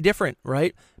completely different,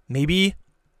 right? Maybe,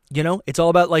 it's all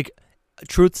about like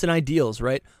truths and ideals,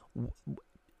 right?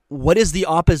 What is the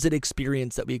opposite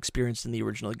experience that we experienced in the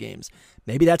original games?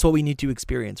 Maybe that's what we need to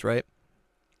experience, right?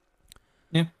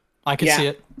 Yeah, I can see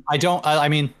it. I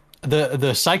mean,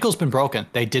 the cycle's been broken.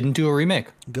 They didn't do a remake.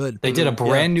 Good. They did a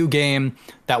brand new game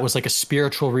that was like a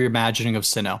spiritual reimagining of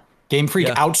Sinnoh. Game Freak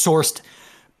outsourced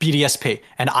BDSP,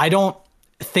 and I don't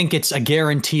think it's a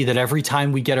guarantee that every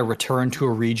time we get a return to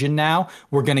a region now,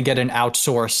 we're going to get an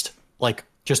outsourced, like,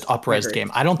 just up-res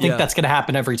game. I don't think that's going to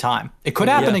happen every time. It could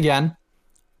happen again,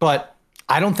 but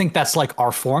I don't think that's like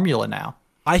our formula now.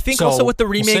 I think also with the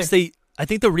remakes, I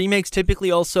think the remakes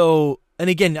typically also, and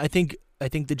again, I think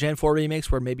the Gen 4 remakes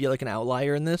were maybe like an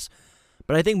outlier in this,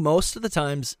 but I think most of the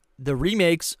times the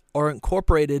remakes are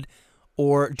incorporated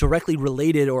or directly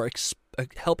related or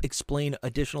help explain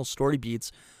additional story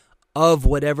beats of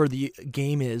whatever the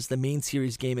game is, the main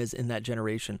series game is in that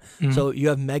generation. So you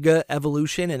have Mega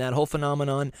Evolution and that whole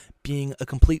phenomenon being a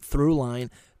complete through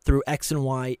line through X and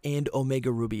Y and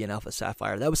Omega Ruby and Alpha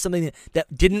Sapphire. That was something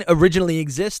that didn't originally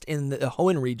exist in the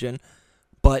Hoenn region,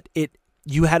 but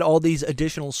you had all these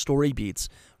additional story beats,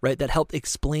 right, that helped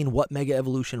explain what Mega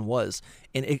Evolution was,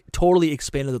 and it totally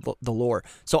expanded the lore.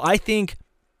 So I think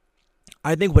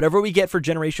whatever we get for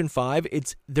Generation 5,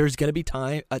 there's going to be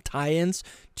tie-ins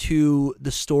to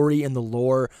the story and the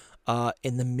lore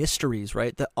and the mysteries,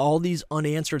 right? All these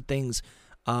unanswered things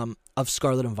of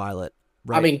Scarlet and Violet,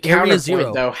 right? I mean,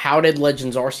 counterpoint, though, how did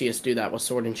Legends Arceus do that with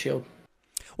Sword and Shield?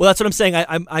 Well, that's what I'm saying.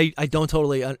 I don't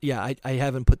totally, I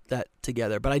haven't put that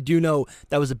together, but I do know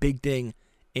that was a big thing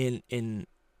in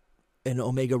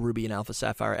Omega Ruby and Alpha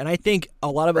Sapphire. And I think a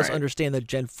lot of us understand that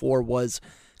Gen 4 was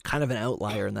kind of an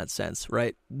outlier in that sense,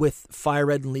 right? With Fire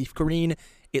Red and Leaf Green,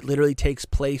 it literally takes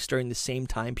place during the same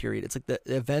time period. It's like the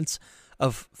events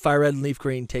of Fire Red and Leaf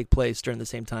Green take place during the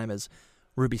same time as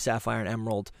Ruby, Sapphire, and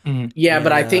Emerald. Yeah,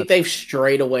 but I think they've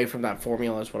strayed away from that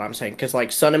formula is what I'm saying. Because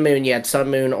like Sun and Moon, you had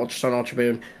Sun, Moon, Ultra Sun, Ultra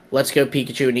Moon, Let's Go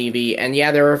Pikachu and Eevee. And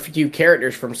yeah, there are a few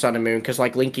characters from Sun and Moon because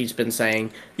like Linky's been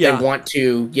saying, they want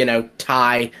to,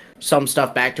 tie some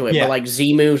stuff back to it. But like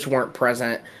Z-moves weren't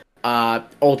present.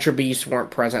 Ultra Beasts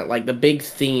weren't present. Like the big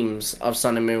themes of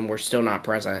Sun and Moon were still not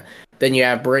present. Then you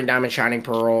have Brilliant Diamond, Shining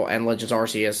Pearl, and Legends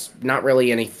Arceus. Not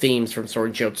really any themes from Sword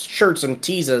and Shield. Shirts and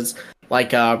teases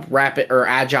like rapid or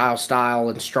agile style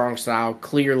and strong style.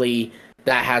 Clearly,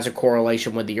 that has a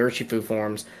correlation with the Urshifu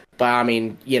forms. But I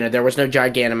mean, there was no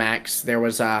Gigantamax. There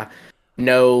was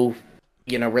no,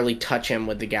 really touch him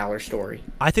with the Galar story.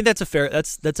 I think that's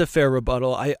a fair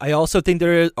rebuttal. I also think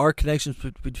there are connections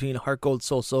between Heart Gold,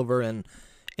 Soul Silver, and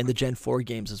the Gen 4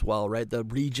 games as well, right? The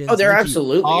regions. Oh, there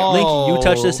absolutely are. Linky, you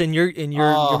touched this in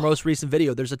your most recent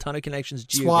video. There's a ton of connections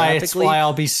geographically. That's why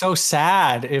I'll be so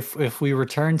sad if we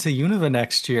return to Unova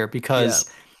next year, because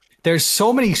there's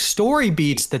so many story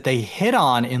beats that they hit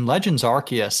on in Legends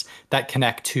Arceus that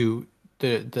connect to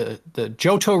the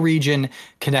Johto region,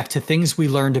 connect to things we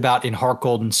learned about in Heart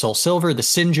Gold and Soul Silver, the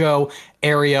Sinjo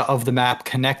area of the map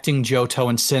connecting Johto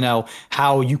and Sinnoh,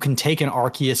 how you can take an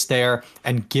Arceus there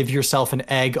and give yourself an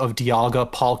egg of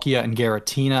Dialga, Palkia, and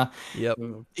Giratina. Yep.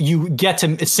 You get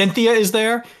to Cynthia is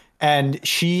there, and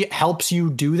she helps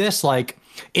you do this. Like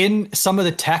in some of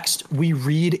the text we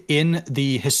read in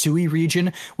the Hisui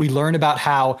region, we learn about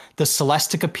how the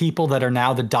Celestica people that are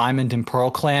now the Diamond and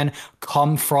Pearl clan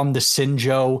come from the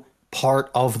Sinjo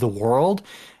part of the world.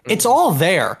 It's all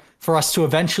there for us to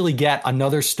eventually get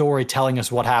another story telling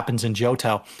us what happens in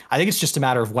Johto. I think it's just a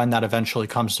matter of when that eventually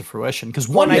comes to fruition. Because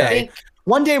one day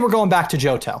we're going back to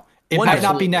Johto. It might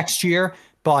not be next year,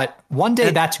 but one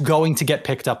day that's going to get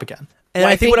picked up again. And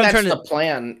Well, I think what I'm that's trying to the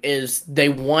plan is they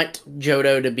want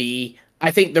Johto to be. I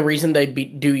think the reason do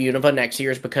Unova next year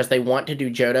is because they want to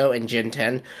do Johto and Gen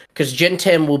 10, because Gen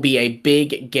 10 will be a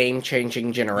big game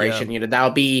changing generation. Yeah. That'll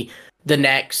be the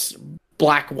next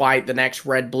black white, the next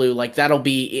red blue. Like that'll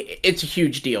be. It's a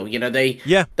huge deal.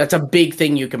 That's a big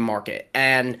thing you can market,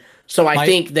 and so I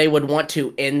think they would want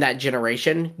to end that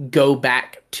generation, go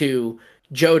back to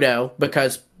Johto,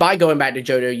 because by going back to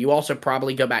Johto, you also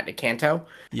probably go back to Kanto.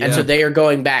 Yeah. And so they are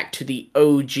going back to the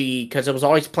OG, because it was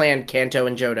always planned Kanto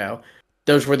and Johto.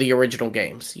 Those were the original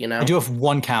games, I do have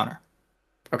one counter.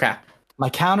 Okay. My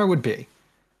counter would be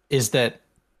is that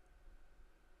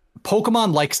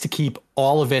Pokemon likes to keep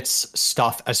all of its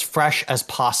stuff as fresh as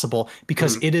possible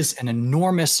because it is an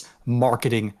enormous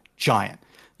marketing giant.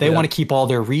 They want to keep all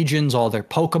their regions, all their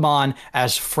Pokemon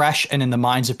as fresh and in the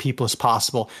minds of people as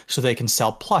possible so they can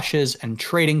sell plushes and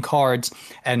trading cards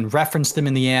and reference them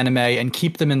in the anime and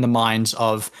keep them in the minds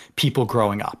of people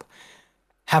growing up.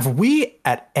 Have we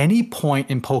at any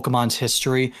point in Pokemon's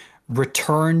history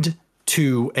returned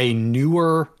to a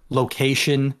newer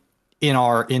location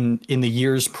in the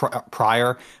years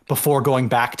prior before going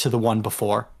back to the one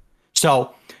before?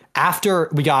 So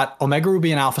after we got Omega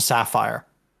Ruby and Alpha Sapphire,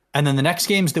 and then the next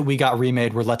games that we got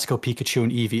remade were Let's Go Pikachu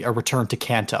and Eevee, a return to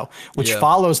Kanto, which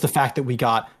follows the fact that we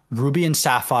got Ruby and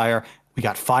Sapphire, we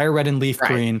got Fire Red and Leaf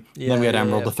Green, then we had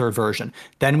Emerald, the third version.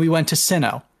 Then we went to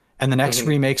Sinnoh, and the next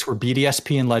remakes were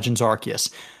BDSP and Legends Arceus.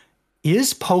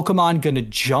 Is Pokemon going to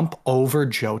jump over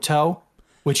Johto,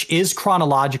 which is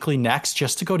chronologically next,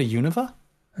 just to go to Unova?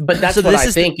 But that's what I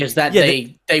think is that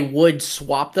they would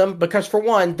swap them, because for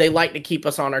one, they like to keep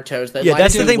us on our toes.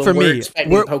 That's the thing for me.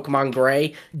 Expecting Pokemon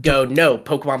Gray, no,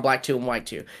 Pokemon Black 2 and White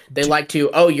 2. They like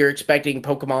to, you're expecting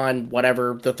Pokemon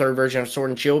whatever the third version of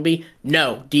Sword and Shield will be?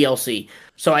 No, DLC.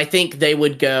 So I think they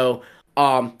would go,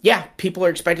 people are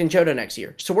expecting Johto next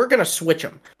year, so we're going to switch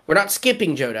them. We're not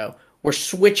skipping Johto. We're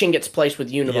switching its place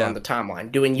with Unova on the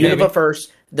timeline. Doing Unova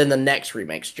first, then the next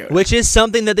remakes Johto. Which is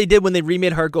something that they did when they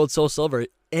remade Heart Gold, Soul Silver.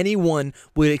 Anyone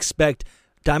would expect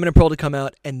Diamond and Pearl to come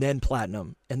out and then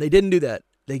Platinum, and they didn't do that.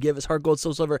 They gave us Heart Gold,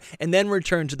 Soul Silver, and then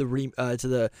return to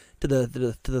the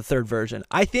third version.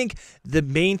 I think the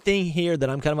main thing here that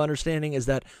I'm kind of understanding is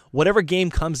that whatever game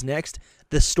comes next,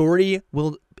 the story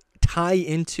will tie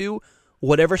into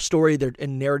whatever story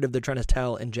and narrative they're trying to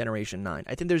tell in Generation 9.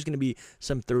 I think there's going to be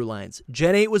some through lines.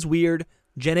 Gen 8 was weird.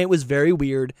 Gen 8 was very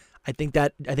weird. I think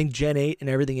Gen 8 and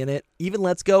everything in it, even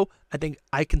Let's Go,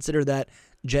 I consider that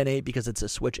Gen 8 because it's a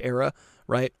Switch era,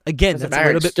 right? Again, that's a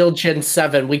little bit still Gen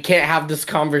 7. We can't have this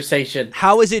conversation.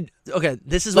 How is it? Okay,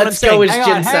 this is what I'm saying. Let's Go is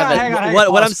Gen 7.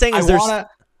 What I'm saying is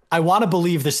I want to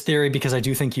believe this theory because I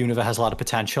do think Unova has a lot of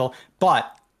potential,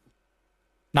 but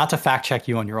not to fact check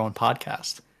you on your own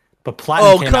podcast. But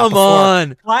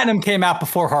Platinum came out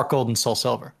before Heart Gold and Soul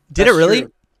Silver. Did it really?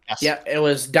 Yes. Yeah, it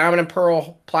was Diamond and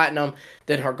Pearl, Platinum,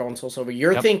 then Heart Gold and Soul Silver.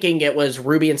 You're thinking it was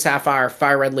Ruby and Sapphire,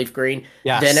 Fire Red, Leaf Green,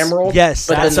 then Emerald. Yes,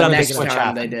 but that's then what the I'm next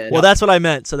time they did. Well, that's what I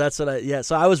meant. So that's what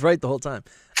so I was right the whole time.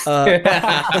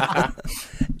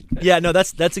 Yeah, no,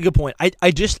 that's a good point.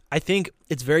 I think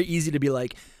it's very easy to be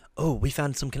like, oh, we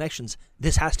found some connections.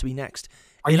 This has to be next.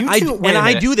 I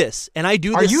do this.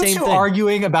 Are you two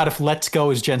arguing about if Let's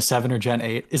Go is Gen 7 or Gen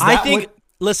 8?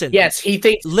 Listen. Yes, he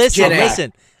thinks Listen.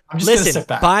 Listen.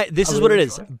 This is what it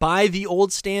is. By the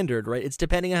old standard, right? It's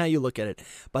depending on how you look at it.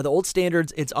 By the old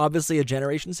standards, it's obviously a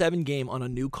Generation 7 game on a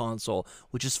new console,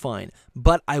 which is fine.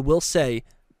 But I will say,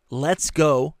 Let's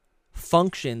Go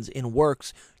functions and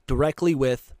works directly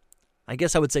with, I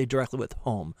guess I would say directly with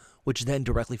Home, which then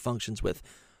directly functions with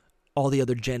all the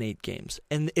other Gen 8 games.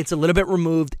 And it's a little bit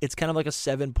removed. It's kind of like a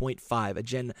 7.5, a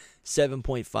Gen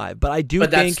 7.5. But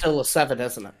that's still a 7,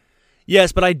 isn't it?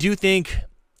 Yes, but I do think...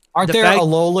 Aren't there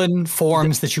Alolan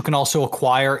forms that you can also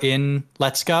acquire in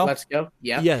Let's Go? Let's Go,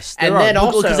 yeah. Yes, then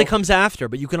also... Because it comes after,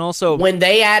 but you can also... When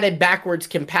they added backwards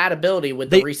compatibility with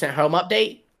the recent Home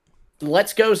update,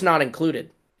 Let's Go is not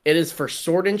included. It is for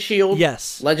Sword and Shield,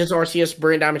 Legends Arceus,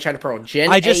 Brilliant Diamond, Shiny Pearl,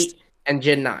 Gen 8, and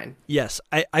Gen 9. Yes,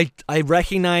 I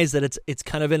recognize that it's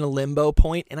kind of in a limbo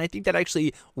point, and I think that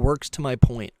actually works to my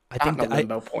point.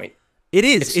 Limbo point. It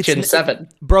is. It's Gen 7.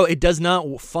 Bro, it does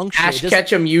not function. Ash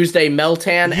Ketchum used a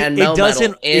Meltan and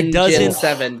Melmetal in Gen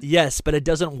 7. Yes, but it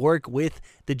doesn't work with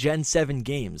the Gen 7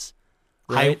 games.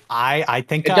 Right? I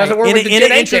think it doesn't work with the Gen 8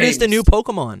 games. It introduced a new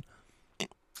Pokemon.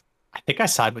 I think I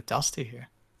side with Dusty here.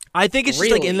 I think it's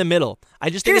just like in the middle. I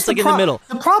just think it's like in the middle.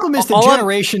 The problem is that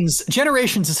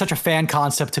generations is such a fan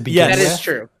concept to begin with. That is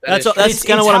true. That's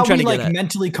kind of what I'm trying to get at.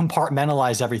 Mentally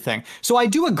compartmentalize everything. So I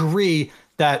do agree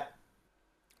that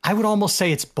I would almost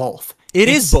say it's both. It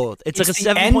is both. It's like a the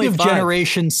 7.5. end of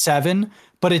Generation 7,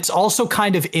 but it's also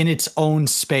kind of in its own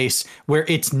space where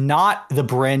it's not the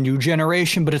brand new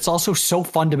generation, but it's also so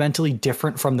fundamentally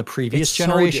different from the previous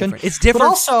generation. It's different. But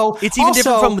also, it's even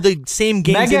different from the same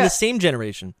games in the same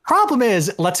generation. Problem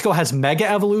is, Let's Go has Mega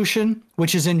Evolution,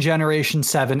 which is in Generation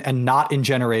 7 and not in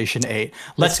Generation 8.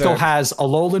 Let's Go has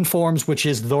Alolan Forms, which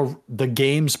is the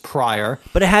games prior.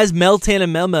 But it has Meltan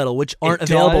and Melmetal, which aren't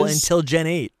available until Gen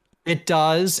 8. It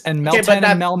does, and Meltan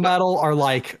and Melmetal are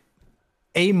like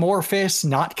amorphous,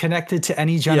 not connected to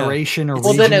any generation or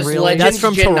region. Then really. Legends That's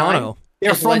from Gen Toronto. 9?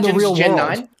 They're from Legends the real Gen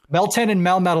world. 9? Meltan and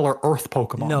Melmetal are Earth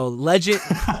Pokemon. No, Legend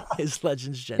is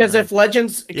Legends Gen 9. Because if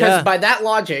Legends, by that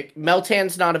logic,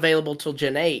 Meltan's not available till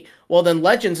Gen 8. Well, then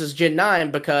Legends is Gen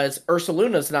 9 because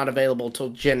Ursaluna's not available till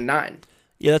Gen 9.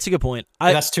 Yeah, that's a good point.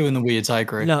 That's too in the weeds. I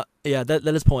agree. No, yeah, that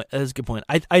is point. That is a good point.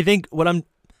 I think what I'm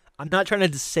not trying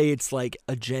to say it's like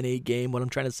a Gen 8 game. What I'm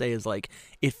trying to say is like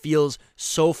it feels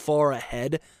so far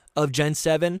ahead of Gen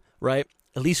 7, right?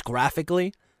 At least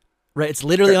graphically, right? It's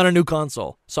literally on a new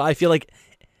console. So I feel like,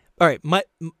 all right,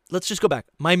 let's just go back.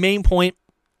 My main point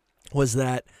was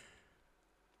that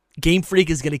Game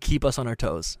Freak is going to keep us on our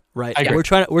toes, right? We're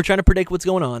trying to predict what's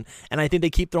going on, and I think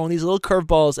they keep throwing these little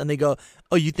curveballs, and they go,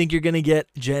 "Oh, you think you're going to get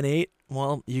Gen 8?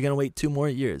 Well, you're going to wait 2 more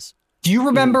years." Do you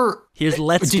remember? Here's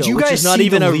Let's Go, which is not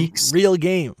even a real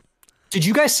game. Did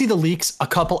you guys see the leaks a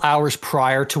couple hours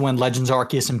prior to when Legends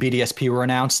Arceus and BDSP were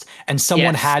announced? And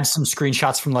someone had some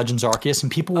screenshots from Legends Arceus,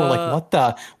 and people were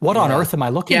like, what on earth am I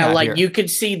looking at here? You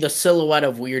could see the silhouette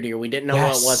of Weirdeer. We didn't know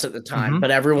what it was at the time, but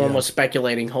everyone was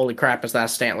speculating, holy crap, is that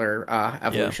Stantler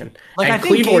evolution? Like, and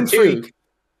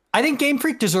I think Game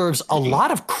Freak deserves a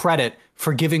lot of credit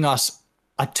for giving us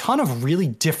a ton of really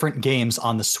different games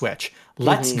on the Switch.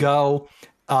 Let's Go,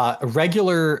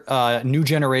 regular new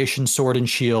generation Sword and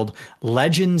Shield,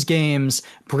 Legends games,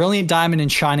 Brilliant Diamond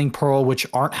and Shining Pearl, which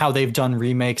aren't how they've done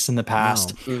remakes in the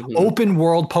past, open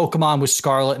world Pokemon with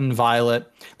Scarlet and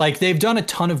Violet. Like, they've done a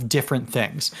ton of different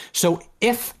things. So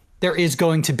if there is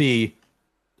going to be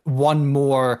one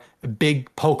more big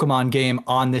Pokemon game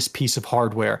on this piece of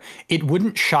hardware, it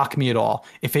wouldn't shock me at all.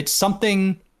 If it's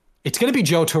something, it's going to be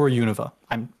Johto or Unova.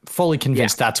 I'm fully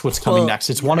convinced that's what's coming next.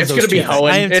 It's one of those. It's going to be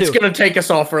Hoenn. It's going to take us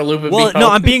all for a loop. Well, no,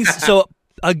 I'm being so.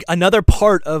 Another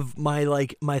part of my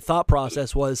thought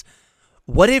process was,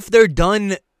 what if they're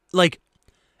done? Like,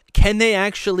 can they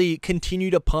actually continue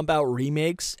to pump out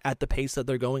remakes at the pace that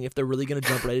they're going? If they're really going to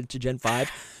jump right into Gen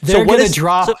 5, they're going to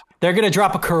drop. They're going to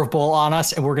drop a curveball on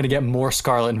us, and we're going to get more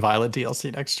Scarlet and Violet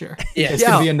DLC next year. It's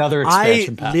going to be another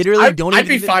expansion pack. Literally don't. I'd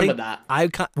be fine with that.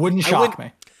 Wouldn't shock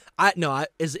me.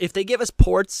 If they give us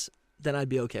ports, then I'd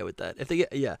be okay with that. If they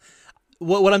get,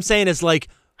 what I'm saying is, like,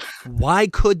 why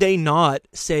could they not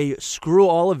say, screw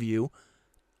all of you?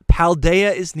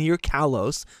 Paldea is near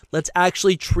Kalos. Let's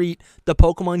actually treat the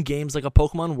Pokemon games like a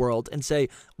Pokemon world and say,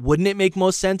 wouldn't it make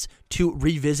most sense to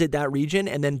revisit that region?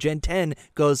 And then Gen 10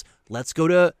 goes, let's go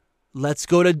to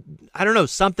I don't know,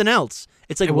 something else.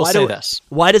 It's like,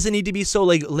 why does it need to be so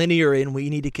like linear and we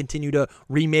need to continue to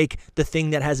remake the thing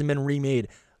that hasn't been remade?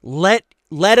 Let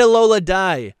Alola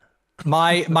die.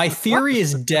 My theory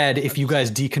is dead if you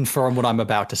guys deconfirm what I'm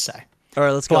about to say. All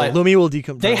right, let's go. Lumi will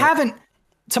deconfirm. They haven't,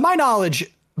 to my knowledge,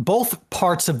 both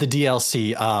parts of the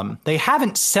DLC, they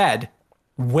haven't said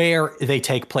where they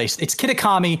take place. It's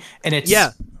Kitakami and it's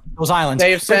those islands.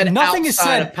 They have said nothing is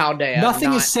said of Paldea.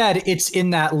 Nothing is said. It's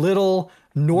in that little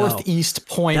northeast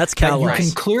point that's that you Kalos.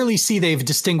 can clearly see they've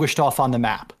distinguished off on the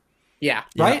map. Yeah.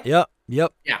 Right? Yep.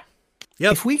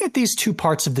 If we get these two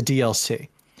parts of the DLC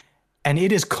and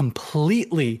it is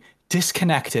completely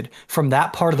disconnected from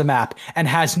that part of the map and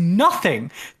has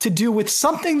nothing to do with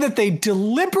something that they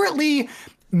deliberately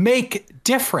make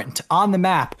different on the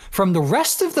map from the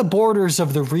rest of the borders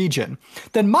of the region,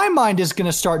 then my mind is going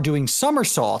to start doing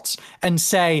somersaults and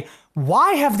say,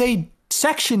 why have they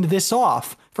sectioned this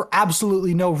off for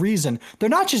absolutely no reason? They're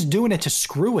not just doing it to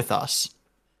screw with us.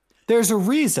 There's a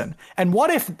reason. And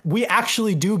what if we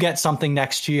actually do get something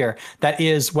next year that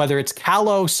is, whether it's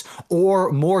Kalos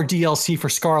or more DLC for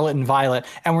Scarlet and Violet,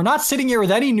 and we're not sitting here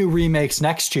with any new remakes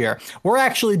next year. We're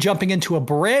actually jumping into a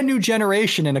brand new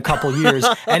generation in a couple years,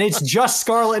 and it's just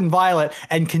Scarlet and Violet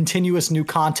and continuous new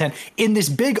content in this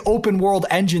big open world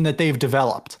engine that they've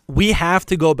developed. We have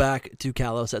to go back to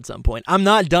Kalos at some point. I'm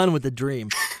not done with the dream.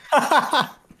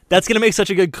 That's going to make such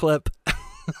a good clip.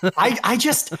 I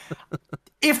just...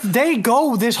 If they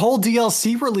go this whole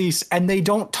DLC release and they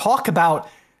don't talk about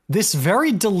this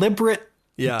very deliberate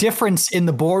difference in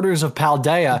the borders of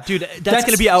Paldea, dude, that's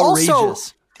going to be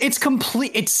outrageous. It's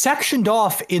complete. It's sectioned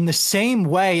off in the same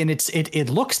way, and it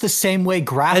looks the same way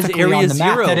graphically on the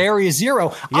map that Area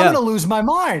Zero. Yeah. I'm gonna lose my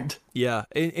mind. Yeah,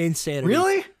 insanity.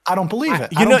 Really? I don't believe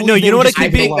it. You know what it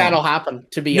could be. I think that'll happen.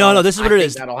 To be honest, no, this is what it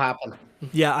is. That'll happen.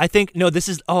 Yeah, I think this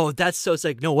is. Oh, that's so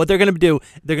sick. No, what they're gonna do?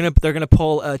 They're gonna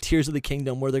pull Tears of the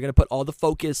Kingdom, where they're gonna put all the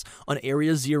focus on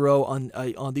Area Zero, on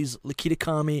these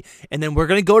Kitakami, and then we're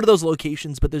gonna go to those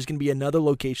locations. But there's gonna be another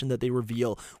location that they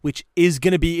reveal, which is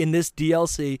gonna be in this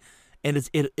DLC, and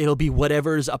it'll be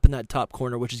whatever's up in that top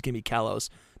corner, which is gonna be Kalos.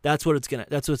 That's what's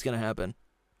gonna happen.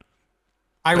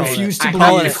 I refuse to believe.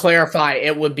 I have to clarify.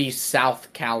 It would be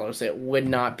South Kalos. It would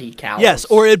not be Kalos. Yes,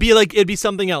 or it'd be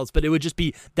something else, but it would just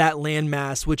be that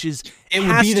landmass, which is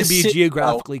has to be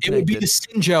geographically connected. It would be the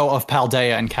Sinjo of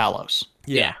Paldea and Kalos.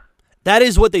 Yeah, that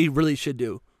is what they really should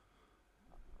do.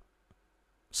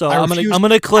 So I'm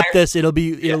gonna clip this. It'll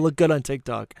look good on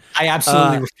TikTok. I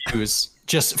absolutely refuse,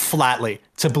 just flatly,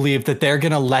 to believe that they're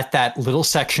gonna let that little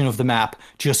section of the map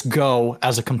just go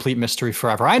as a complete mystery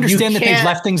forever. I understand that they've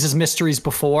left things as mysteries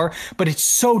before, but it's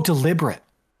so deliberate.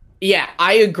 Yeah,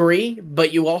 I agree,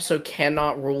 but you also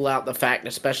cannot rule out the fact,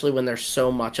 especially when there's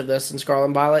so much of this in Scarlet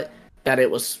and Violet, that it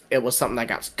was something that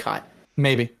got cut.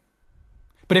 Maybe,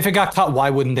 but if it got cut, why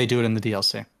wouldn't they do it in the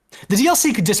DLC? The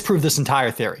DLC could disprove this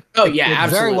entire theory. Oh yeah, it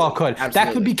absolutely. Very well could. Absolutely.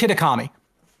 That could be Kitakami.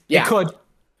 Yeah. It could.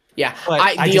 Yeah.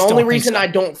 The only reason I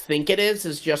don't think it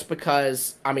is just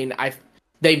because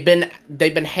they've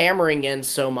been hammering in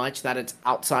so much that it's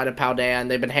outside of Paldea, and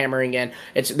they've been hammering in.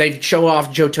 They've shown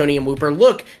off Jotoni and Wooper.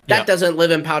 Look, that doesn't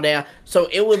live in Paldea, so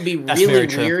it would be really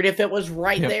weird if it was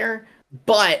right there.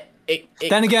 But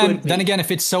then again,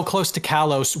 if it's so close to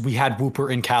Kalos, we had Wooper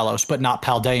in Kalos, but not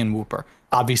Paldean Wooper.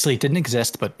 Obviously, it didn't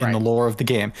exist, but in the lore of the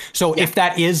game. So if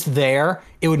that is there,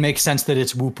 it would make sense that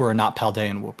it's Wooper and not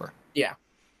Paldean Wooper. Yeah.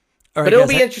 But it'll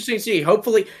be interesting to see.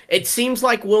 Hopefully, it seems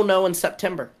like we'll know in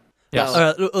September.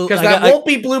 Yes. Because that won't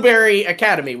be Blueberry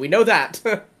Academy. We know that.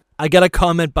 I got a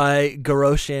comment by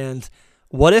Garoshand.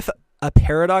 What if a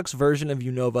Paradox version of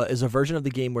Unova is a version of the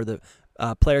game where the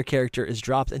player character is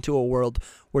dropped into a world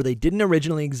where they didn't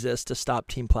originally exist to stop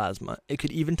Team Plasma? It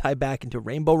could even tie back into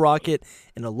Rainbow Rocket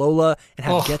and Alola and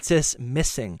have Getsis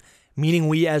missing, meaning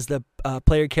we as the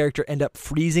player character end up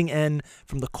freezing N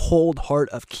from the cold heart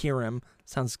of Kirim.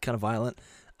 Sounds kind of violent.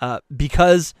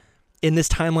 Because in this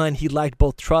timeline, he lacked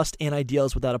both trust and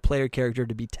ideals without a player character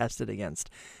to be tested against.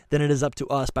 Then it is up to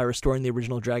us by restoring the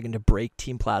original dragon to break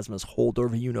Team Plasma's hold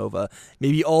over Unova.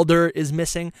 Maybe Alder is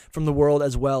missing from the world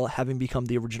as well, having become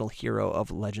the original hero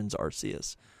of Legends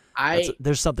Arceus.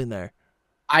 There's something there.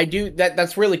 I do.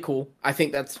 That's really cool. I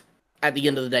think that's, at the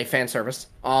end of the day, fan service.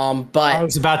 But I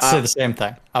was about to say the same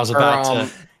thing. I was about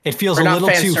to. It feels a little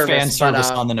too fan service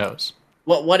on the nose.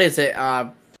 What is it?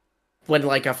 When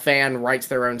like a fan writes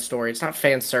their own story, it's not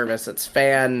fan service. It's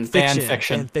fan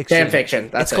fiction. Fan fiction.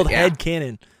 That's it's called head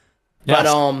canon. Yes,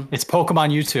 but it's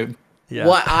Pokemon YouTube. Yeah.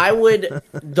 What I would,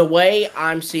 the way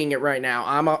I'm seeing it right now,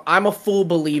 I'm a full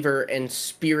believer in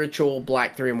spiritual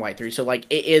Black 3 and White 3. So like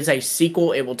it is a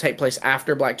sequel. It will take place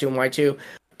after Black 2 and White 2.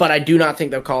 But I do not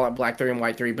think they'll call it Black 3 and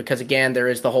White 3 because, again, there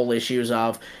is the whole issues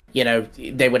of,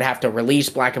 they would have to release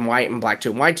Black and White and Black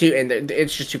 2 and White 2, and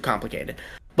it's just too complicated.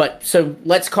 But, so,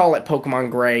 let's call it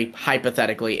Pokemon Gray,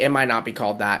 hypothetically. It might not be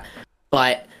called that.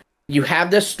 But you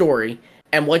have this story,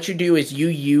 and what you do is you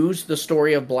use the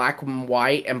story of Black and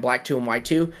White and Black 2 and White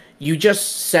 2. You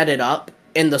just set it up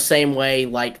in the same way,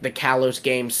 like, the Kalos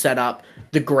game set up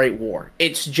the Great War.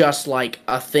 It's just like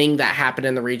a thing that happened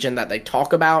in the region that they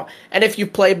talk about. And if you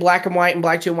play Black and White and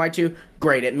Black 2 and White 2,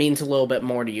 great, it means a little bit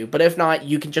more to you. But if not,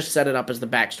 you can just set it up as the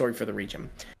backstory for the region.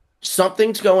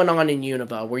 Something's going on in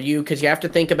Unova where because you have to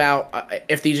think about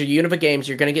if these are Unova games,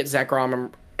 you're going to get Zekrom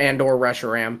and or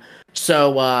Reshiram.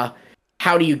 So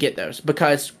how do you get those?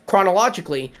 Because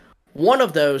chronologically, one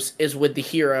of those is with the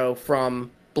hero from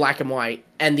Black and White,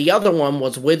 and the other one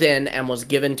was within and was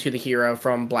given to the hero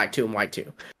from Black 2 and White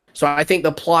 2. So I think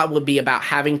the plot would be about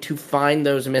having to find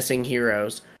those missing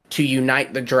heroes to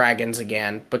unite the dragons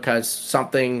again, because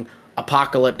something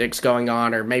apocalyptic's going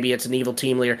on, or maybe it's an evil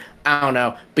team leader. I don't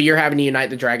know, but you're having to unite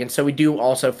the dragons. So we do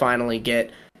also finally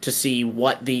get to see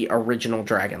what the original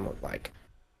dragon looked like.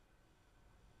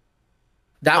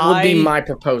 That would be my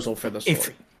proposal for the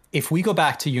story. If we go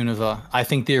back to Unova, I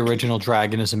think the original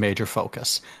dragon is a major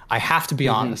focus. I have to be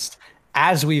honest,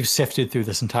 as we've sifted through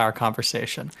this entire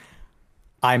conversation,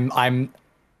 I'm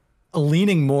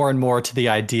leaning more and more to the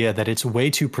idea that it's way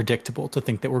too predictable to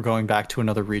think that we're going back to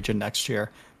another region next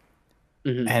year.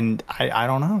 And I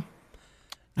don't know.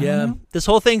 Yeah, this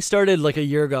whole thing started like a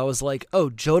year ago. I was like, "Oh,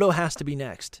 Johto has to be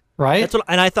next." Right? That's what,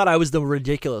 and I thought I was the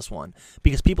ridiculous one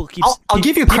because people keep. I'll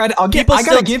give you credit. I still-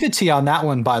 gotta give it to you on that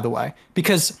one, by the way,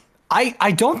 because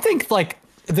I don't think like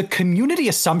the community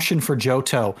assumption for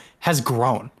Johto has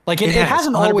grown. Like it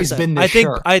hasn't always 100%. been this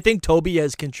sure. I think Toby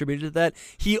has contributed to that.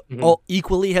 He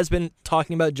equally has been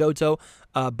talking about Johto,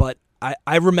 but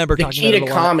I remember the talking about it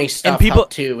a lot. Kitakami stuff And people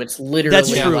helped too. It's literally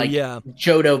That's true, like yeah.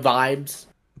 Johto vibes.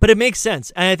 But it makes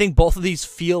sense, and I think both of these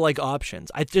feel like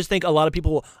options. I just think a lot of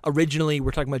people originally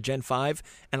were talking about Gen 5,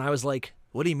 and I was like,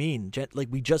 what do you mean?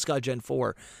 We just got Gen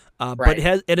 4. But Right.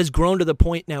 it has grown to the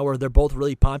point now where they're both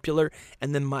really popular,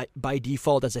 and then by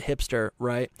default as a hipster,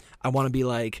 right, I want to be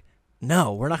like,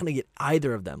 no, we're not going to get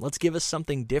either of them. Let's give us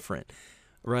something different,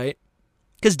 right?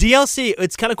 Because DLC,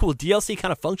 it's kind of cool. DLC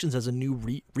kind of functions as a new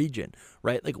region,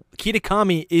 right? Like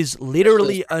Kitakami is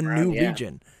literally a new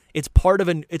region. It's part of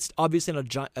it's obviously in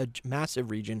a massive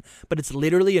region, but it's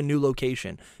literally a new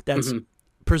location that's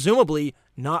presumably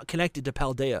not connected to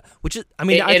Paldea, which is, I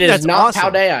mean, I think that's not awesome.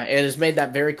 Paldea. It has made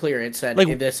that very clear. It said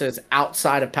Like, this is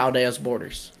outside of Paldea's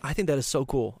borders. I think that is so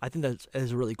cool. I think that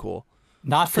is really cool.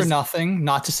 Not for nothing,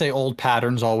 not to say old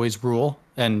patterns always rule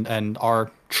and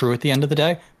are true at the end of the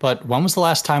day, but when was the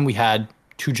last time we had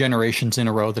 2 generations in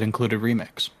a row that included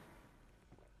remakes?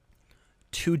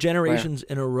 2 generations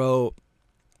in a row.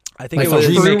 I think Like it was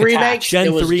a remake remakes. Gen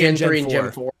It was 3 Gen and Gen 3 and 4.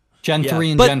 Gen 4. Gen 3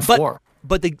 and But- Gen but- 4.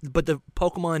 But the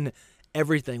Pokemon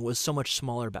everything was so much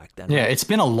smaller back then. Yeah, right? it's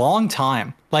been a long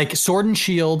time. Like Sword and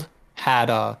Shield had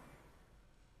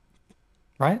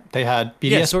right? They had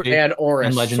BDSP They had Oris.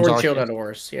 and Legends Sword Shield Arceus. had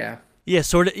Oris, yeah.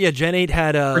 Yeah, Gen 8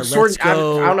 had Sword, Let's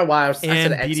Go. I don't know why I said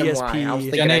and X and Y. I was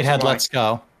BDSP. thinking Gen 8 X had and Y. Let's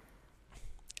Go.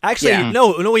 Actually, Yeah.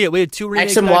 no, we had 2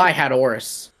 remakes. X and back Y then. had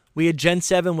Oris. We had Gen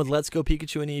 7 with Let's Go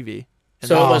Pikachu and Eevee. And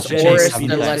So then it was Gen 8 Oris, with then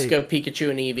BDSP. Let's Go Pikachu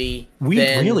and Eevee. We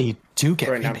then- really do get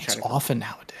Sorry, now I'm remakes trying to- often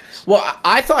nowadays. Well,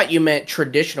 I thought you meant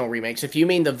traditional remakes. If you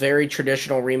mean the very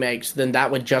traditional remakes, then that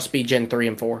would just be Gen 3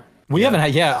 and 4. We haven't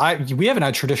had we haven't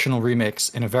had traditional remakes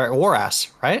in a very Oras,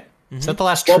 right? Is that the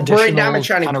last Well, traditional Brilliant Diamond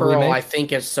Shining kind of Pearl, remake? I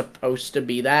think, is supposed to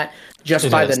be that. Just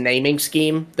It by is. the naming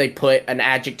scheme, they put an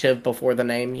adjective before the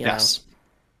name. You Yes.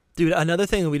 Dude, another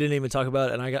thing that we didn't even talk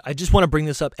about, and I just want to bring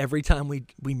this up every time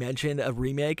we mention a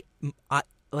remake.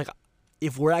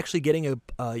 If we're actually getting a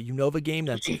Unova game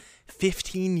that's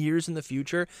 15 years in the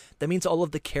future, that means all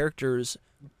of the characters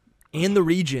in the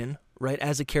region, right,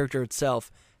 as a character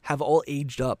itself, have all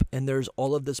aged up, and there's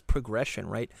all of this progression,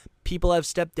 right? People have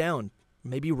stepped down.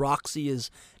 Maybe Roxy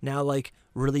is now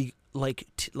really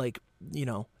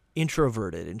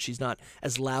introverted, and she's not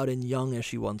as loud and young as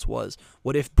she once was.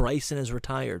 What if Bryson is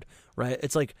retired, right?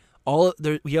 It's like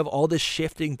we have all this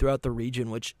shifting throughout the region,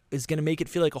 which is going to make it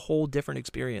feel like a whole different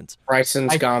experience.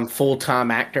 Bryson's gone full-time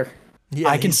actor. Yeah,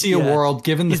 I can see a world,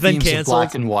 given the He's been themes of Black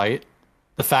canceled. and White,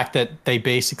 the fact that they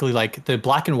basically, the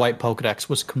Black and White Pokedex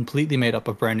was completely made up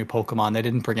of brand new Pokemon. They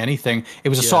didn't bring anything. It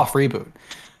was a soft reboot.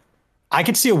 I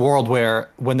could see a world where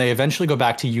when they eventually go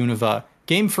back to Unova,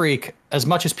 Game Freak, as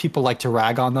much as people like to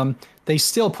rag on them, they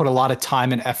still put a lot of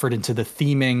time and effort into the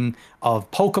theming of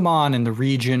Pokemon and the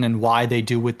region and why they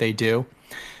do what they do.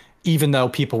 Even though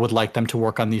people would like them to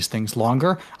work on these things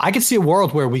longer, I could see a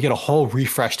world where we get a whole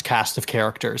refreshed cast of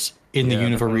characters in the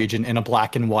Unova region in a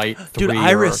Black and White 3 Dude,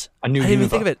 Iris. or a new I didn't even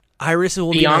Unova. think of it. Iris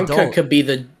will be an Bianca adult. could be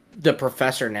the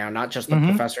professor now, not just the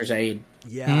professor's aide.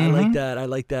 Yeah, I like that. I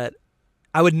like that.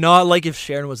 I would not like if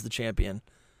Sharon was the champion.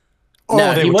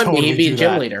 No, they he would wouldn't. totally He'd be a do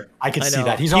gym that. leader. I could I see know.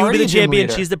 that. He's he would already be a the gym champion.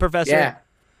 leader. She's the professor. Yeah.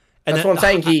 And That's what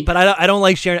I'm saying. But I don't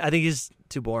like Sharon. I think he's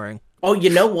too boring. Oh, you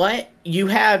know what? You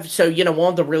have one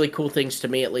of the really cool things to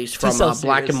me, at least from so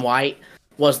Black serious. and White,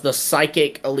 was the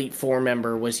Psychic Elite Four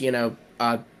member was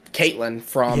Caitlyn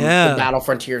from Yeah. the Battle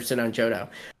Frontier Sinnoh Johto.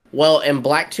 Well, in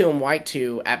Black 2 and White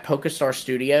 2 at PokeStar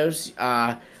Studios,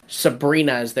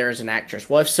 Sabrina is there as an actress.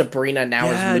 What if Sabrina now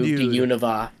has moved to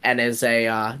Unova and is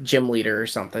a gym leader or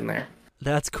something there?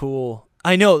 That's cool.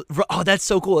 I know. Oh, that's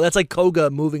so cool. That's like Koga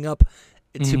moving up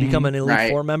to become an Elite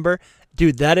Right. Four member.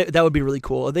 Dude, that would be really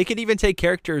cool. They could even take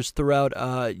characters throughout,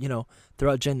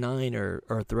 throughout Gen 9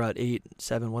 or throughout 8,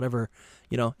 7, whatever,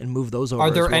 and move those over. Are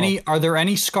there as well. are there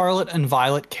any Scarlet and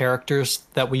Violet characters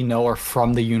that we know are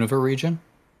from the Unova region?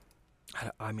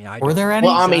 I mean, I Were don't- there any?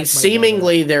 Well, I mean, Zach might know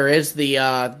seemingly there is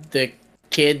the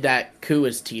kid that Ku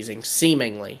is teasing.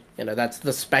 Seemingly, that's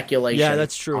the speculation. Yeah,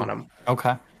 that's true. on him.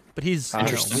 Okay. But he's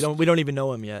Interesting. we don't even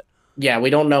know him yet. Yeah, we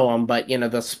don't know him, but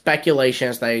the speculation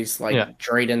is that he's like Yeah.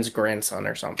 Drayden's grandson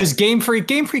or something. Because Game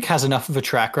Freak has enough of a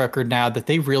track record now that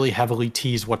they really heavily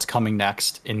tease what's coming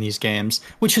next in these games,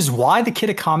 which is why the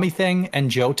Kitakami thing and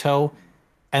Johto,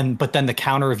 but then the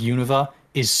counter of Unova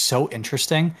is so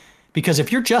interesting because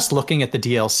if you're just looking at the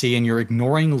DLC and you're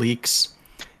ignoring leaks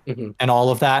and all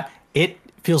of that, it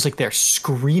feels like they're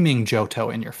screaming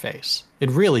Johto in your face. It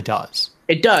really does.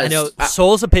 It does. I know.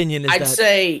 Soul's opinion is I'd that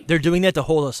say they're doing that to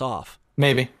hold us off.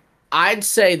 Maybe. I'd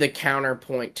say the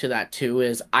counterpoint to that too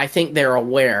is I think they're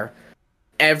aware.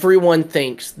 Everyone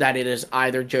thinks that it is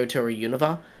either Johto or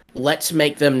Unova. Let's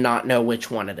make them not know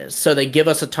which one it is. So they give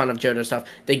us a ton of Johto stuff.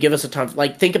 They give us a ton of,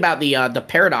 like, think about the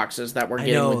paradoxes that we're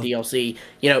getting with DLC.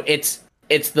 You know, it's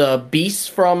the beasts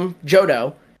from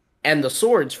Johto and the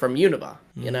swords from Unova.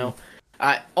 You know,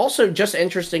 also just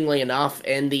interestingly enough,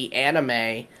 in the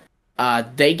anime,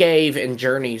 they gave in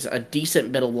Journeys a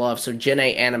decent bit of love. So Gen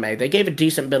 8 anime, they gave a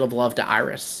decent bit of love to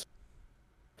Iris.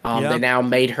 They now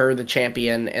made her the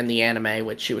champion in the anime,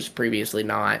 which she was previously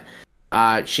not.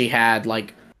 She had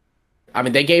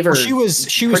they gave her. Well,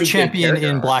 she was champion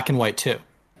in Black and White too.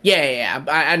 Yeah.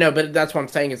 I know, but that's what I'm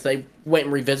saying is they went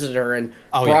and revisited her and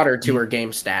brought her to her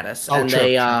game status, and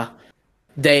they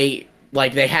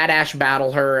had Ash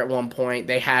battle her at one point.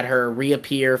 They had her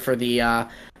reappear for the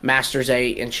Masters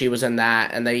 8, and she was in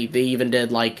that. And they even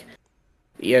did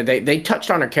they touched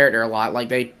on her character a lot. Like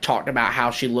they talked about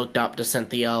how she looked up to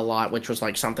Cynthia a lot, which was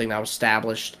like something that was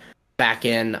established back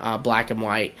in Black and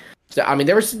White. So I mean,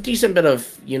 there was a decent bit of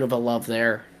Unova love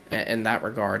there in that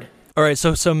regard. All right,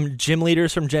 so some gym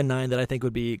leaders from Gen 9 that I think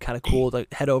would be kind of cool to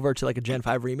head over to like a Gen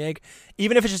 5 remake,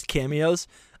 even if it's just cameos.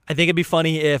 I think it'd be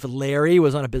funny if Larry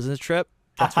was on a business trip.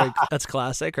 That's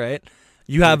classic, right?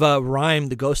 You have Rhyme,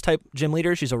 the ghost type gym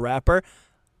leader. She's a rapper.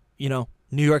 You know,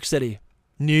 New York City,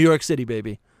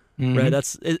 baby. Right?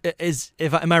 That's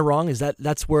am I wrong? Is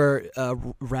that's where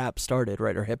rap started,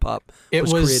 right? Or hip hop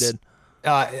was created.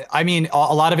 I mean,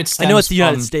 a lot of it stems. I know it's the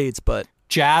United States, but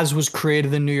jazz was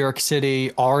created in New York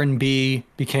City. R&B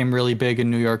became really big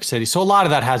in New York City. So a lot of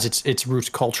that has its roots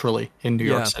culturally in New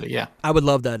York City. Yeah, I would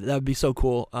love that. That would be so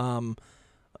cool.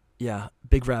 Yeah,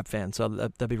 big rap fan, so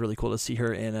that'd be really cool to see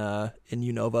her in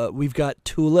Unova. We've got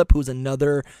Tulip, who's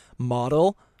another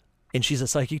model, and she's a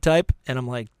psychic type, and I'm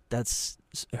like, that's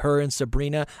her and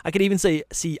Sabrina. I could even see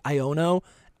Iono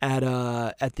at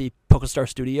the PokeStar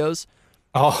Studios.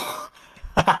 Oh.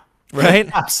 Right?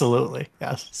 Absolutely,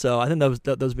 yes. So I think those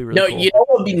would be really cool. You know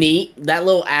what would be neat? That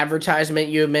little advertisement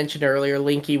you had mentioned earlier,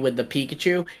 Linky, with the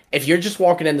Pikachu. If you're just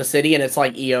walking in the city and it's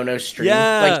like Iono's stream.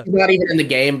 Like, she's not even in the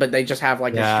game, but they just have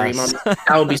like a stream on.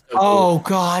 That would be so cool. Oh,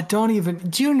 God,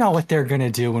 do you know what they're going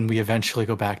to do when we eventually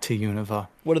go back to Unova?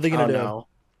 What are they going to do? No.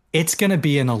 It's going to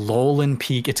be an Alolan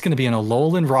Peak. It's going to be an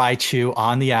Alolan Raichu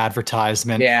on the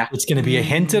advertisement. Yeah. It's going to be a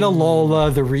hint at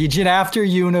Alola, the region after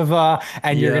Unova,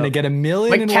 and you're going to get a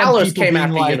million and Kalos one people came being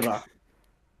after like, Unova.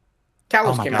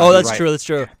 Kalos came Oh, after. that's true. That's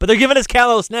true. But they're giving us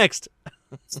Kalos next.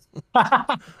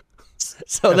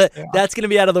 So that's going to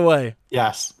be out of the way.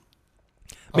 Yes.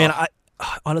 Man, I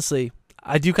honestly,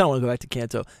 I do kind of want to go back to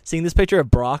Kanto. Seeing this picture of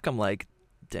Brock, I'm like,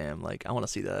 damn, like I want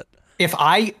to see that. If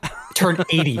I turn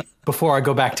 80 before I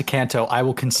go back to Kanto, I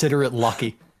will consider it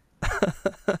lucky.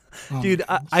 Dude,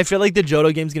 I feel like the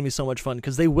Johto game is going to be so much fun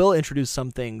because they will introduce some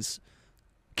things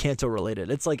Kanto related.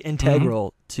 It's like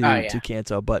integral to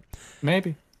Kanto, but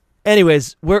maybe.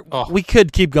 Anyways, we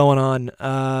could keep going on.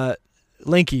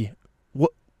 Linky, what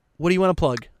do you want to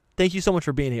plug? Thank you so much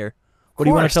for being here. What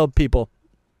do you want to tell people?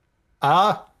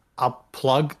 I'll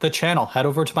plug the channel. Head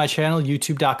over to my channel,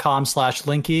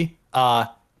 youtube.com/Linky.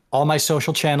 All my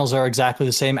social channels are exactly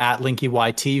the same, at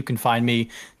LinkyYT. You can find me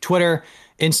Twitter,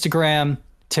 Instagram,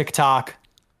 TikTok,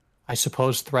 I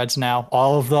suppose Threads now.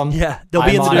 All of them. Yeah, they'll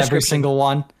be in the description. Every single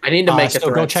one. I need to make it.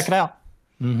 So go check it out.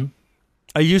 Mm-hmm.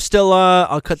 Are you still?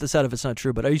 I'll cut this out if it's not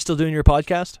true. But are you still doing your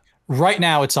podcast? Right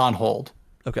now, it's on hold.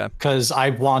 Okay. Because I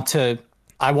want to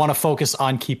focus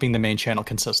on keeping the main channel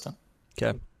consistent.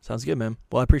 Okay, sounds good, man.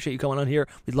 Well, I appreciate you coming on here.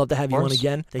 We'd love to have you on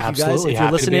again. Thank you guys. If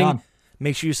you're listening,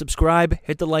 make sure you subscribe,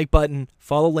 hit the like button,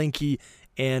 follow Linky,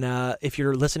 and if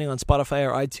you're listening on Spotify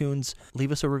or iTunes,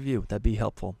 leave us a review. That'd be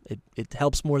helpful. It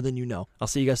helps more than you know. I'll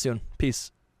see you guys soon.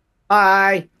 Peace.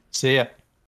 Bye. See ya.